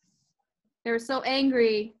 They were so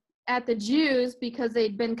angry at the Jews because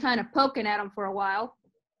they'd been kind of poking at them for a while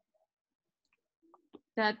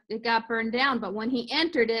that it got burned down. But when he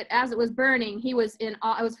entered it, as it was burning, he was in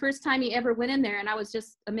awe. It was the first time he ever went in there, and I was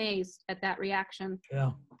just amazed at that reaction.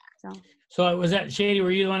 Yeah. So was that Shady? Were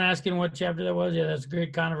you the one asking what chapter that was? Yeah, that's a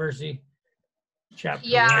Great Controversy chapter.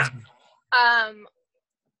 Yeah.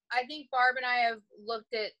 I think Barb and I have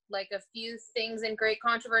looked at like a few things in great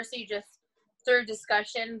controversy just through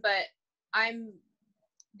discussion, but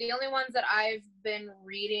the only ones that I've been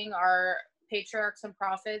reading are Patriarchs and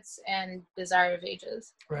Prophets and Desire of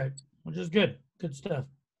Ages. Right, which is good. Good stuff.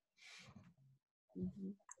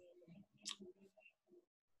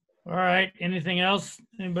 All right. Anything else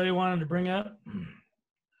anybody wanted to bring up?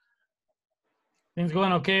 Things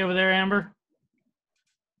going okay over there, Amber?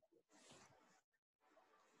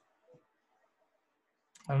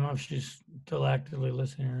 I don't know if she's still actively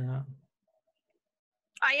listening or not.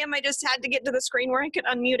 I am. I just had to get to the screen where I could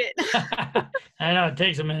unmute it. I know it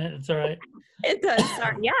takes a minute. It's all right. It does.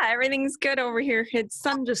 Sorry. Yeah, everything's good over here. Its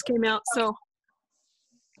sun just came out, so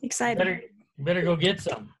excited. Better go get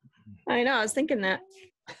some. I know. I was thinking that.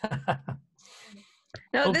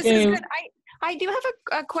 No, Okay. this is good. I do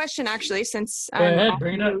have a question actually, since Go ahead,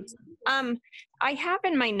 bring it up. I have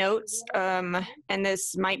in my notes, and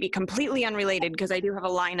this might be completely unrelated because I do have a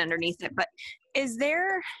line underneath it, but is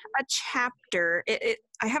there a chapter,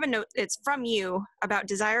 I have a note, it's from you, about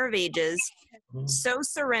Desire of Ages, So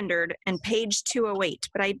Surrendered, and page 208,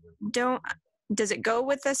 but I don't, does it go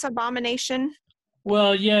with this abomination?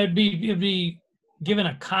 Well, yeah, it'd be given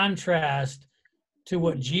a contrast to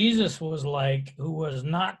what Jesus was like, who was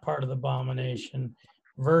not part of the abomination,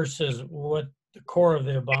 versus what the core of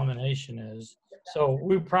the abomination is. So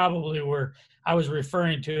we probably were, I was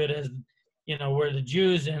referring to it as, you know, where the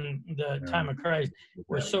Jews in the time of Christ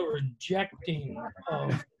were so rejecting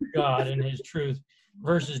of God and his truth,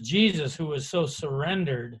 versus Jesus, who was so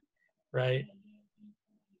surrendered, right?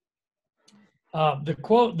 The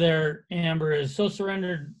quote there, Amber, is, so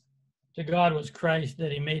surrendered to God was Christ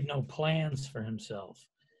that he made no plans for himself.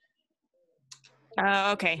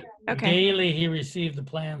 Okay. Daily he received the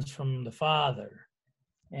plans from the Father.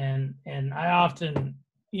 And I often,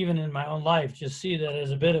 even in my own life, just see that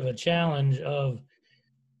as a bit of a challenge of,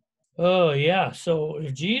 oh yeah, so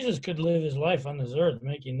if Jesus could live his life on this earth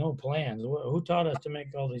making no plans, who taught us to make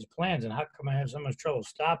all these plans, and how come I have so much trouble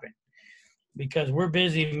stopping? Because we're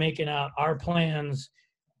busy making out our plans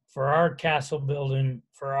for our castle building,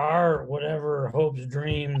 for our whatever hopes,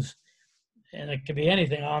 dreams, and it could be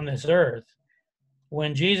anything on this earth,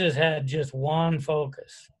 when Jesus had just one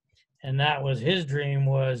focus, and that was his dream,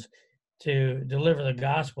 was to deliver the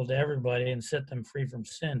gospel to everybody and set them free from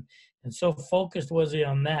sin. And so focused was he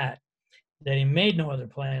on that he made no other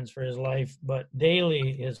plans for his life, but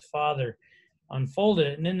daily his Father unfolded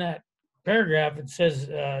it. And in that paragraph, it says,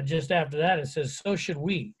 just after that, it says, so should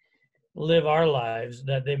we live our lives,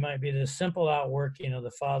 that they might be the simple outworking of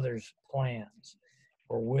the Father's plans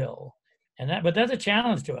or will. And that, but that's a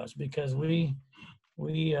challenge to us, because we're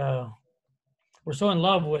so in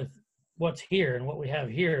love with what's here and what we have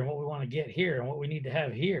here and what we want to get here and what we need to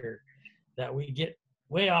have here, that we get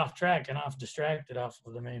way off track and distracted off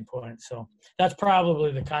of the main point. So that's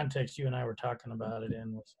probably the context you and I were talking about it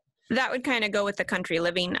in. That would kind of go with the country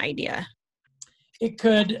living idea. It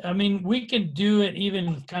could. I mean, we can do it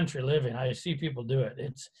even with country living. I see people do it.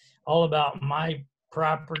 It's all about my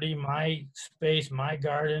property, my space, my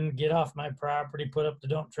garden, get off my property, put up the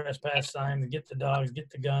don't trespass sign, get the dogs,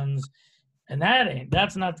 get the guns. And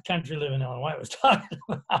that's not the country living Ellen White was talking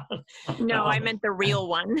about. No, I meant the real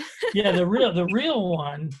one. Yeah, the real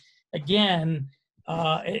one, again,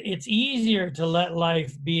 it's easier to let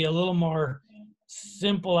life be a little more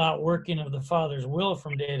simple outworking of the Father's will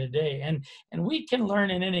from day to day. And we can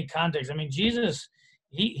learn in any context. I mean, Jesus,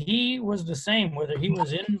 he was the same, whether he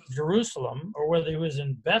was in Jerusalem or whether he was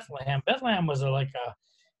in Bethlehem. Bethlehem was like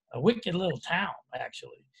a wicked little town,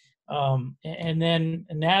 actually. And then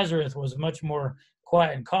Nazareth was much more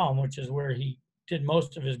quiet and calm, which is where he did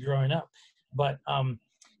most of his growing up. But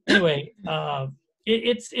anyway,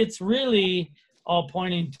 it's really all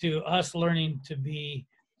pointing to us learning to be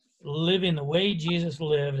living the way Jesus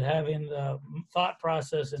lived, having the thought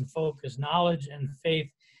process and focus, knowledge and faith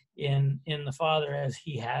in the Father as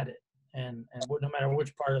he had it. And no matter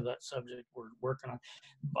which part of that subject we're working on.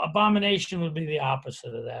 Abomination would be the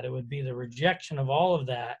opposite of that. It would be the rejection of all of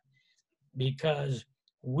that, because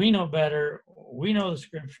we know better, we know the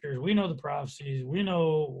scriptures, we know the prophecies, we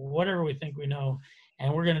know whatever we think we know,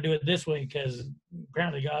 and we're going to do it this way because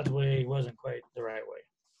apparently God's way wasn't quite the right way.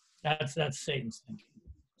 That's Satan's thinking.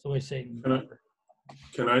 It's the way Satan.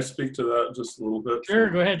 Can I speak to that just a little bit? Sure,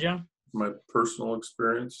 go ahead, John. My personal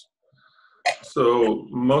experience. So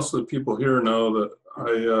most of the people here know that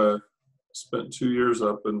I spent 2 years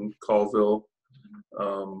up in Colville,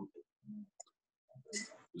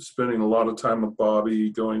 spending a lot of time with Bobby,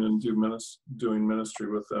 going and doing ministry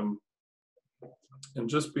with them, and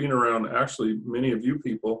just being around actually many of you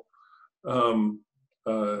people.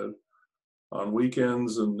 on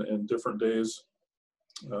weekends and different days.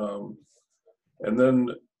 And then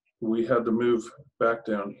we had to move back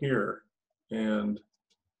down here. And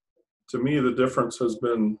to me, the difference has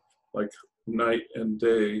been like night and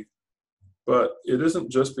day. But it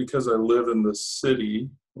isn't just because I live in the city,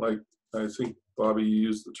 like I think Bobby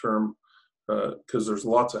used the term, because there's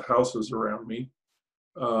lots of houses around me.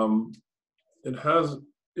 It has,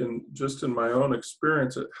 just in my own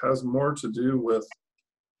experience, it has more to do with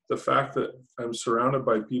the fact that I'm surrounded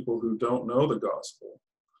by people who don't know the gospel.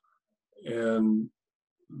 And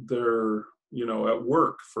they're, at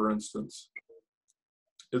work, for instance.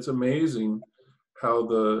 It's amazing how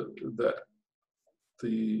the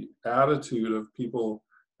attitude of people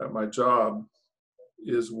at my job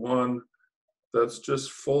is one that's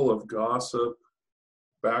just full of gossip,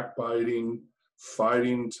 backbiting,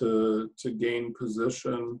 fighting to gain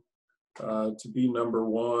position, to be number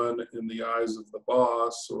one in the eyes of the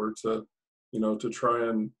boss, or to try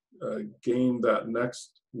and gain that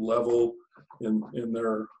next level in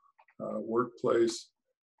their workplace.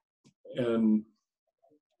 And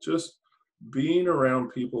just being around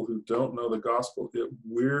people who don't know the gospel, it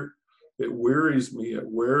wearies me. It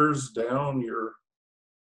wears down your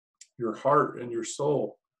heart and your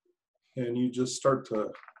soul, and you just start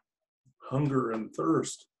to hunger and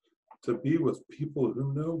thirst to be with people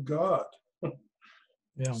who know God.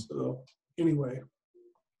 Yeah. So anyway.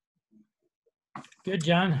 Good,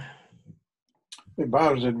 John. Hey,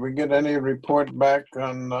 Bob, did we get any report back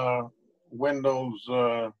on Wendell's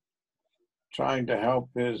trying to help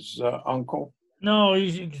his uncle? No,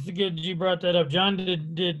 it's good you brought that up. John,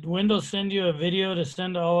 did Wendell send you a video to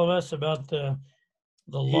send to all of us about the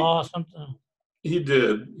law something? He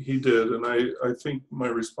did, and I think my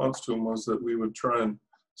response to him was that we would try and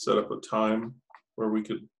set up a time where we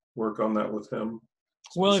could work on that with him.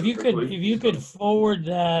 Well, if you could forward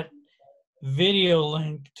that video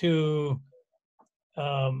link to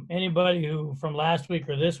anybody who from last week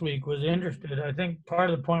or this week was interested, I think part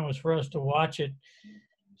of the point was for us to watch it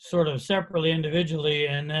sort of separately, individually,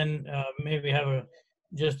 and then maybe have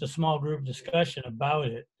just a small group discussion about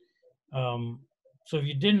it. So if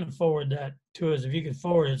you didn't forward that to us, if you could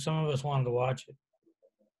forward it, some of us wanted to watch it.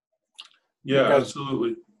 Yeah,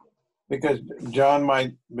 absolutely. Because John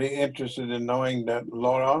might be interested in knowing that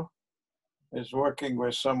Laura is working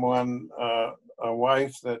with someone, a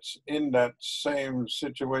wife that's in that same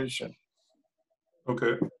situation.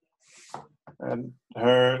 Okay. And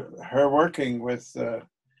her working with the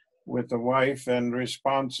wife and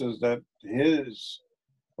responses that his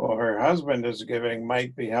or her husband is giving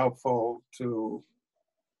might be helpful to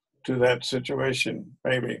that situation,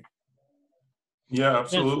 maybe. Yeah,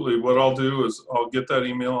 absolutely. What I'll do is I'll get that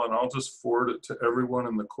email and I'll just forward it to everyone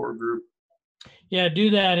in the core group. Yeah,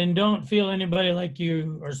 do that, and don't feel anybody like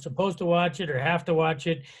you are supposed to watch it or have to watch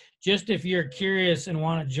it. Just if you're curious and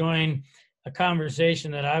want to join a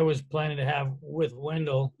conversation that I was planning to have with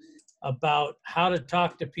Wendell about how to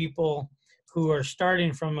talk to people who are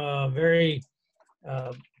starting from a very,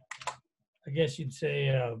 I guess you'd say,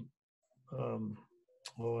 I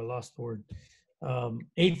lost the word,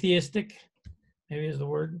 atheistic, maybe is the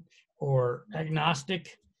word, or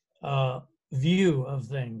agnostic view of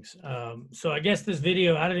things. So I guess this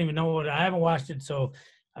video, I don't even know I haven't watched it, so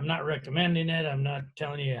I'm not recommending it. I'm not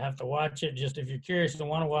telling you have to watch it. Just if you're curious and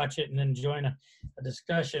want to watch it and then join a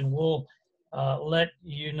discussion, we'll let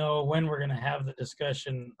you know when we're going to have the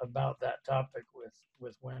discussion about that topic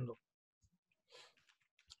with Wendell.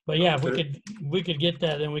 But yeah, Okay. if we could get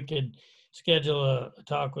that, then we could schedule a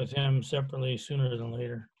talk with him separately sooner than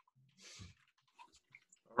later.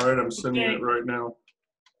 All right, I'm sending it right now.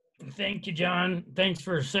 Thank you, John. Thanks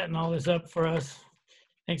for setting all this up for us.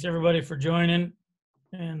 Thanks everybody for joining.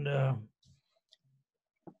 And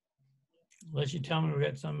unless you tell me we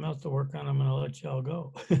got something else to work on, I'm going to let y'all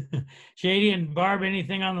go. Shady and Barb,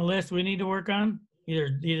 anything on the list we need to work on?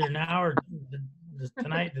 Either now or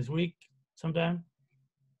tonight, this week, sometime?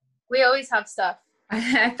 We always have stuff.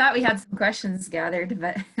 I thought we had some questions gathered,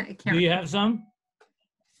 but I can't. Do you have some?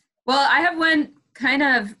 Well, I have one kind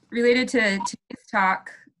of related to today's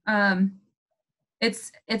talk.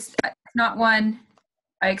 It's not one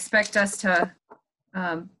I expect us to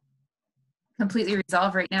completely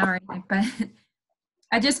resolve right now or anything, but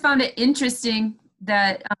I just found it interesting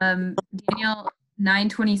that Daniel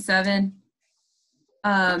 9:27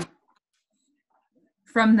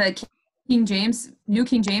 from the New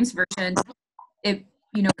King James version, it,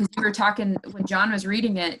 because you were talking when John was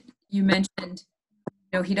reading it, you mentioned,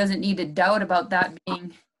 he doesn't need to doubt about that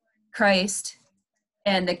being Christ,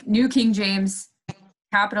 and the New King James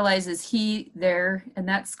capitalizes he there, and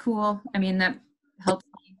that's cool. I mean, that helps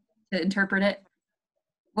me to interpret it.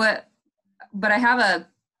 But I have a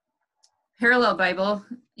parallel Bible,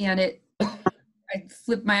 and I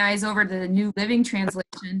flipped my eyes over to the New Living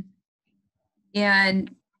Translation,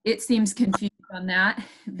 and it seems confused on that,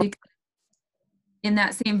 because in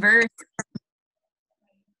that same verse,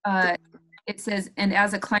 it says, and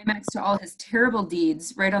as a climax to all his terrible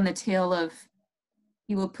deeds, right on the tail of,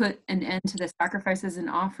 he will put an end to the sacrifices and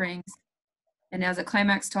offerings, and as a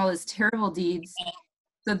climax to all his terrible deeds.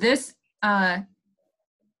 So this,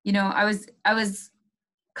 you know, I was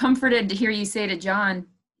comforted to hear you say to John,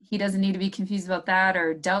 he doesn't need to be confused about that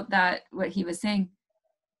or doubt that, what he was saying,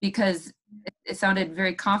 because it sounded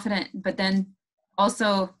very confident. But then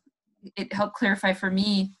also it helped clarify for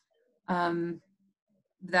me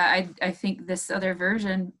that I think this other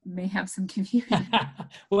version may have some confusion.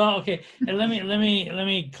 Well, okay, and let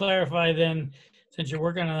me clarify then, since you're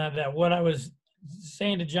working on that what I was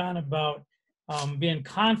saying to John about being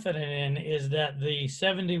confident in is that the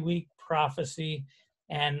 70-week prophecy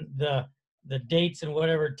and the dates and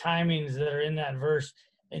whatever timings that are in that verse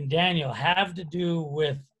in Daniel have to do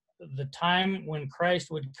with the time when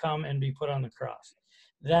Christ would come and be put on the cross.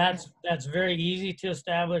 That's very easy to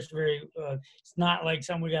establish. It's not like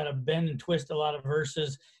something we got to bend and twist a lot of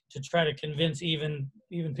verses to try to convince even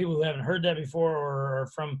people who haven't heard that before or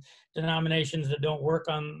from denominations that don't work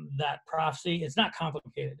on that prophecy. It's not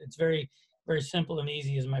complicated. It's very, very simple and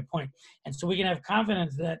easy is my point. And so we can have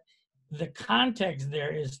confidence that the context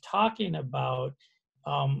there is talking about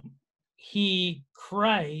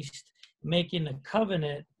Christ making a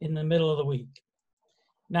covenant in the middle of the week.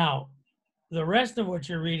 Now, the rest of what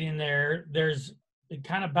you're reading there, it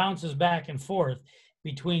kind of bounces back and forth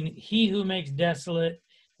between he who makes desolate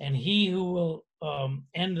and he who will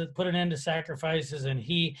put an end to sacrifices, and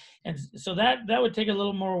so that would take a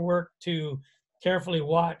little more work to carefully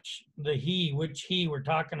watch which he we're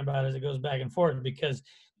talking about as it goes back and forth, because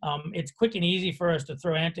it's quick and easy for us to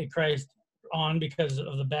throw Antichrist on because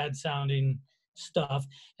of the bad sounding stuff.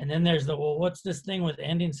 And then there's what's this thing with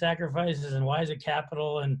ending sacrifices and why is it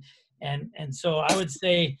capital? And so I would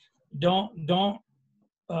say don't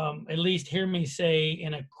at least hear me say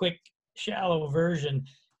in a quick, shallow version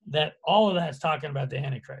that all of that's talking about the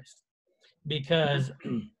Antichrist, because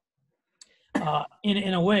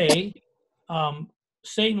in a way,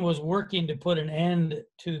 Satan was working to put an end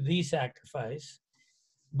to the sacrifice,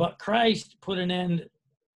 but Christ put an end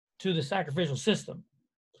to the sacrificial system.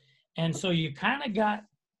 And so you kind of got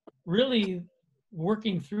really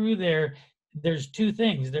working through there's two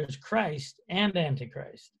things. There's Christ and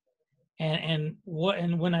Antichrist. And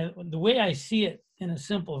the way I see it in a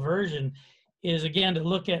simple version is, again, to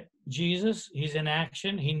look at Jesus. He's in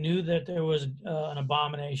action. He knew that there was an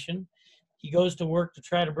abomination. He goes to work to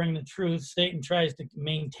try to bring the truth. Satan tries to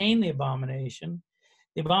maintain the abomination.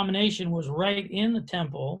 The abomination was right in the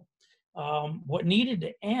temple. What needed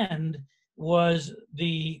to end was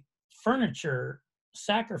the furniture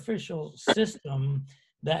sacrificial system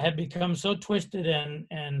that had become so twisted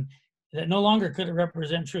and that no longer could it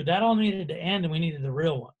represent truth. That all needed to end, and we needed the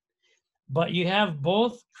real one. But you have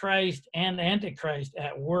both Christ and Antichrist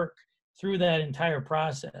at work through that entire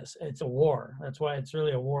process. It's a war. That's why it's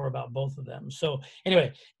really a war about both of them. So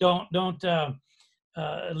anyway, don't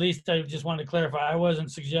at least I just wanted to clarify, I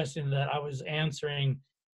wasn't suggesting that I was answering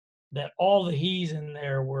that all the he's in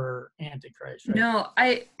there were Antichrist, right? No,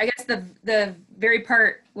 I guess the very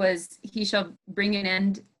part was he shall bring an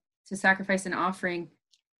end to sacrifice and offering.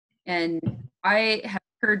 And I have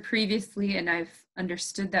heard previously, and I've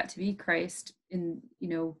understood that to be Christ, in, you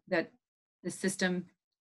know, that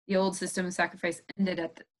the old system of sacrifice ended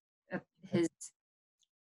at his.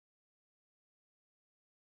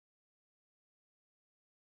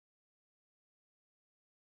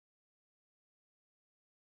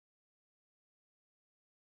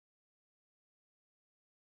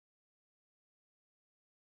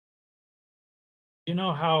 You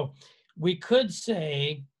know how we could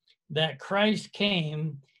say that Christ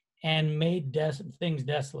came and made things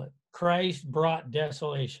desolate. Christ brought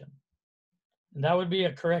desolation. And that would be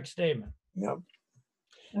a correct statement. Yep.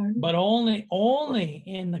 But only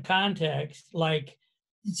in the context, like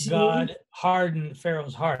God hardened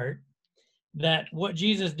Pharaoh's heart, that what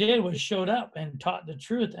Jesus did was showed up and taught the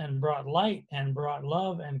truth and brought light and brought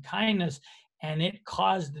love and kindness, and it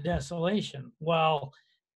caused the desolation. Well,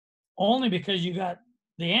 only because you got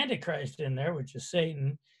the Antichrist in there, which is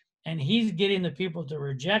Satan, and he's getting the people to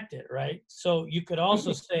reject it, right? So you could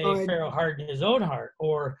also say Pharaoh hardened his own heart,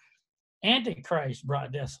 or Antichrist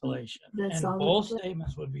brought desolation. That's and all both it's-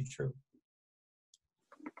 statements would be true.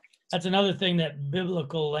 That's another thing that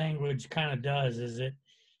biblical language kind of does, is it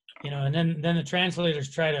And then the translators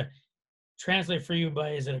try to translate for you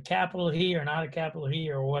by, is it a capital he or not a capital he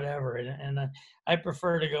or whatever. And I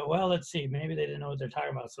prefer to go, well, let's see, maybe they didn't know what they're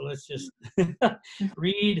talking about. So let's just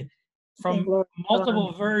read from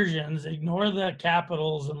multiple versions, ignore the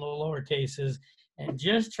capitals and the lower cases, and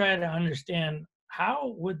just try to understand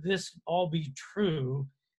how would this all be true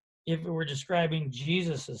if it were describing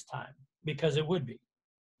Jesus's time, because it would be.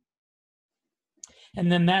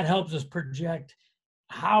 And then that helps us project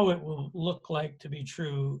how it will look like to be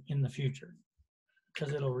true in the future,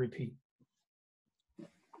 because it'll repeat.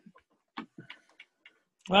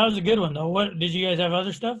 Well, that was a good one, though. What did you guys have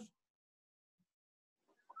other stuff?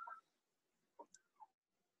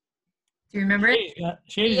 Do you remember it?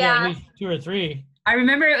 Shady's got at least 2 or 3. I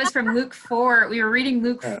remember it was from Luke 4. We were reading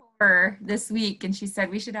Luke 4 this week, and she said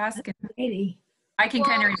we should ask him. I can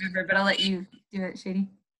kind of remember, but I'll let you do it, Shady.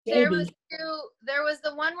 There was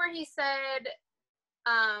the one where he said,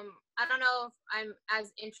 I don't know if I'm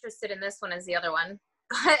as interested in this one as the other one,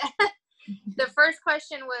 but the first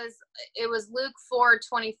question was Luke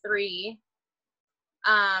 4:23.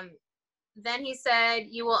 Then he said,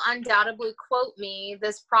 you will undoubtedly quote me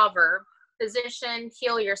this proverb, physician,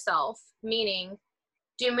 heal yourself, meaning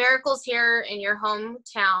do miracles here in your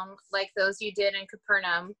hometown like those you did in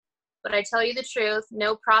Capernaum. But I tell you the truth,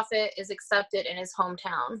 no prophet is accepted in his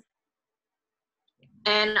hometown.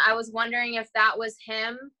 And I was wondering if that was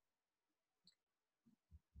him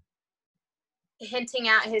hinting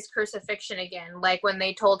at his crucifixion again, like when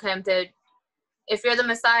they told him to, if you're the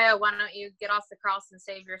Messiah, why don't you get off the cross and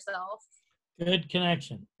save yourself? Good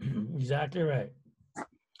connection. Exactly right.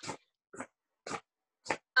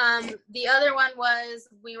 The other one was,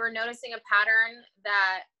 we were noticing a pattern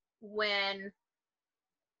that when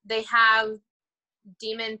they have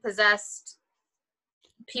demon-possessed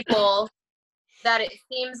people, that it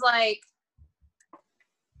seems like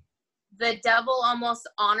the devil almost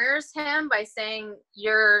honors him by saying,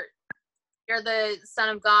 you're the Son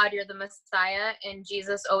of God, you're the Messiah, and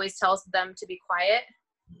Jesus always tells them to be quiet.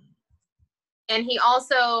 And he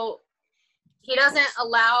doesn't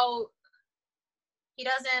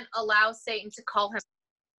allow Satan to call him.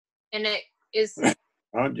 And it is,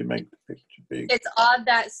 how'd you make the picture big? It's odd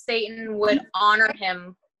that Satan would honor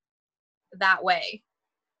him that way.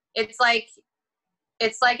 It's like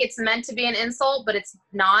it's meant to be an insult, but it's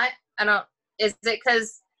not. Is it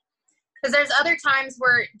because there's other times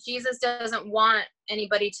where Jesus doesn't want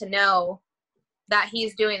anybody to know that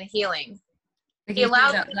he's doing the healing. Like he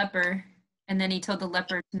allowed that leper, and then he told the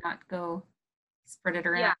leper to not go spread it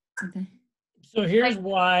around. Yeah. Something. So here's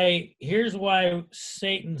why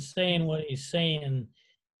Satan saying what he's saying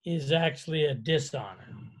is actually a dishonor.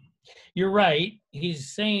 You're right.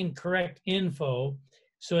 He's saying correct info.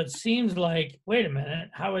 So it seems like, wait a minute,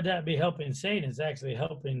 how would that be helping Satan? It's actually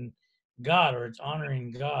helping God, or it's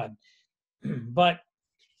honoring God. But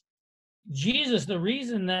Jesus, the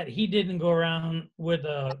reason that he didn't go around with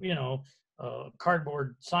a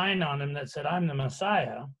cardboard sign on him that said, I'm the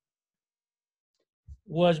Messiah,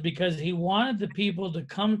 was because he wanted the people to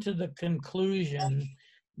come to the conclusion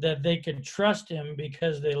that they could trust him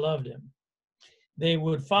because they loved him. They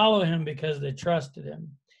would follow him because they trusted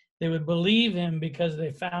him. They would believe him because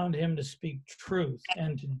they found him to speak truth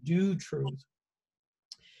and to do truth.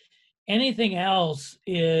 Anything else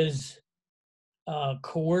is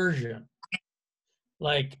coercion.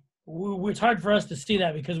 Like, it's hard for us to see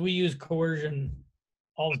that because we use coercion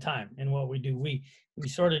all the time in what we do. We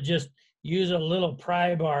sort of just use a little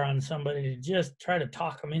pry bar on somebody to just try to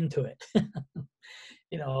talk them into it.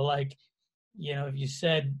 If you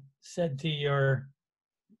said to your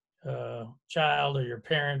child or your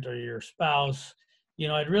parent or your spouse,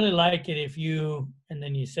 I'd really like it if you, and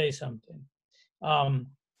then you say something.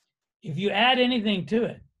 If you add anything to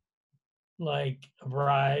it, like a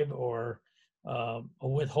bribe or a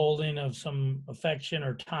withholding of some affection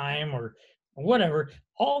or time or whatever,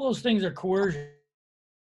 all those things are coercion.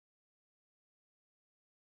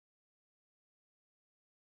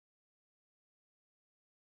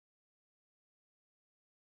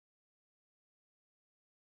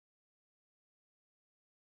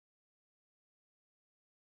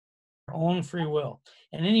 Own free will,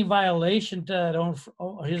 and any violation to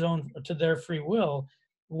to their free will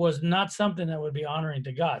was not something that would be honoring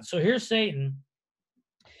to God. So here's Satan.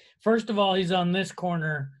 First of all, he's on this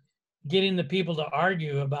corner getting the people to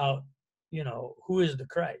argue about, who is the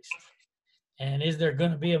Christ and is there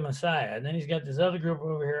going to be a Messiah? And then he's got this other group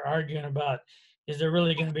over here arguing about, is there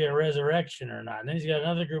really going to be a resurrection or not? And then he's got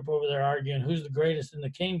another group over there arguing who's the greatest in the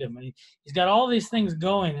kingdom. And he's got all these things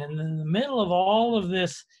going, and in the middle of all of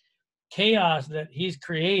this chaos that he's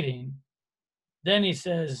creating, then he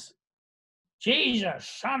says, Jesus,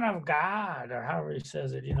 Son of God, or however he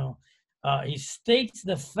says it, he states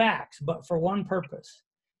the facts, but for one purpose,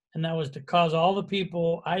 and that was to cause all the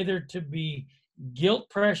people either to be guilt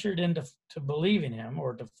pressured into believing him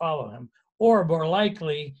or to follow him, or more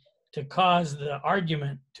likely to cause the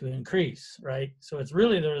argument to increase, right? So it's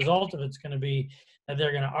really the result of it's going to be that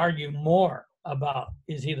they're going to argue more about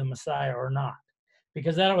is he the Messiah or not,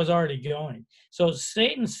 because that was already going. So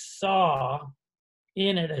Satan saw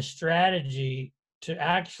in it a strategy to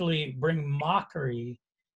actually bring mockery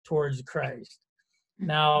towards Christ.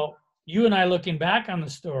 Now, you and I looking back on the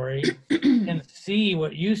story can see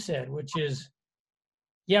what you said, which is,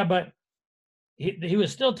 yeah, but he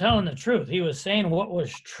was still telling the truth. He was saying what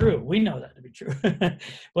was true. We know that to be true.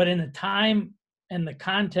 But in the time and the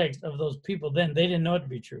context of those people then, they didn't know it to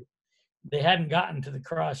be true. They hadn't gotten to the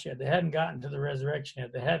cross yet. They hadn't gotten to the resurrection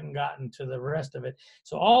yet. They hadn't gotten to the rest of it.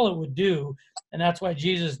 So all it would do, and that's why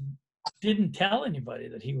Jesus didn't tell anybody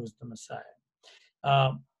that he was the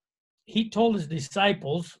Messiah. He told his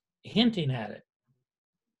disciples, hinting at it.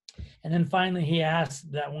 And then finally he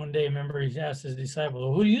asked that one day, remember, he asked his disciples,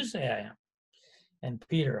 well, who do you say I am? And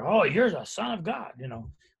Peter, oh, you're the Son of God, Well,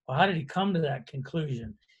 how did he come to that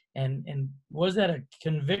conclusion? And was that a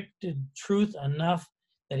convicted truth enough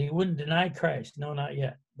that he wouldn't deny Christ? No, not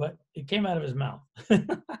yet. But it came out of his mouth.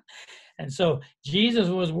 And so Jesus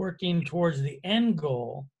was working towards the end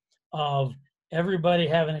goal of everybody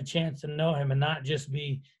having a chance to know him and not just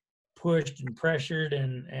be pushed and pressured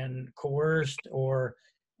and coerced or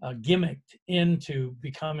gimmicked into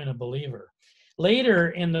becoming a believer. Later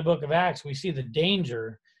in the book of Acts, we see the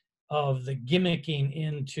danger of the gimmicking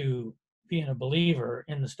into being a believer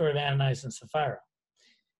in the story of Ananias and Sapphira.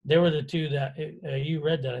 They were the two that, you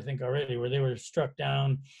read that I think already, where they were struck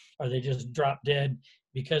down or they just dropped dead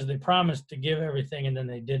because they promised to give everything and then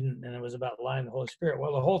they didn't, and it was about lying to the Holy Spirit.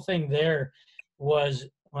 Well, the whole thing there was,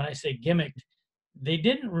 when I say gimmicked, they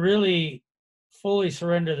didn't really fully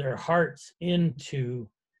surrender their hearts into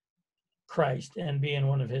Christ and being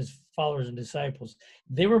one of his followers and disciples.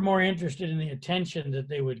 They were more interested in the attention that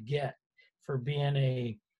they would get for being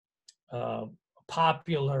a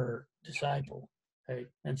popular disciple, right?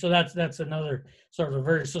 And so that's another sort of a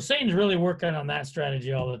version. So Satan's really working on that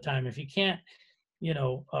strategy all the time. If he can't,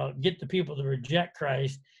 get the people to reject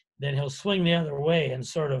Christ, then he'll swing the other way and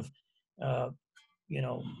sort of,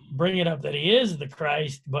 bring it up that he is the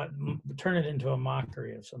Christ, but turn it into a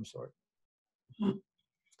mockery of some sort.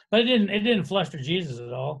 But it didn't fluster Jesus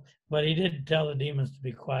at all. But he did tell the demons to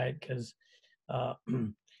be quiet because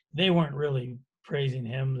they weren't really praising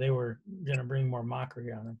him. They were going to bring more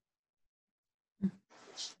mockery on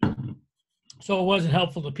him. So it wasn't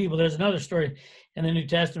helpful to people. There's another story in the New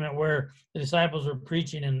Testament where the disciples were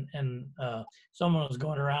preaching and someone was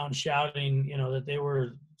going around shouting, that they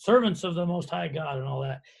were servants of the Most High God and all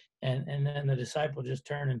that. And then the disciple just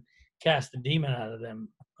turned and cast the demon out of them.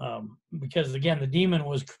 Because again, the demon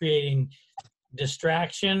was creating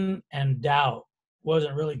distraction and doubt,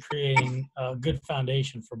 wasn't really creating a good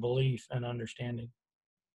foundation for belief and understanding.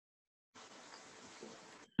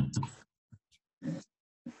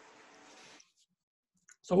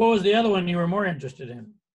 So what was the other one you were more interested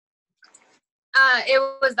in? It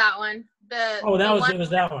was that one. It was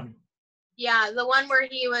that one. Yeah, the one where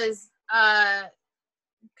he was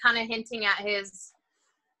kind of hinting at his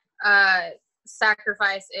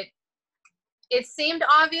sacrifice. It seemed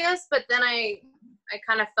obvious, but then I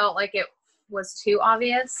kind of felt like it was too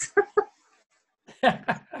obvious.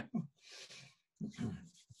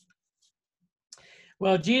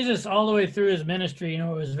 Well, Jesus, all the way through his ministry, it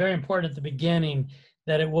was very important at the beginning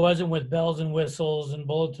that it wasn't with bells and whistles and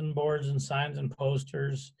bulletin boards and signs and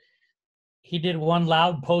posters. He did one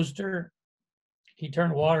loud poster. He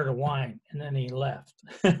turned water to wine, and then he left.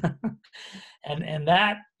 and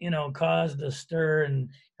that, caused a stir and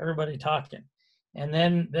everybody talking. And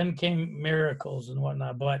then came miracles and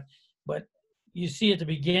whatnot. But you see at the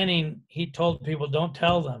beginning, he told people, don't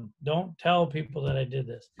tell them. Don't tell people that I did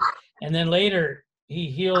this. And then later, he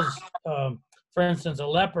heals, for instance, a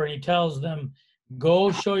leper, and he tells them,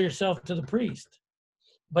 go show yourself to the priest.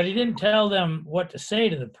 But he didn't tell them what to say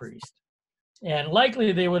to the priest. And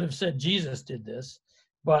likely they would have said Jesus did this,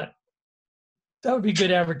 but that would be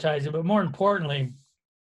good advertising. But more importantly,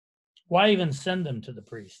 why even send them to the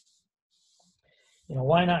priest?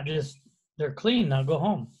 Why not just, they're clean, now go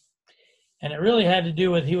home. And it really had to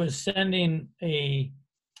do with he was sending a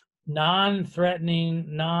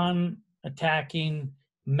non-threatening, non-attacking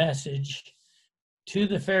message to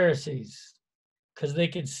the Pharisees because they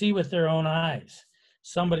could see with their own eyes.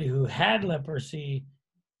 Somebody who had leprosy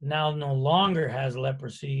now no longer has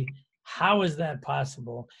leprosy. How is that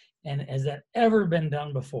possible? And has that ever been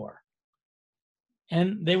done before?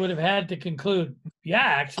 And they would have had to conclude, yeah,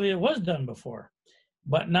 actually it was done before,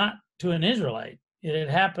 but not to an Israelite. It had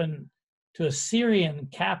happened to a Syrian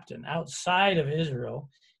captain outside of Israel.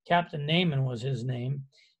 Captain Naaman was his name.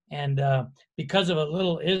 And because of a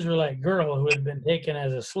little Israelite girl who had been taken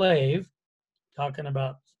as a slave, talking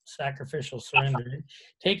about sacrificial surrender,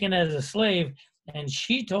 taken as a slave, and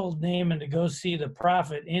she told Naaman to go see the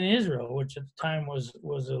prophet in Israel, which at the time was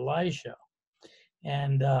Elisha.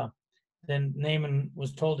 And then Naaman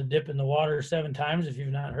was told to dip in the water 7 times, if you've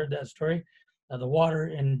not heard that story. The water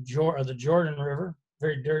in the Jordan River,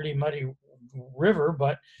 very dirty, muddy river,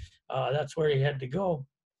 but that's where he had to go.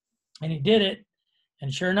 And he did it,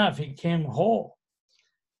 and sure enough, he came whole.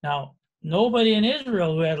 Now, nobody in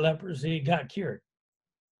Israel who had leprosy got cured,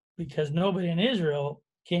 because nobody in Israel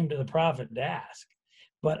came to the prophet to ask.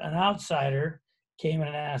 But an outsider came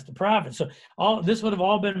and asked the prophet. So all this would have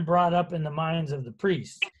all been brought up in the minds of the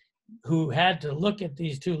priests, who had to look at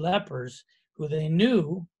these 2 lepers who they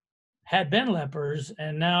knew had been lepers,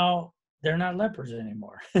 and now they're not lepers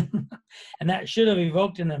anymore. And that should have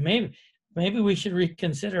evoked in them, maybe we should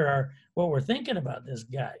reconsider what we're thinking about this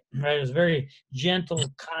guy. Right? It was a very gentle,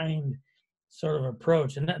 kind sort of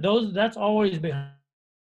approach. And that's always been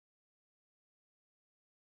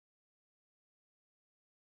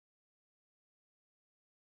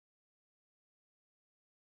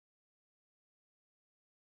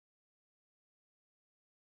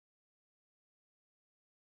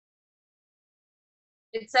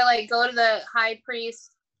It said like go to the high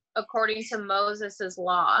priest according to Moses's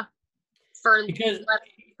law for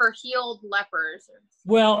healed lepers.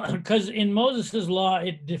 Well, because in Moses's law,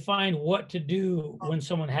 it defined what to do when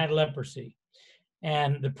someone had leprosy.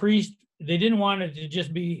 And the priest, they didn't want it to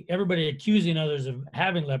just be everybody accusing others of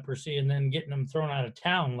having leprosy and then getting them thrown out of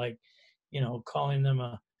town, like, calling them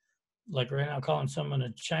like right now, calling someone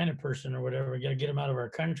a China person or whatever, we got to get them out of our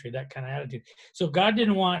country, that kind of attitude. So God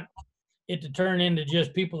didn't want it to turn into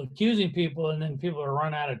just people accusing people and then people are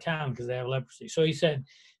run out of town because they have leprosy. So he said,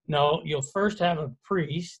 no, you'll first have a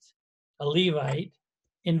priest, a Levite,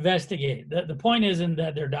 investigate. The point isn't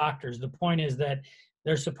that they're doctors. The point is that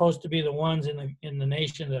they're supposed to be the ones in the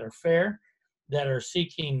nation that are fair, that are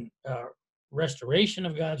seeking restoration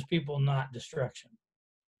of God's people, not destruction.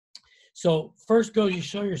 So first go, you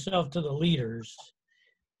show yourself to the leaders,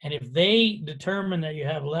 and if they determine that you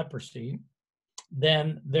have leprosy,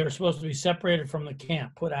 then they're supposed to be separated from the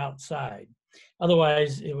camp, put outside.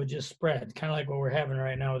 Otherwise, it would just spread, kind of like what we're having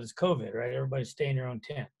right now with this COVID, right? Everybody stay in your own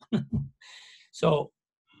tent. So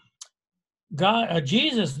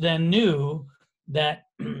Jesus then knew that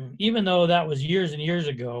even though that was years and years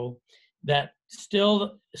ago, that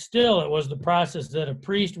still it was the process that a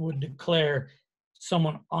priest would declare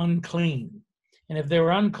someone unclean. And if they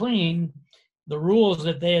were unclean, the rules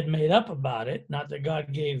that they had made up about it, not that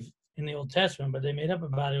God gave in the Old Testament, but they made up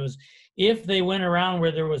about it, was if they went around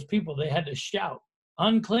where there was people, they had to shout,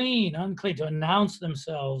 unclean, unclean, to announce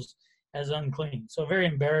themselves as unclean. So very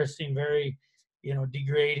embarrassing, very,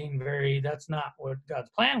 degrading, that's not what God's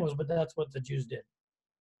plan was, but that's what the Jews did.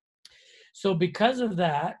 So because of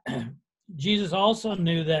that, Jesus also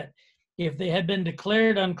knew that if they had been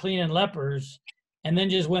declared unclean and lepers and then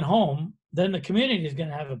just went home, then the community is going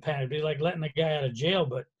to have a panic. It'd be like letting the guy out of jail,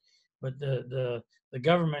 but the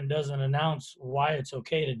government doesn't announce why it's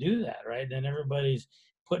okay to do that, right? Then everybody's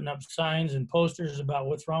putting up signs and posters about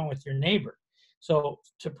what's wrong with your neighbor. So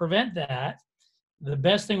to prevent that, the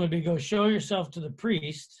best thing would be go show yourself to the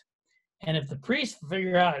priest. And if the priest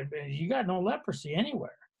figure out you got no leprosy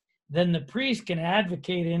anywhere, then the priest can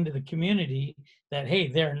advocate into the community that, hey,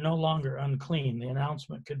 they're no longer unclean. The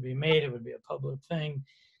announcement could be made. It would be a public thing.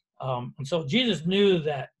 And so Jesus knew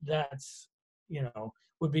that that's,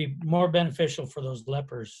 would be more beneficial for those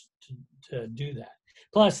lepers to do that.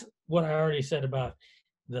 Plus, what I already said about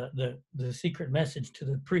the secret message to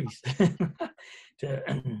the priest to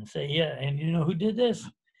say, yeah, and you know who did this?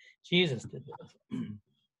 Jesus did this.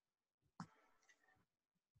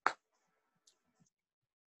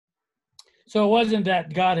 So it wasn't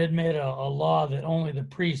that God had made a law that only the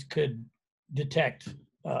priest could detect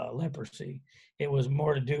leprosy. It was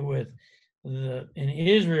more to do with in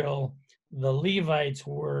Israel, the Levites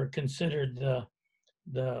were considered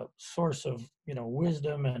the source of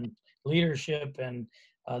wisdom and leadership, and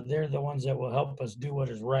they're the ones that will help us do what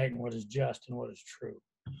is right and what is just and what is true.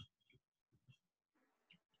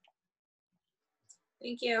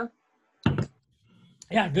 Thank you.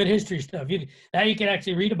 Yeah, good history stuff. You can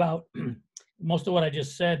actually read about. Most of what I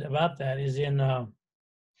just said about that is in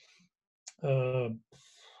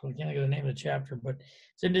I can't think of the name of the chapter, but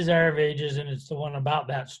it's in Desire of Ages, and it's the one about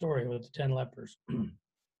that story with the 10 lepers,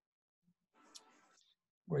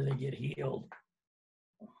 where they get healed.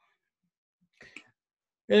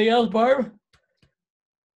 Anything else, Barb?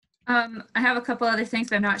 I have a couple other things,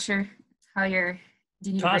 but I'm not sure how you're. Do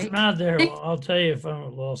you need a Toss break? them out there. Well, I'll tell you if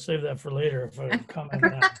I'll save that for later if I comment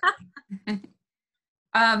now.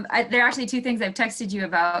 There are actually two things I've texted you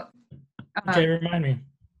about. Okay, remind me.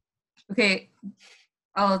 Okay,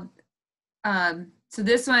 I'll. So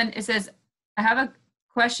this one, it says, I have a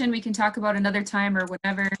question we can talk about another time or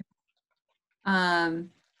whenever.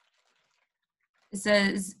 It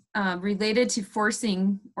says, related to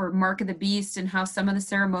forcing or mark of the beast and how some of the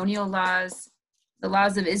ceremonial laws, the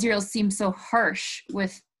laws of Israel seem so harsh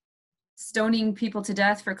with stoning people to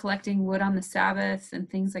death for collecting wood on the Sabbath and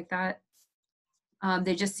things like that.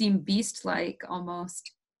 They just seem beast-like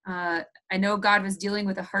almost. I know God was dealing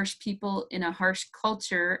with a harsh people in a harsh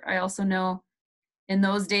culture. I also know in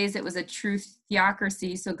those days it was a true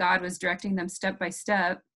theocracy, so God was directing them step by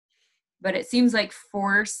step. But it seems like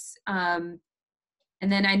force. And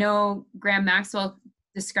then I know Graham Maxwell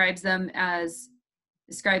describes some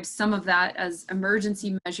of that as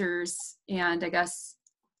emergency measures. And I guess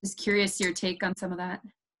just curious your take on some of that.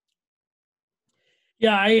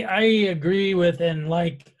 Yeah, I agree with, and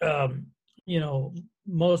like,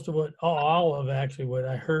 most of all of actually what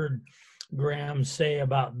I heard Graham say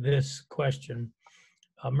about this question,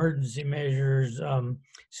 emergency measures,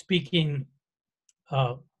 speaking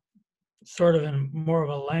sort of in more of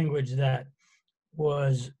a language that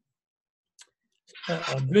was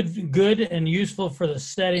good and useful for the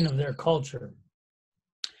setting of their culture.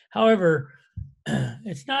 However,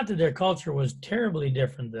 it's not that their culture was terribly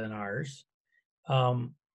different than ours.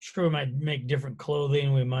 Sure, we might make different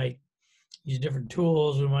clothing, we might use different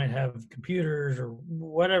tools, we might have computers or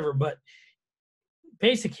whatever, but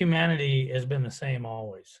basic humanity has been the same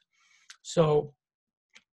always. So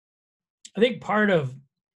I think part of,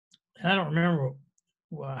 and I don't remember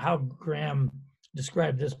how Graham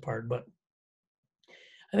described this part, but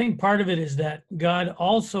I think part of it is that God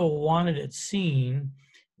also wanted it seen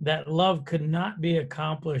that love could not be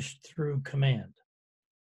accomplished through command.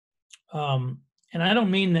 And I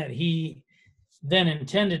don't mean that he then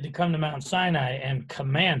intended to come to Mount Sinai and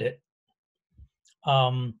command it,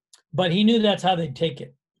 but he knew that's how they'd take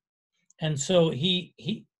it. And so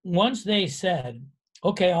he once they said,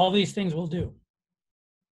 okay, all these things we'll do.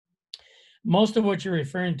 Most of what you're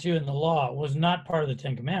referring to in the law was not part of the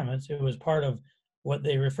Ten Commandments. It was part of what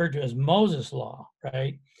they referred to as Moses' law,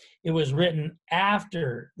 right? It was written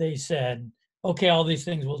after they said, okay, all these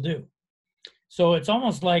things we'll do. So it's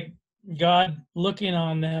almost like God looking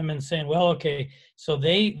on them and saying, well, okay, so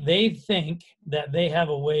they think that they have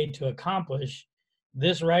a way to accomplish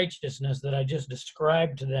this righteousness that I just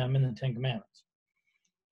described to them in the Ten Commandments.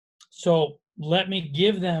 So let me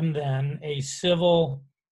give them then a civil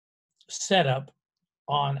setup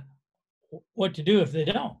on what to do if they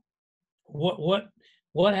don't.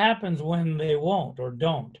 What happens when they won't or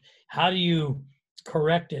don't? How do you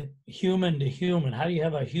correct it human to human? How do you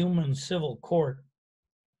have a human civil court?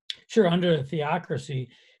 Sure, under a theocracy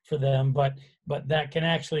for them, but that can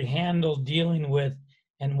actually handle dealing with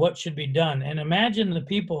and what should be done. And imagine the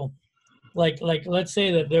people, like let's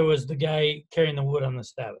say that there was the guy carrying the wood on the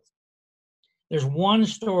Sabbath. There's one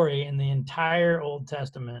story in the entire Old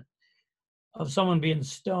Testament of someone being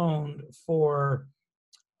stoned for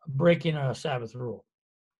breaking a Sabbath rule.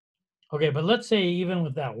 Okay, but let's say even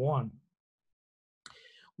with that one,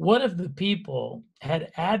 what if the people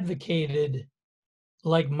had advocated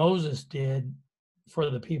like Moses did for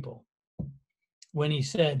the people when he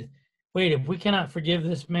said, wait, if we cannot forgive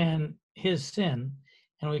this man his sin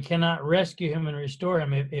and we cannot rescue him and restore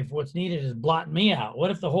him, if what's needed is blot me out,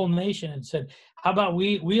 what if the whole nation had said, how about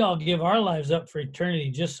we all give our lives up for eternity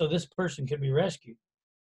just so this person could be rescued?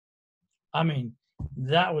 I mean,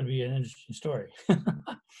 that would be an interesting story.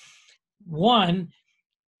 One,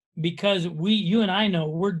 because you and I know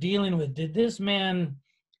we're dealing with, did this man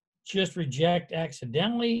just reject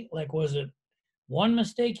accidentally? Like, was it one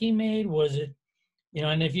mistake he made? Was it,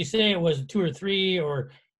 and if you say it was 2 or 3,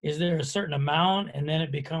 or is there a certain amount and then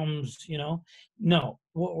it becomes, no.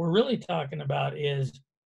 What we're really talking about is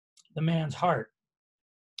the man's heart.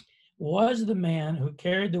 Was the man who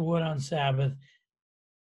carried the wood on Sabbath,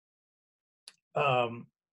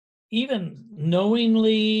 even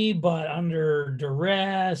knowingly but under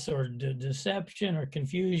duress or deception or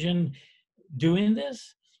confusion, doing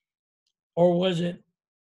this? Or was it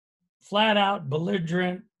flat out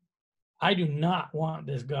belligerent, I do not want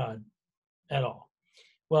this God at all?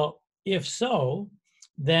 Well, if so,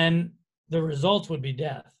 then the results would be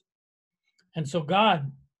death. And so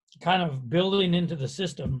God kind of building into the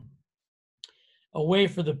system a way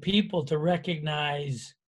for the people to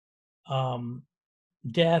recognize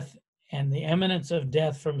death and the imminence of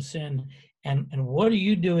death from sin, and what are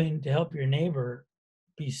you doing to help your neighbor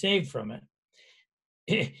be saved from it?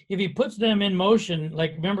 If he puts them in motion,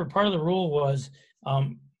 like, remember, part of the rule was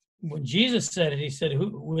when Jesus said it, he said,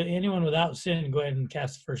 anyone without sin, go ahead and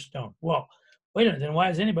cast the first stone. Well, wait a minute, then why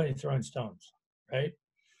is anybody throwing stones, right?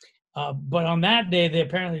 But on that day, they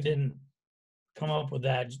apparently didn't come up with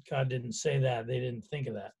that. God didn't say that. They didn't think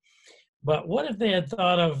of that. But what if they had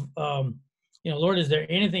thought of, Lord, is there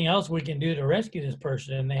anything else we can do to rescue this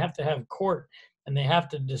person? And they have to have court, and they have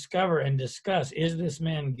to discover and discuss, is this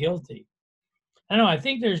man guilty? I know, I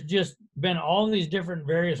think there's just been all these different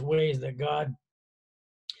various ways that God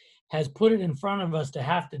has put it in front of us to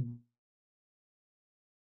have to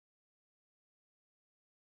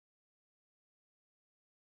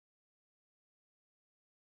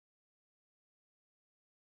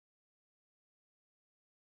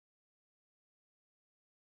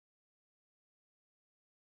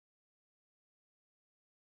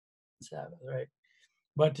Sabbath, right?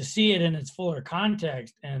 But to see it in its fuller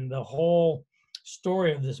context and the whole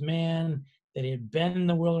story of this man, that he had been in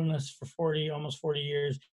the wilderness for almost 40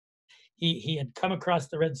 years. He had come across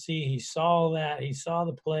the Red Sea. He saw that. He saw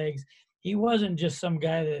the plagues. He wasn't just some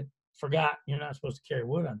guy that forgot you're not supposed to carry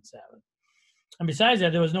wood on Sabbath. And besides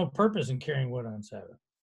that, there was no purpose in carrying wood on Sabbath.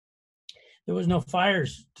 There was no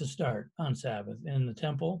fires to start on Sabbath in the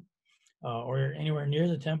temple or anywhere near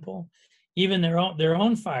the temple. Even their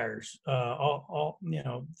own fires, they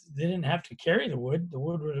didn't have to carry the wood. The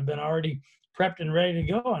wood would have been already prepped and ready to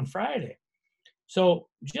go on Friday. So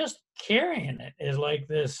just carrying it is like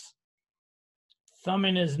this thumb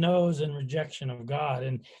in his nose and rejection of God.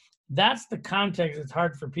 And that's the context. It's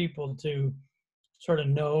hard for people to sort of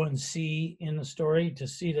know and see in the story, to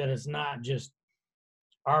see that it's not just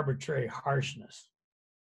arbitrary harshness.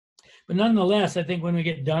 But nonetheless, I think when we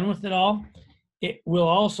get done with it all, it will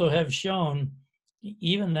also have shown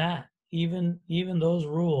even that, even those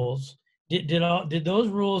rules, did those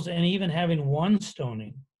rules, and even having one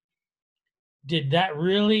stoning, did that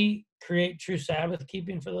really create true Sabbath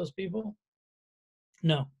keeping for those people?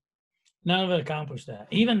 No, none of it accomplished that.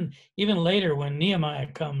 Even later, when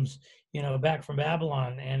Nehemiah comes, back from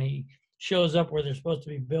Babylon, and he shows up where they're supposed to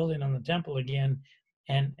be building on the temple again,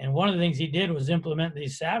 and one of the things he did was implement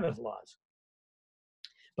these Sabbath laws.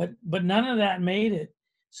 But none of that made it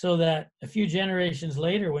so that a few generations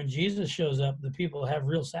later, when Jesus shows up, the people have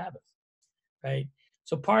real Sabbath, right?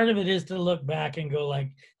 So part of it is to look back and go like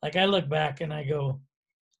I look back and I go,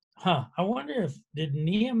 I wonder did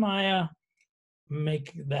Nehemiah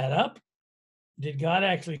make that up? Did God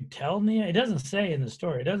actually tell Nehemiah? It doesn't say in the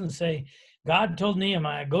story. It doesn't say God told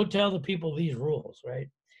Nehemiah, go tell the people these rules, right?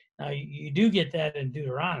 Now you do get that in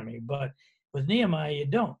Deuteronomy, but with Nehemiah, you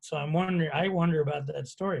don't. So I wonder about that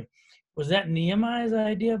story. Was that Nehemiah's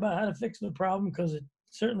idea about how to fix the problem? Because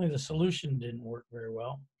certainly the solution didn't work very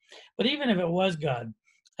well. But even if it was God,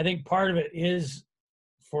 I think part of it is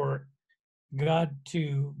for God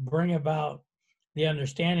to bring about the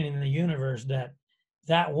understanding in the universe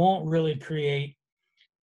that won't really create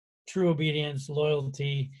true obedience,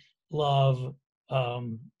 loyalty, love.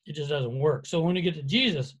 It just doesn't work. So when you get to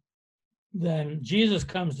Jesus, then Jesus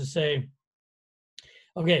comes to say,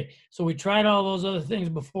 okay, so we tried all those other things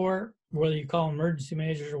before, whether you call them emergency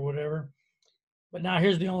measures or whatever, but now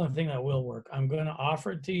here's the only thing that will work. I'm going to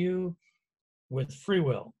offer it to you with free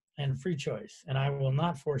will and free choice, and I will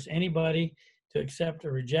not force anybody to accept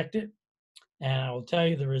or reject it. And I will tell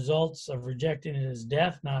you the results of rejecting it is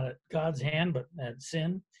death, not at God's hand, but at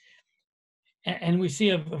sin. And we see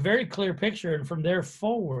a very clear picture, and from there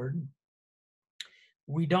forward,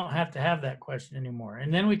 we don't have to have that question anymore.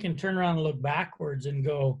 And then we can turn around and look backwards and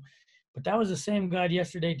go, but that was the same God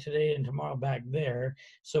yesterday, today, and tomorrow back there.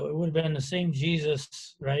 So it would have been the same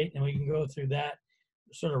Jesus, right? And we can go through that,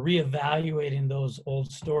 sort of reevaluating those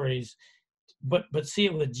old stories, but see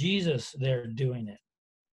it with Jesus there doing it.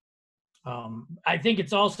 I think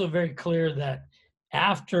it's also very clear that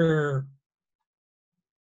after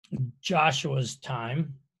Joshua's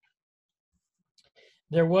time,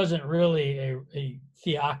 there wasn't really a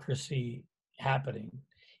theocracy happening,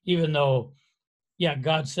 even though, yeah,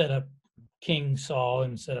 God set up King Saul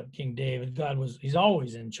and set up King David. He's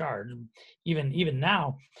always in charge, even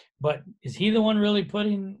now. But is he the one really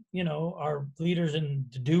putting, our leaders in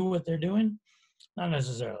to do what they're doing? Not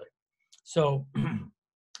necessarily. So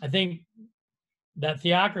I think that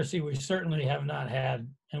theocracy we certainly have not had,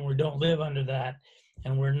 and we don't live under that,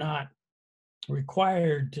 and we're not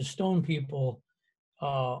required to stone people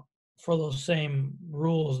for those same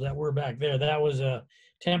rules that were back there. That was a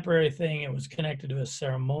temporary thing. It was connected to a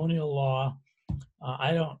ceremonial law.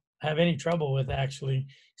 I don't have any trouble with actually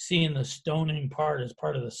seeing the stoning part as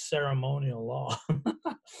part of the ceremonial law.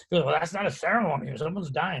 Well, that's not a ceremony. If someone's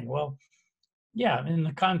dying. Well, yeah, in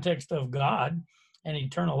the context of God and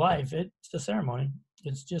eternal life, it's a ceremony.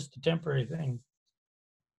 It's just a temporary thing.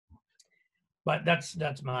 But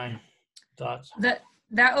that's my thoughts.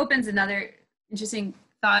 That opens another interesting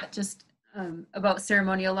thought just about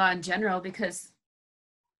ceremonial law in general, because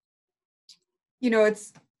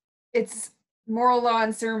it's moral law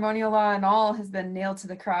and ceremonial law and all has been nailed to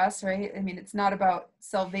the cross, right? I mean, it's not about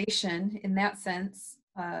salvation in that sense.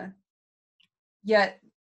 Yet,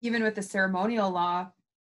 even with the ceremonial law,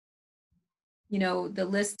 the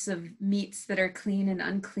lists of meats that are clean and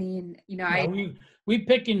unclean, we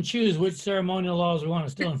pick and choose which ceremonial laws we want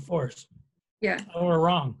to still enforce. Yeah. Oh, we're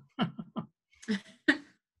wrong.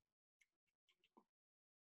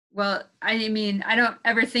 Well, I mean, I don't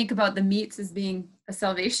ever think about the meats as being a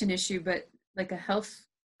salvation issue, but like a health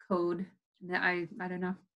code. I don't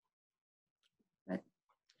know. But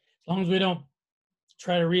as long as we don't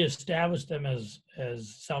try to reestablish them as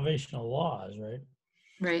salvational laws, right?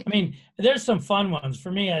 Right. I mean, there's some fun ones.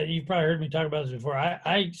 For me, you've probably heard me talk about this before.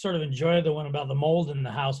 I sort of enjoy the one about the mold in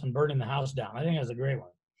the house and burning the house down. I think that's a great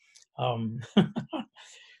one.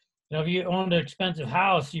 If you owned an expensive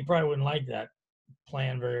house, you probably wouldn't like that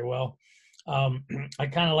plan very well. I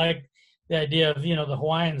kind of like the idea of, the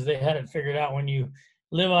Hawaiians, they had it figured out. When you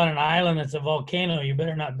live on an island that's a volcano, you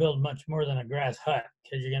better not build much more than a grass hut,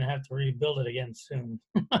 because you're going to have to rebuild it again soon.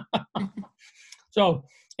 So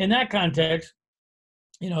in that context,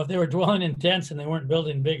 if they were dwelling in tents and they weren't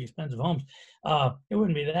building big, expensive homes, it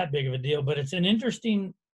wouldn't be that big of a deal. But it's an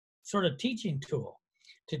interesting sort of teaching tool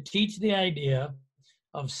to teach the idea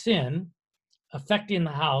of sin affecting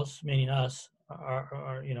the house, meaning us,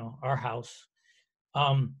 our house.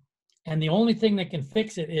 And the only thing that can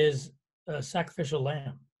fix it is a sacrificial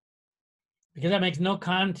lamb, because that makes no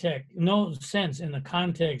sense in the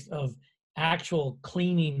context of actual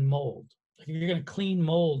cleaning mold. Like, if you're going to clean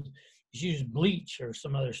mold, you should use bleach or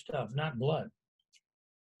some other stuff, not blood.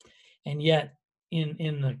 And yet,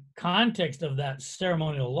 in the context of that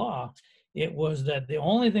ceremonial law, it was that the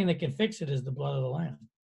only thing that can fix it is the blood of the lamb.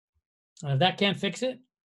 And if that can't fix it,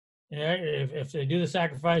 if they do the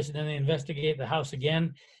sacrifice and then they investigate the house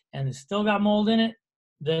again and it's still got mold in it,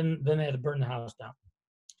 then they had to burn the house down,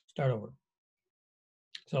 start over.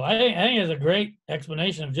 So I think it's a great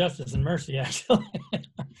explanation of justice and mercy, actually.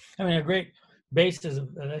 I mean, a great basis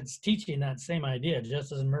of that's teaching that same idea,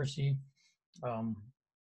 justice and mercy,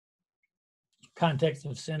 context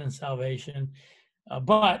of sin and salvation.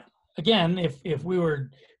 But again, if we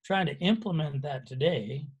were trying to implement that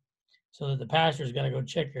today, so that the pastor's got to go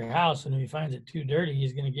check your house, and if he finds it too dirty,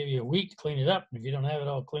 he's going to give you a week to clean it up. And if you don't have it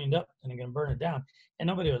all cleaned up, then he's going to burn it down. And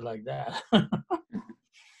nobody would like that.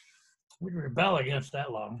 We'd rebel against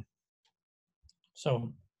that law.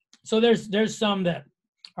 So there's some that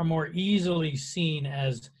are more easily seen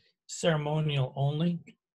as ceremonial only,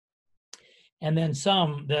 and then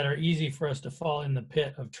some that are easy for us to fall in the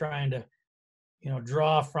pit of trying to,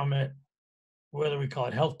 draw from it, whether we call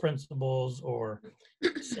it health principles or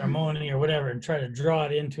ceremony or whatever, and try to draw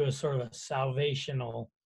it into a sort of a salvational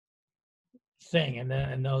thing,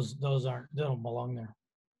 and those don't belong there.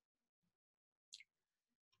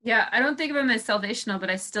 Yeah, I don't think of them as salvational, but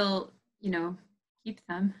I still, keep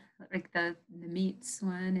them, like the meats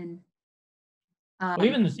one. And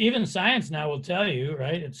well, even science now will tell you,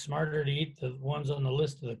 right? It's smarter to eat the ones on the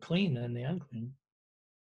list of the clean than the unclean.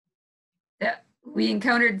 Yeah, we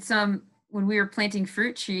encountered some when we were planting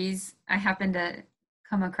fruit trees. I happened to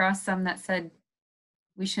come across some that said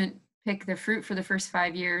we shouldn't pick the fruit for the first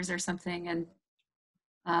 5 years or something, and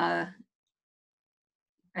I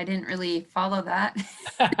didn't really follow that.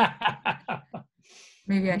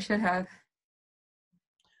 Maybe I should have.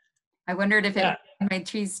 I wondered if it made my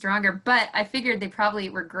trees stronger, but I figured they probably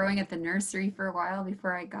were growing at the nursery for a while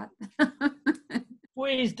before I got them.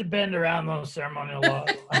 Ways to bend around those ceremonial laws.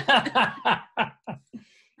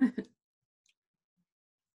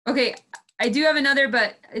 Okay, I do have another,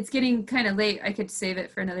 but it's getting kind of late. I could save it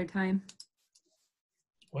for another time.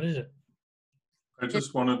 What is it? I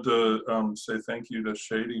just wanted to say thank you to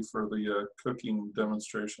Shady for the cooking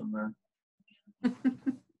demonstration there.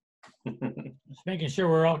 Just making sure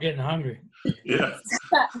we're all getting hungry. Yeah.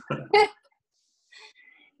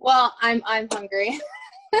 Well, I'm hungry.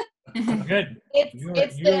 Good.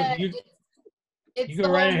 It's you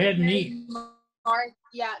go right ahead and eat.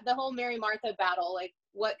 The whole Mary Martha battle. Like,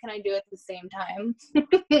 what can I do at the same time?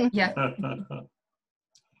 Yeah.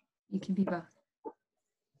 You can be both.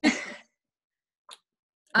 Good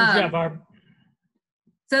job, Barb.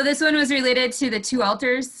 So this one was related to the two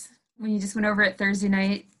altars when you just went over it Thursday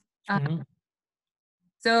night.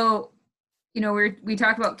 So, you know, we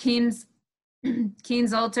talked about Cain's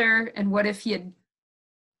altar, and what if he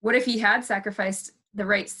had sacrificed the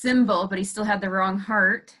right symbol, but he still had the wrong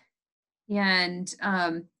heart. And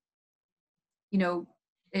you know,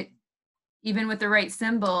 even with the right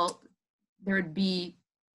symbol, there would be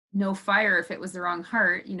no fire if it was the wrong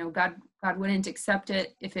heart. You know, God wouldn't accept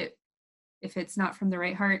it if it's not from the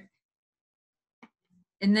right heart.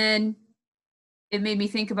 And then it made me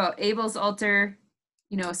think about Abel's altar.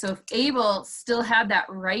 You know, so if Abel still had that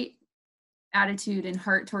right attitude and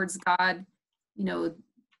heart towards God, you know,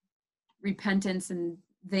 repentance and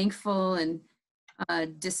thankful and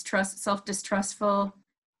self-distrustful,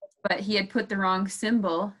 but he had put the wrong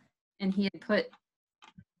symbol and he had put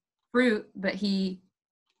fruit, but he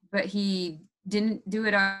didn't do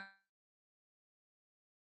it on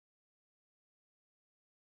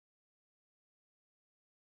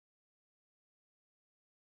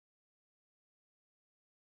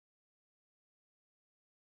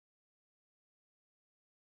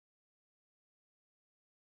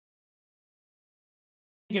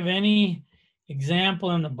Think of any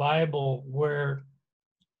example in the Bible where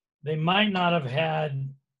they might not have had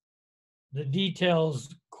the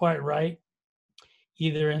details quite right,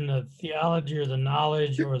 either in the theology or the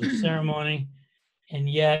knowledge or the ceremony, and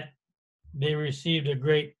yet they received a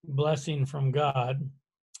great blessing from God,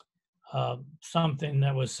 something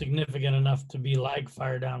that was significant enough to be like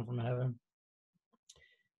fire down from heaven.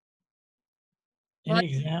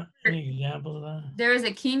 Any examples of that? There was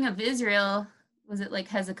a king of Israel, was it like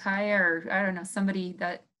Hezekiah or I don't know, somebody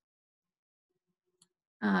that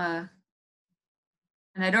and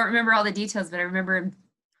I don't remember all the details, but I remember him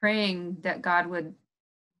praying that God would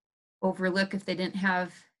overlook if they didn't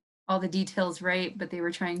have all the details right, but they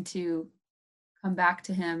were trying to come back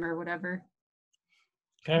to him or whatever.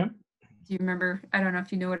 Okay. Do you remember? I don't know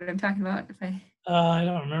if you know what I'm talking about. I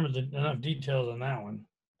don't remember enough details on that one.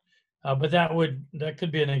 But that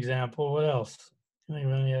could be an example. What else? Can you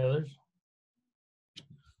think of any others?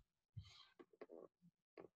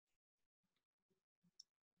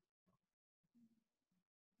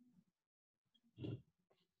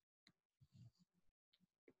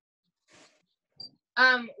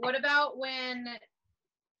 What about when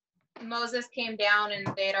Moses came down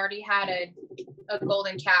and they had already had a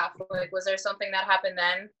golden calf? Like, was there something that happened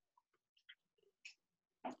then?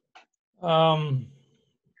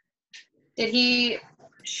 Did he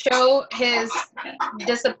show his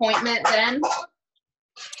disappointment then?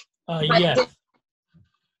 Yes.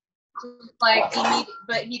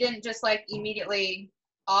 But he didn't just like immediately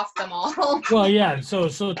off them all. Well, yeah. So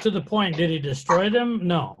to the point, did he destroy them?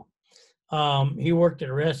 No. He worked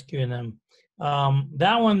at rescuing them.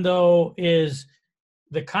 That one, though, is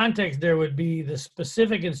the context there would be the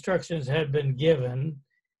specific instructions had been given,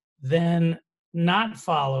 then not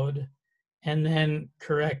followed, and then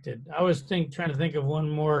corrected. I was trying to think of one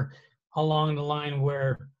more along the line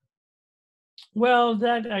where, well,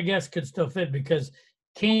 that I guess could still fit because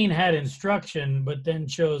Cain had instruction, but then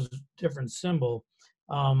chose different symbol.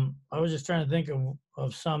 I was just trying to think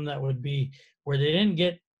of some that would be where they didn't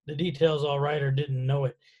get the details all right or didn't know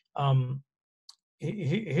it.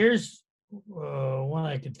 Here's one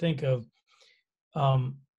I could think of.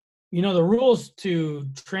 You know, the rules to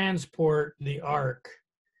transport the ark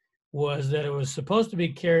was that it was supposed to be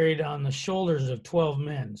carried on the shoulders of 12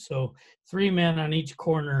 men. So 3 men on each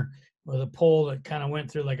corner with a pole that kind of went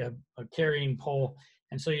through like a carrying pole.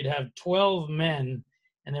 And so you'd have 12 men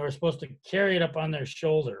and they were supposed to carry it up on their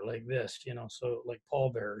shoulder like this, you know, so like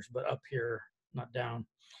pallbearers, but up here, not down.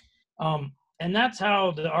 And that's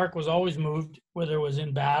how the ark was always moved, whether it was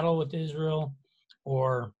in battle with Israel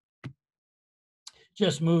or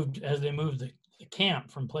just moved as they moved the camp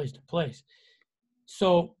from place to place.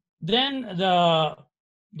 So then the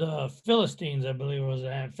Philistines, I believe it was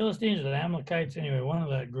the Philistines or the Amalekites, anyway, one of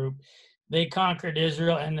that group, they conquered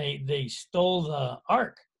Israel and they stole the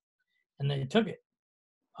ark and they took it.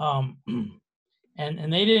 And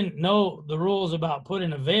they didn't know the rules about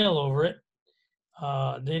putting a veil over it.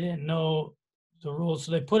 They didn't know the rules,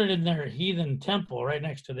 so they put it in their heathen temple right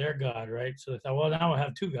next to their god, right? So they thought, well, now we'll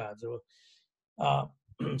have 2 gods.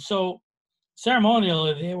 So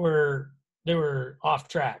ceremonially, they were off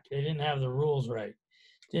track. They didn't have the rules right,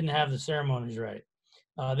 didn't have the ceremonies right.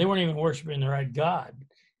 They weren't even worshiping the right God.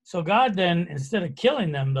 So God then, instead of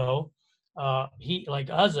killing them, though, he, like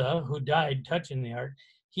Uzzah, who died touching the ark,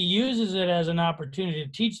 he uses it as an opportunity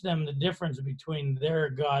to teach them the difference between their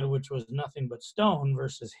God, which was nothing but stone,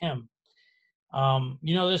 versus him.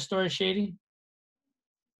 You know this story, Shady?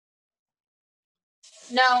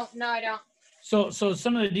 No, I don't. So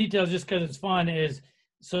some of the details, just because it's fun, is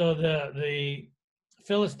so the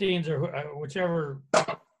Philistines or whichever,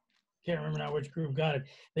 can't remember now which group got it.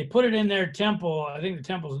 They put it in their temple. I think the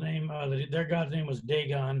temple's name, their god's name was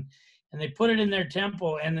Dagon, and they put it in their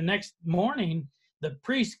temple. And the next morning, the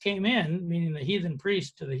priest came in, meaning the heathen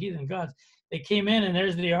priest to the heathen gods. They came in, and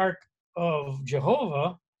there's the Ark of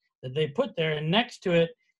Jehovah that they put there, and next to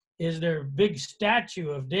it is their big statue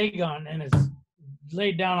of Dagon, and it's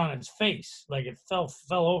laid down on its face, like it fell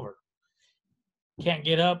over. Can't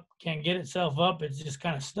get up, can't get itself up. It's just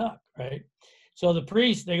kind of stuck, right? So the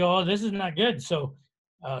priests, they go, oh, this is not good. So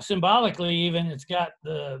symbolically, even it's got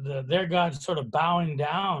their God sort of bowing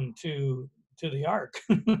down to the ark.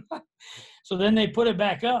 So then they put it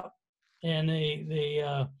back up, and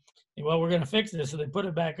well, we're going to fix this. So they put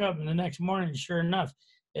it back up, and the next morning, sure enough,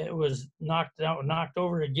 it was knocked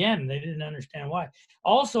over again. They didn't understand why.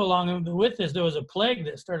 Also, along with this, there was a plague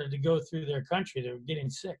that started to go through their country. They were getting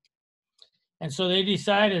sick. And so they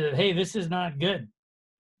decided that, hey, this is not good.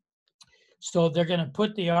 So they're going to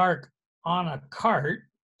put the ark on a cart,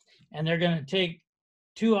 and they're going to take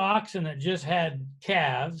 2 oxen that just had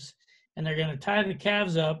calves, and they're going to tie the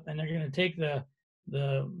calves up, and they're going to take the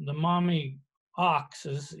mommy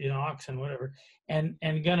oxen, whatever, and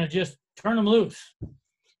going to just turn them loose.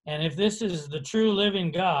 And if this is the true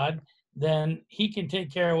living God, then he can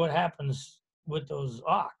take care of what happens with those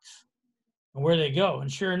ox and where they go.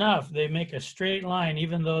 And sure enough, they make a straight line,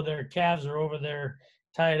 even though their calves are over there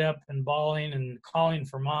tied up and bawling and calling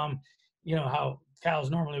for mom, how cows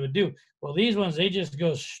normally would do. Well, these ones, they just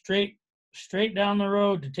go straight down the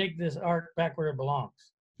road to take this ark back where it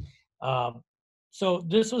belongs. So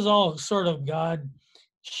this was all sort of God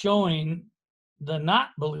showing the not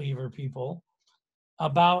believer people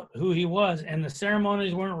about who he was. And the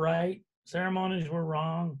ceremonies weren't right. Ceremonies were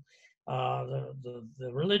wrong.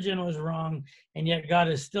 The religion was wrong. And yet God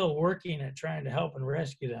is still working at trying to help and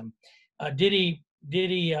rescue them. Did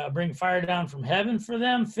he bring fire down from heaven for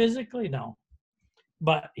them physically? No.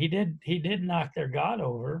 But he did knock their God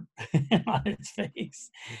over on its face.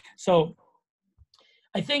 So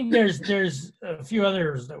I think there's a few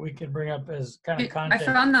others that we could bring up as kind of content.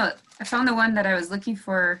 I found the one that I was looking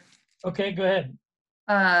for. Okay, go ahead.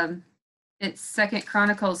 It's 2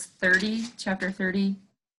 Chronicles 30, chapter 30.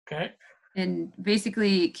 Okay. And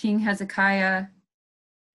basically, King Hezekiah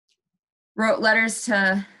wrote letters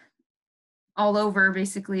to all over,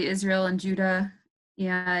 basically Israel and Judah,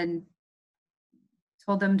 and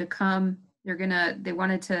told them to come. They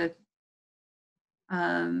wanted to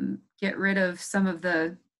get rid of some of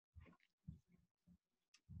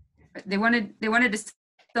they wanted to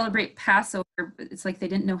celebrate Passover, but it's like they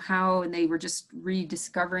didn't know how, and they were just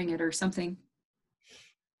rediscovering it or something.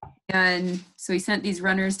 And so he sent these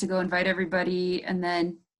runners to go invite everybody, and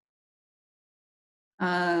then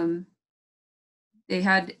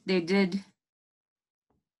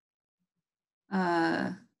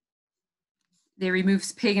they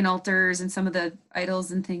removed pagan altars and some of the idols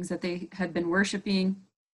and things that they had been worshiping.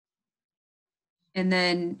 And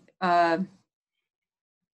then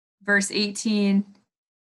verse 18,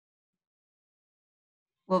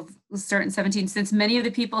 we'll start in 17. Since many of the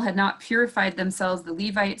people had not purified themselves, the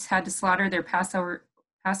Levites had to slaughter their Passover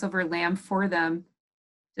lamb for them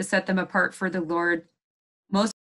to set them apart for the Lord. Most